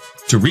below.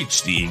 To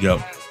reach The Ego,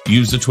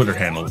 use the Twitter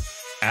handle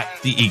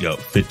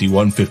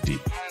 @TheEgo5150.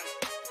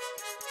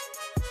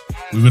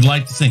 We would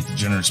like to thank the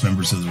generous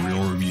members of The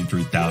Real Review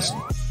 3000.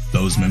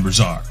 Those members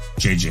are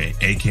JJ,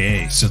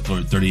 aka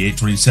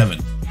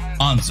SithLord3827,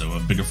 Anzo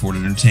of Biggerford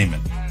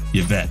Entertainment,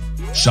 Yvette,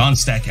 Sean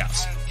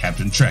Stackhouse,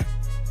 Captain Trek,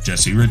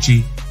 Jesse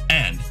Ritchie,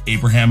 and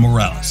Abraham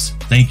Morales.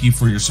 Thank you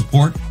for your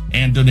support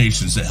and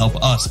donations that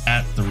help us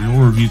at The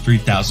Real Review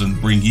 3000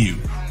 bring you,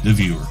 the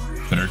viewer,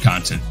 better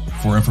content.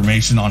 For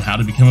information on how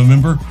to become a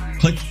member,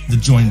 click the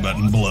join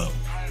button below.